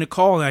anyone to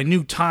call, and I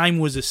knew time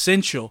was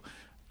essential.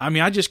 I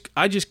mean, I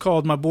just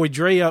called my boy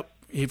Dre up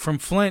from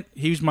Flint.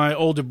 He was my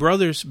older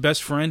brother's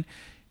best friend.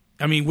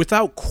 I mean,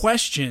 without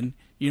question,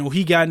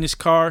 he got in his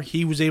car.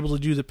 He was able to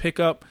do the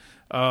pickup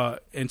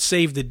and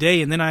save the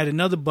day. And then I had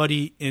another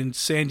buddy in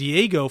San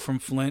Diego from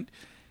Flint,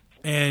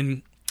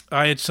 and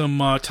I had some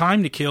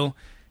time to kill.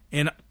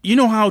 And you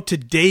know how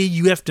today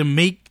you have to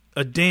make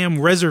a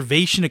damn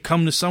reservation to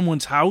come to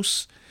someone's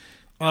house?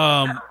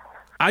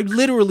 I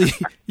literally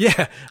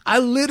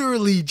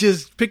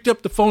just picked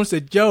up the phone and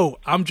said, yo,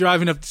 I'm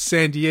driving up to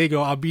San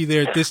Diego. I'll be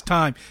there at this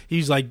time.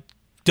 He's like,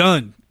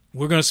 done.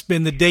 We're going to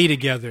spend the day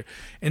together.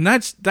 And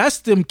that's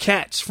them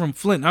cats from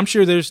Flint. I'm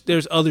sure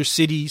there's other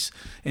cities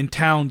and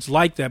towns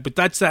like that, but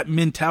that's that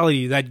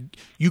mentality that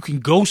you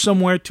can go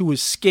somewhere to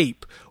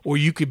escape or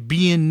you could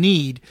be in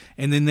need,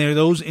 and then there are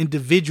those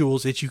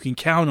individuals that you can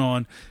count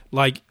on,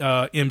 like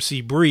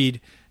MC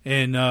Breed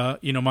and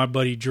my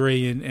buddy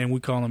Dre, and we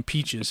call him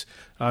Peaches,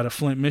 out of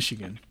Flint,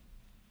 Michigan.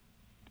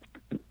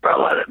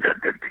 Bro,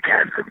 the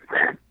cats of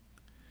that,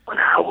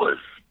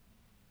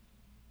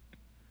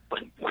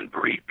 when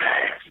Breed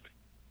passed,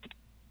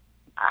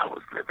 I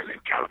was living in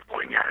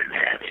California. I didn't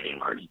have any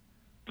money.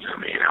 You know what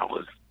I mean? I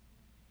was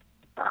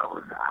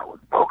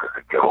broke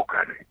as a joke,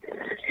 and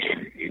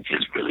it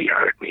just really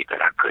hurt me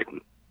that I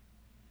couldn't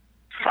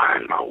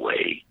find my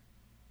way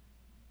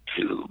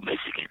to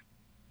Michigan.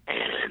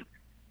 And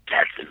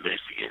Jackson,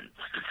 Michigan,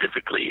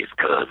 specifically his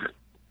cousin,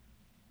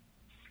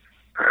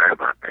 heard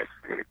about that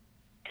shit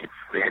and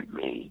sent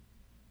me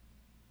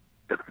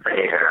the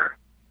fare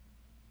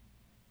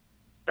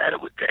that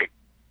it would take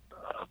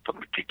for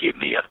me to get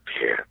me up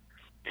there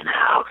and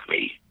house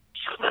me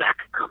so that I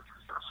could come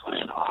to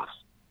Flint House.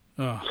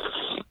 Oh.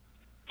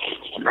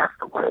 And that's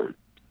the way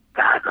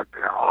guys up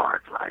there are.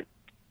 It's like,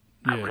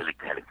 Yeah. I really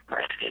can't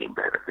explain it any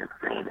better than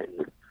saying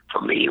it.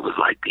 For me, it was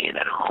like being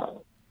at home.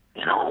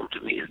 And home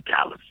to me is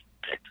Dallas,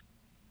 Texas.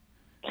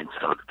 And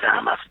so the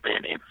time I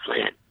spent in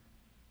Flint,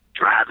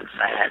 driving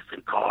fast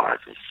in cars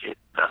and shit,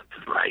 stuff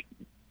is like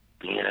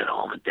being at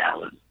home in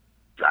Dallas,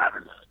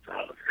 driving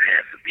fast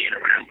and being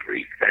around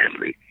Breed's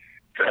family.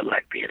 Felt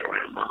like being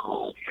around my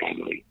own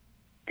family.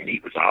 And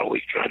he was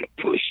always trying to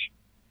push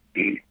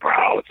these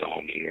broads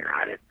on me, and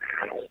I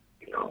don't,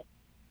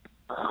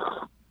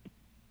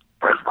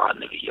 first of all,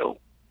 nigga,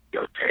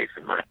 your taste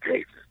and my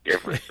taste is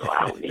different, so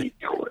I don't need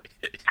yours.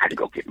 I can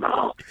go get my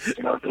own.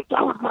 So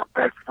that was my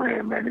best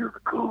friend, man. He was a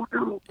cool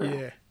dude, man.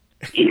 Yeah.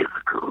 He is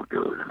a cool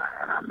dude, and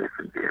I miss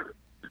him dearly.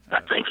 I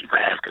thank you for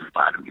asking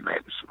about him. You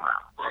made me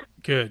smile.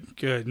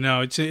 Good.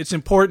 No, it's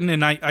important,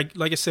 and I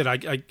like I said,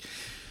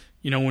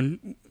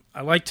 when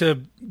I like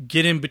to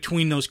get in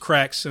between those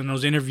cracks and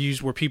those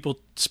interviews where people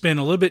spend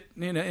a little bit,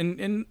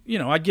 and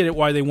I get it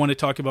why they want to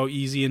talk about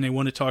Easy and they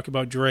want to talk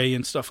about Dre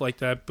and stuff like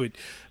that, but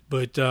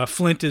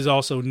Flint is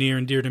also near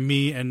and dear to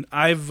me, and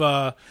I've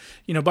by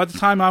the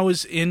time I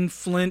was in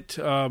Flint,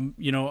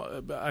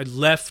 I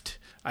left.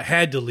 I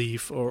had to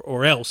leave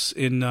or else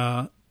in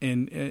right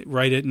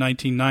at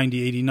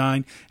 1990,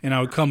 89, and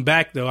I would come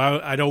back though.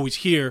 I'd always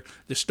hear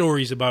the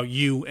stories about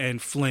you and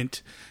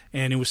Flint.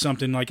 And it was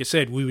something, like I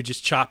said, we would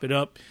just chop it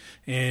up.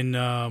 And,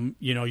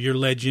 your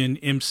legend,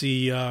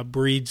 MC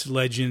Breed's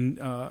legend,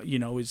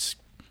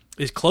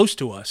 is close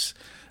to us.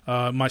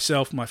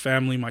 Myself, my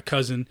family, my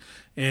cousin.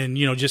 And,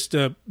 just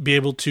to be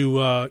able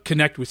to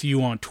connect with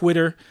you on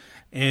Twitter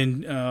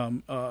and,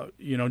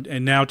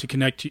 and now to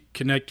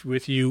connect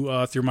with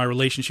you through my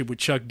relationship with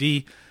Chuck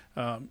D,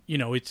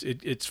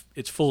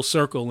 it's full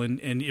circle.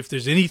 And if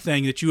there's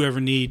anything that you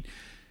ever need,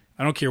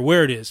 I don't care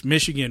where it is,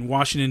 Michigan,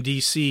 Washington,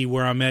 D.C.,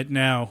 where I'm at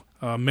now,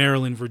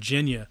 Maryland,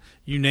 Virginia,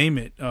 you name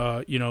it,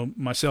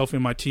 myself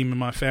and my team and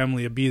my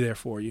family will be there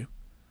for you.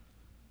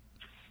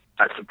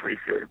 That's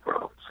appreciated,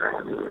 bro.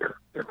 Same here.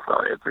 If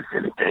there's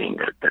anything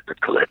that the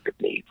collective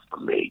needs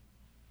from me,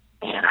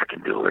 and I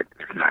can do it,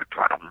 it's not a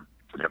problem.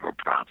 It's never a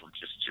problem.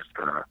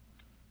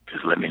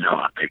 Just let me know.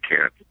 I'll take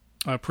care of it.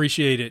 I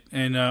appreciate it,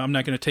 and I'm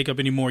not going to take up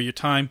any more of your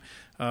time.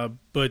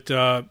 But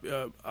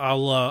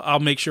I'll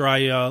make sure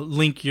I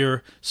link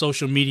your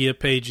social media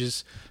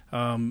pages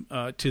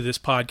to this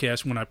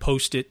podcast when I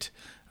post it.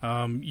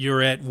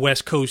 You're at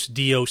West Coast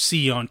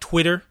D.O.C. on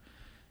Twitter,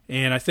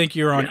 and I think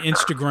you're on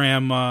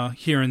Instagram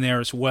here and there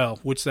as well.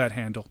 What's that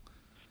handle?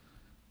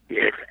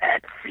 It's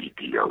at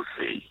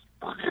CDOC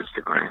on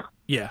Instagram.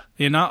 Yeah,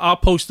 and I'll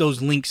post those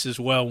links as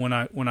well when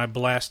I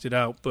blast it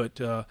out.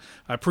 But I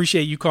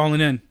appreciate you calling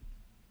in.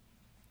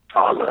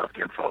 All love,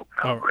 folks.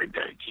 Have a great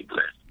day. Keep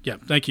blessed. Yeah,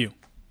 thank you.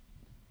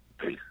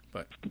 Peace.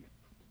 Bye.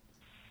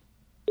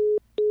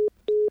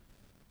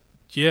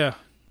 Yeah,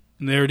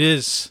 and there it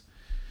is.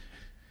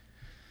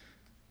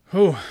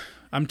 Oh,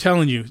 I'm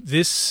telling you,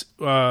 this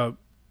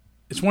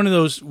it's one of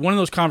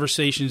those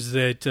conversations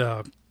that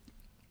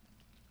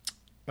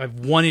I've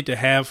wanted to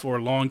have for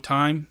a long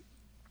time,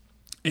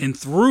 and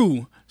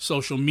through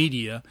social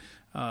media,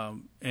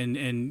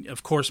 and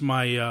of course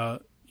my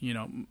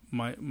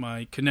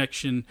my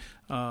connection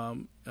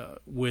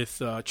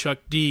with Chuck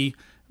D,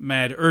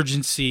 Mad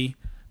Urgency,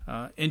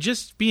 and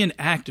just being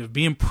active,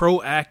 being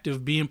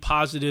proactive, being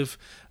positive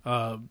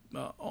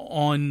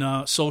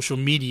on social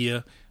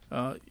media.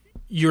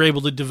 You're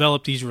able to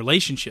develop these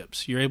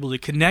relationships. You're able to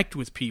connect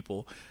with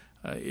people.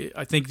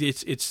 I think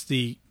it's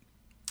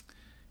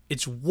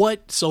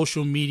what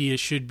social media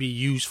should be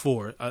used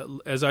for.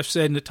 As I've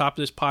said in the top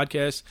of this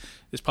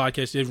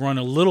podcast did run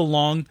a little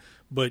long,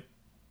 but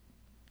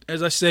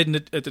as I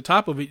said at the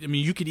top of it, I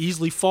mean, you could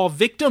easily fall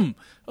victim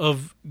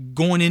of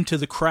going into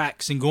the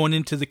cracks and going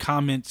into the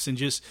comments and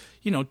just,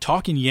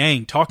 talking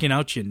yang, talking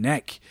out your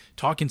neck,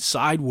 talking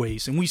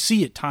sideways. And we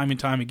see it time and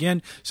time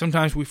again.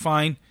 Sometimes we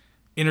find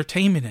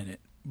entertainment in it.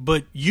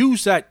 But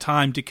use that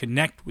time to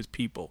connect with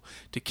people,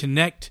 to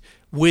connect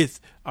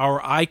with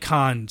our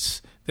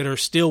icons that are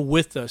still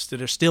with us,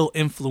 that are still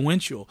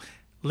influential.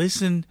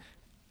 Listen,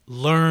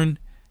 learn,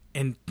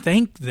 and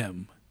thank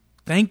them.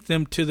 Thank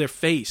them to their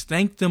face.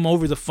 Thank them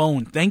over the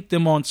phone. Thank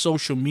them on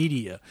social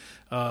media.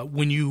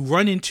 When you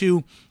run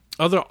into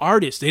other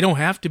artists, they don't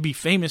have to be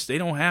famous. They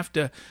don't have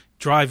to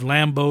drive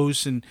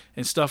Lambos and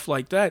stuff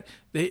like that.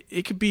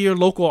 It could be your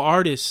local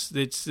artist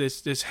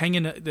that's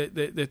hanging,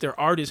 that their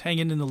art is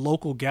hanging in the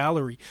local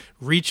gallery.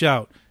 Reach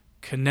out,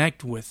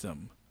 connect with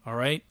them. All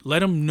right, let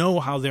them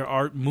know how their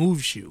art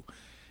moves you.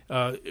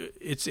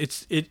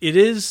 It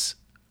is,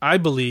 I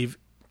believe,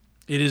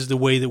 it is the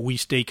way that we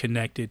stay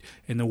connected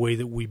and the way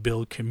that we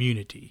build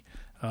community.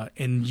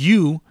 And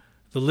you,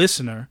 the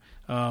listener,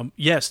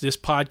 yes, this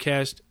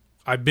podcast,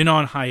 I've been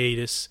on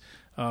hiatus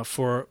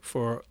for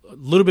a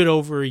little bit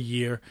over a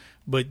year,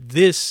 but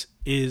this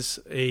is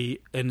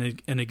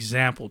an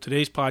example.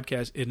 Today's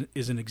podcast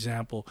is an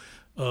example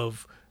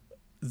of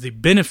the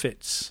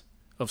benefits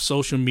of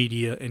social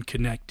media and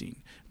connecting.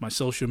 My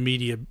social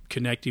media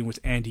connecting with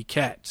Andy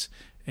Katz,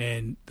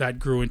 and that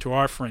grew into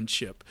our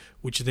friendship,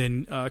 which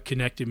then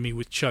connected me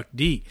with Chuck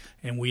D,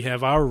 and we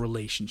have our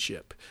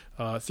relationship.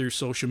 Through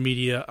social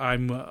media,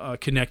 I'm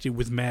connected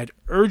with Mad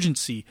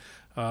Urgency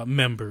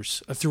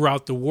members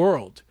throughout the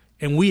world,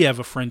 and we have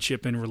a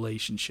friendship and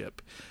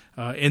relationship,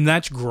 and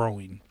that's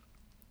growing.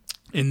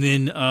 And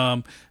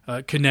then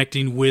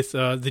connecting with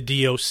the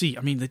D.O.C.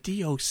 I mean, the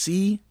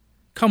D.O.C.?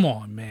 Come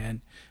on,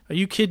 man. Are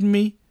you kidding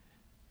me?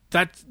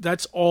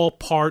 That's all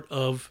part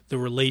of the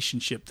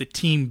relationship, the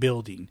team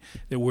building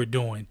that we're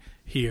doing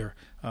here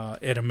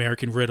at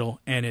American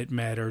Riddle and at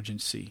Mad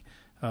Urgency.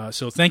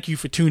 So thank you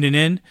for tuning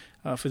in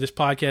for this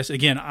podcast.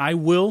 Again, I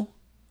will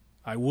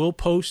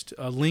post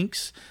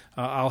links.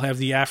 I'll have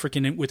the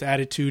African with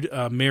Attitude,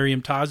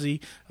 Miriam Tazi.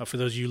 For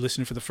those of you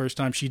listening for the first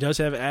time, she does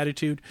have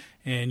attitude,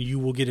 and you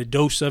will get a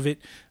dose of it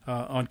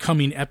on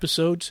coming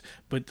episodes.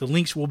 But the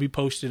links will be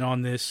posted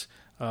on this,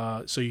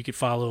 so you can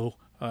follow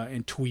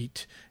and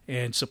tweet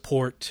and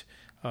support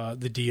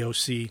the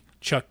D.O.C.,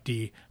 Chuck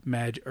D,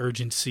 Mad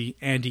Urgency,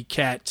 Andy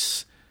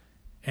Katz,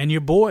 and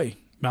your boy,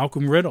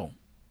 Malcolm Riddle.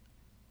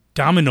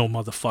 Domino,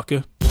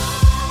 motherfucker.